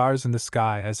than the stars in the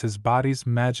sky as his body's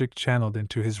magic channeled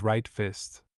into his right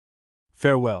fist.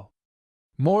 "Farewell,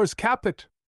 Moors Capet!"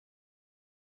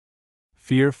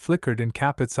 Fear flickered in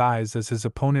Capet's eyes as his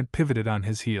opponent pivoted on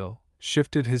his heel,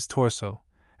 shifted his torso,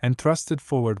 and thrusted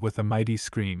forward with a mighty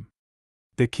scream.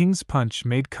 The king's punch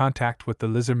made contact with the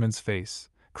lizardman's face,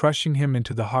 crushing him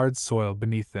into the hard soil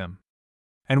beneath them.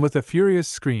 And with a furious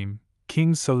scream,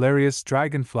 King Solarius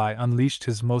Dragonfly unleashed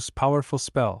his most powerful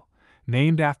spell,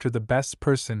 named after the best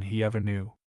person he ever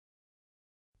knew.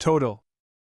 Total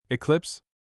Eclipse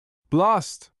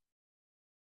Blast!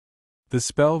 The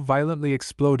spell violently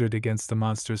exploded against the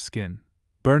monster's skin,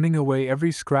 burning away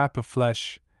every scrap of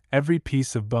flesh, every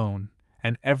piece of bone,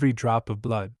 and every drop of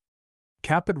blood.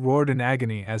 Capet roared in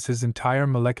agony as his entire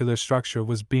molecular structure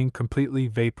was being completely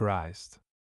vaporized.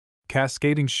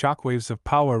 Cascading shockwaves of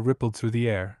power rippled through the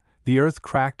air, the earth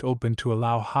cracked open to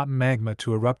allow hot magma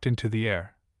to erupt into the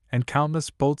air, and countless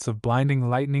bolts of blinding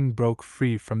lightning broke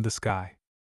free from the sky.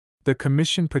 The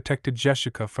commission protected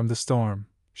Jessica from the storm,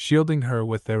 shielding her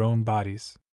with their own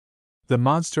bodies. The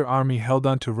monster army held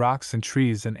onto rocks and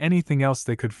trees and anything else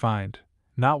they could find,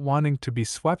 not wanting to be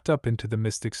swept up into the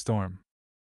mystic storm.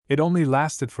 It only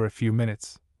lasted for a few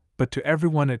minutes, but to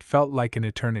everyone it felt like an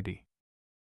eternity.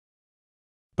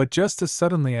 But just as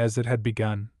suddenly as it had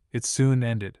begun, it soon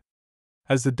ended.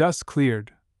 As the dust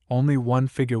cleared, only one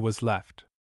figure was left.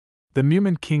 The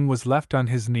Mewman King was left on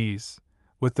his knees,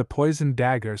 with the poisoned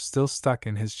dagger still stuck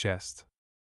in his chest.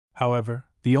 However,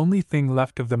 The only thing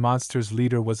left of the monster's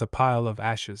leader was a pile of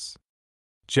ashes.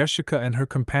 Jessica and her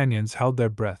companions held their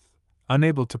breath,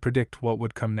 unable to predict what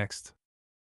would come next.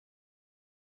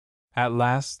 At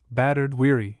last, battered,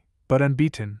 weary, but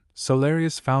unbeaten,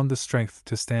 Solarius found the strength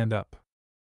to stand up.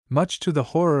 Much to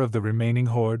the horror of the remaining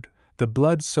horde, the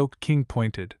blood-soaked king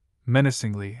pointed,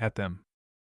 menacingly, at them.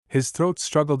 His throat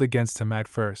struggled against him at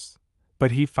first,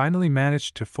 but he finally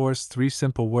managed to force 3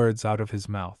 simple words out of his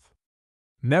mouth.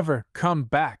 "Never come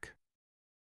back!"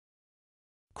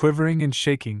 Quivering and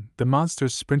shaking, the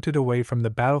monsters sprinted away from the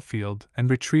battlefield and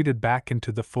retreated back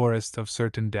into the forest of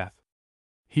certain death.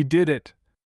 "He did it!"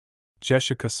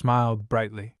 Jessica smiled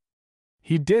brightly.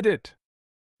 "He did it!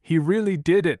 He really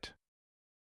did it!"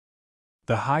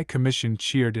 The High Commission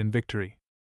cheered in victory.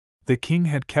 The king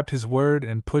had kept his word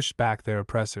and pushed back their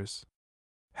oppressors.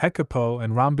 Hecapo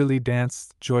and Rhombili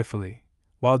danced joyfully,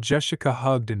 while Jessica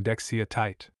hugged Indexia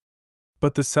tight.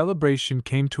 But the celebration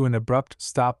came to an abrupt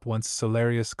stop once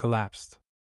Solarius collapsed.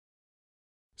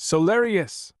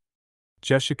 "Solarius!"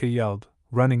 Jessica yelled,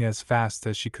 running as fast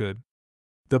as she could.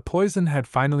 The poison had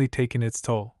finally taken its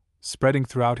toll, spreading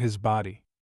throughout his body.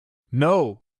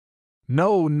 "No!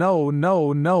 No, no,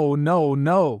 no, no, no,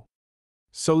 no!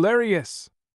 Solarius!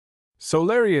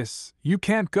 Solarius, you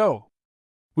can't go!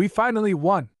 We finally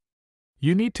won!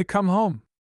 You need to come home!"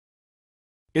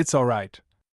 "It's all right."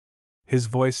 His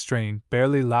voice strained,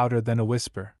 barely louder than a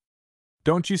whisper.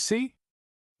 "Don't you see?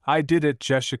 I did it,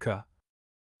 Jessica."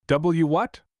 "W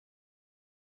what?"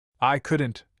 I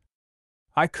couldn't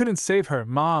save her,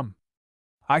 Mom.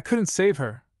 I couldn't save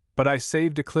her, but I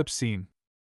saved Eclipsine.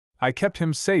 I kept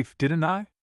him safe, didn't I?"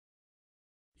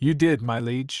 "You did, my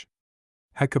liege."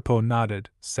 Hecapo nodded,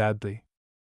 sadly.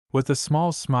 With a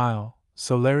small smile,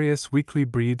 Solarius weakly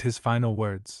breathed his final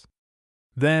words.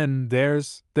 "Then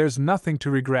there's nothing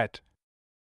to regret."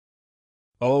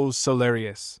 "Oh,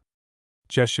 Solarius!"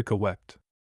 Jessica wept.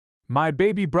 "My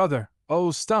baby brother, oh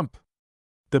Stump!"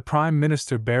 The Prime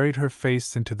Minister buried her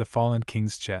face into the fallen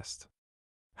king's chest.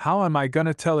 "How am I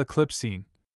gonna tell Eclipsine?"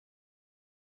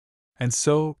 And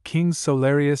so, King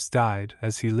Solarius died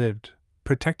as he lived,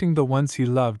 protecting the ones he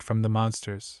loved from the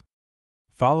monsters.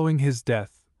 Following his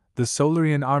death, the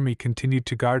Solarian army continued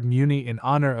to guard Mewni in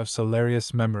honor of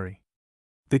Solarius' memory.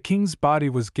 The king's body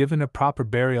was given a proper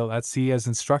burial at sea as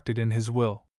instructed in his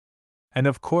will. And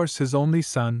of course his only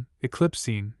son,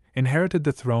 Eclipsine, inherited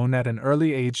the throne at an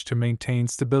early age to maintain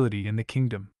stability in the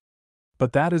kingdom.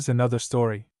 But that is another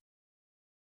story.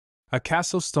 A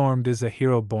castle stormed is a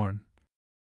hero born.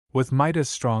 With might as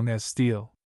strong as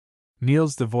steel,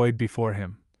 kneels the void before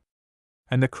him,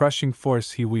 and the crushing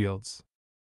force he wields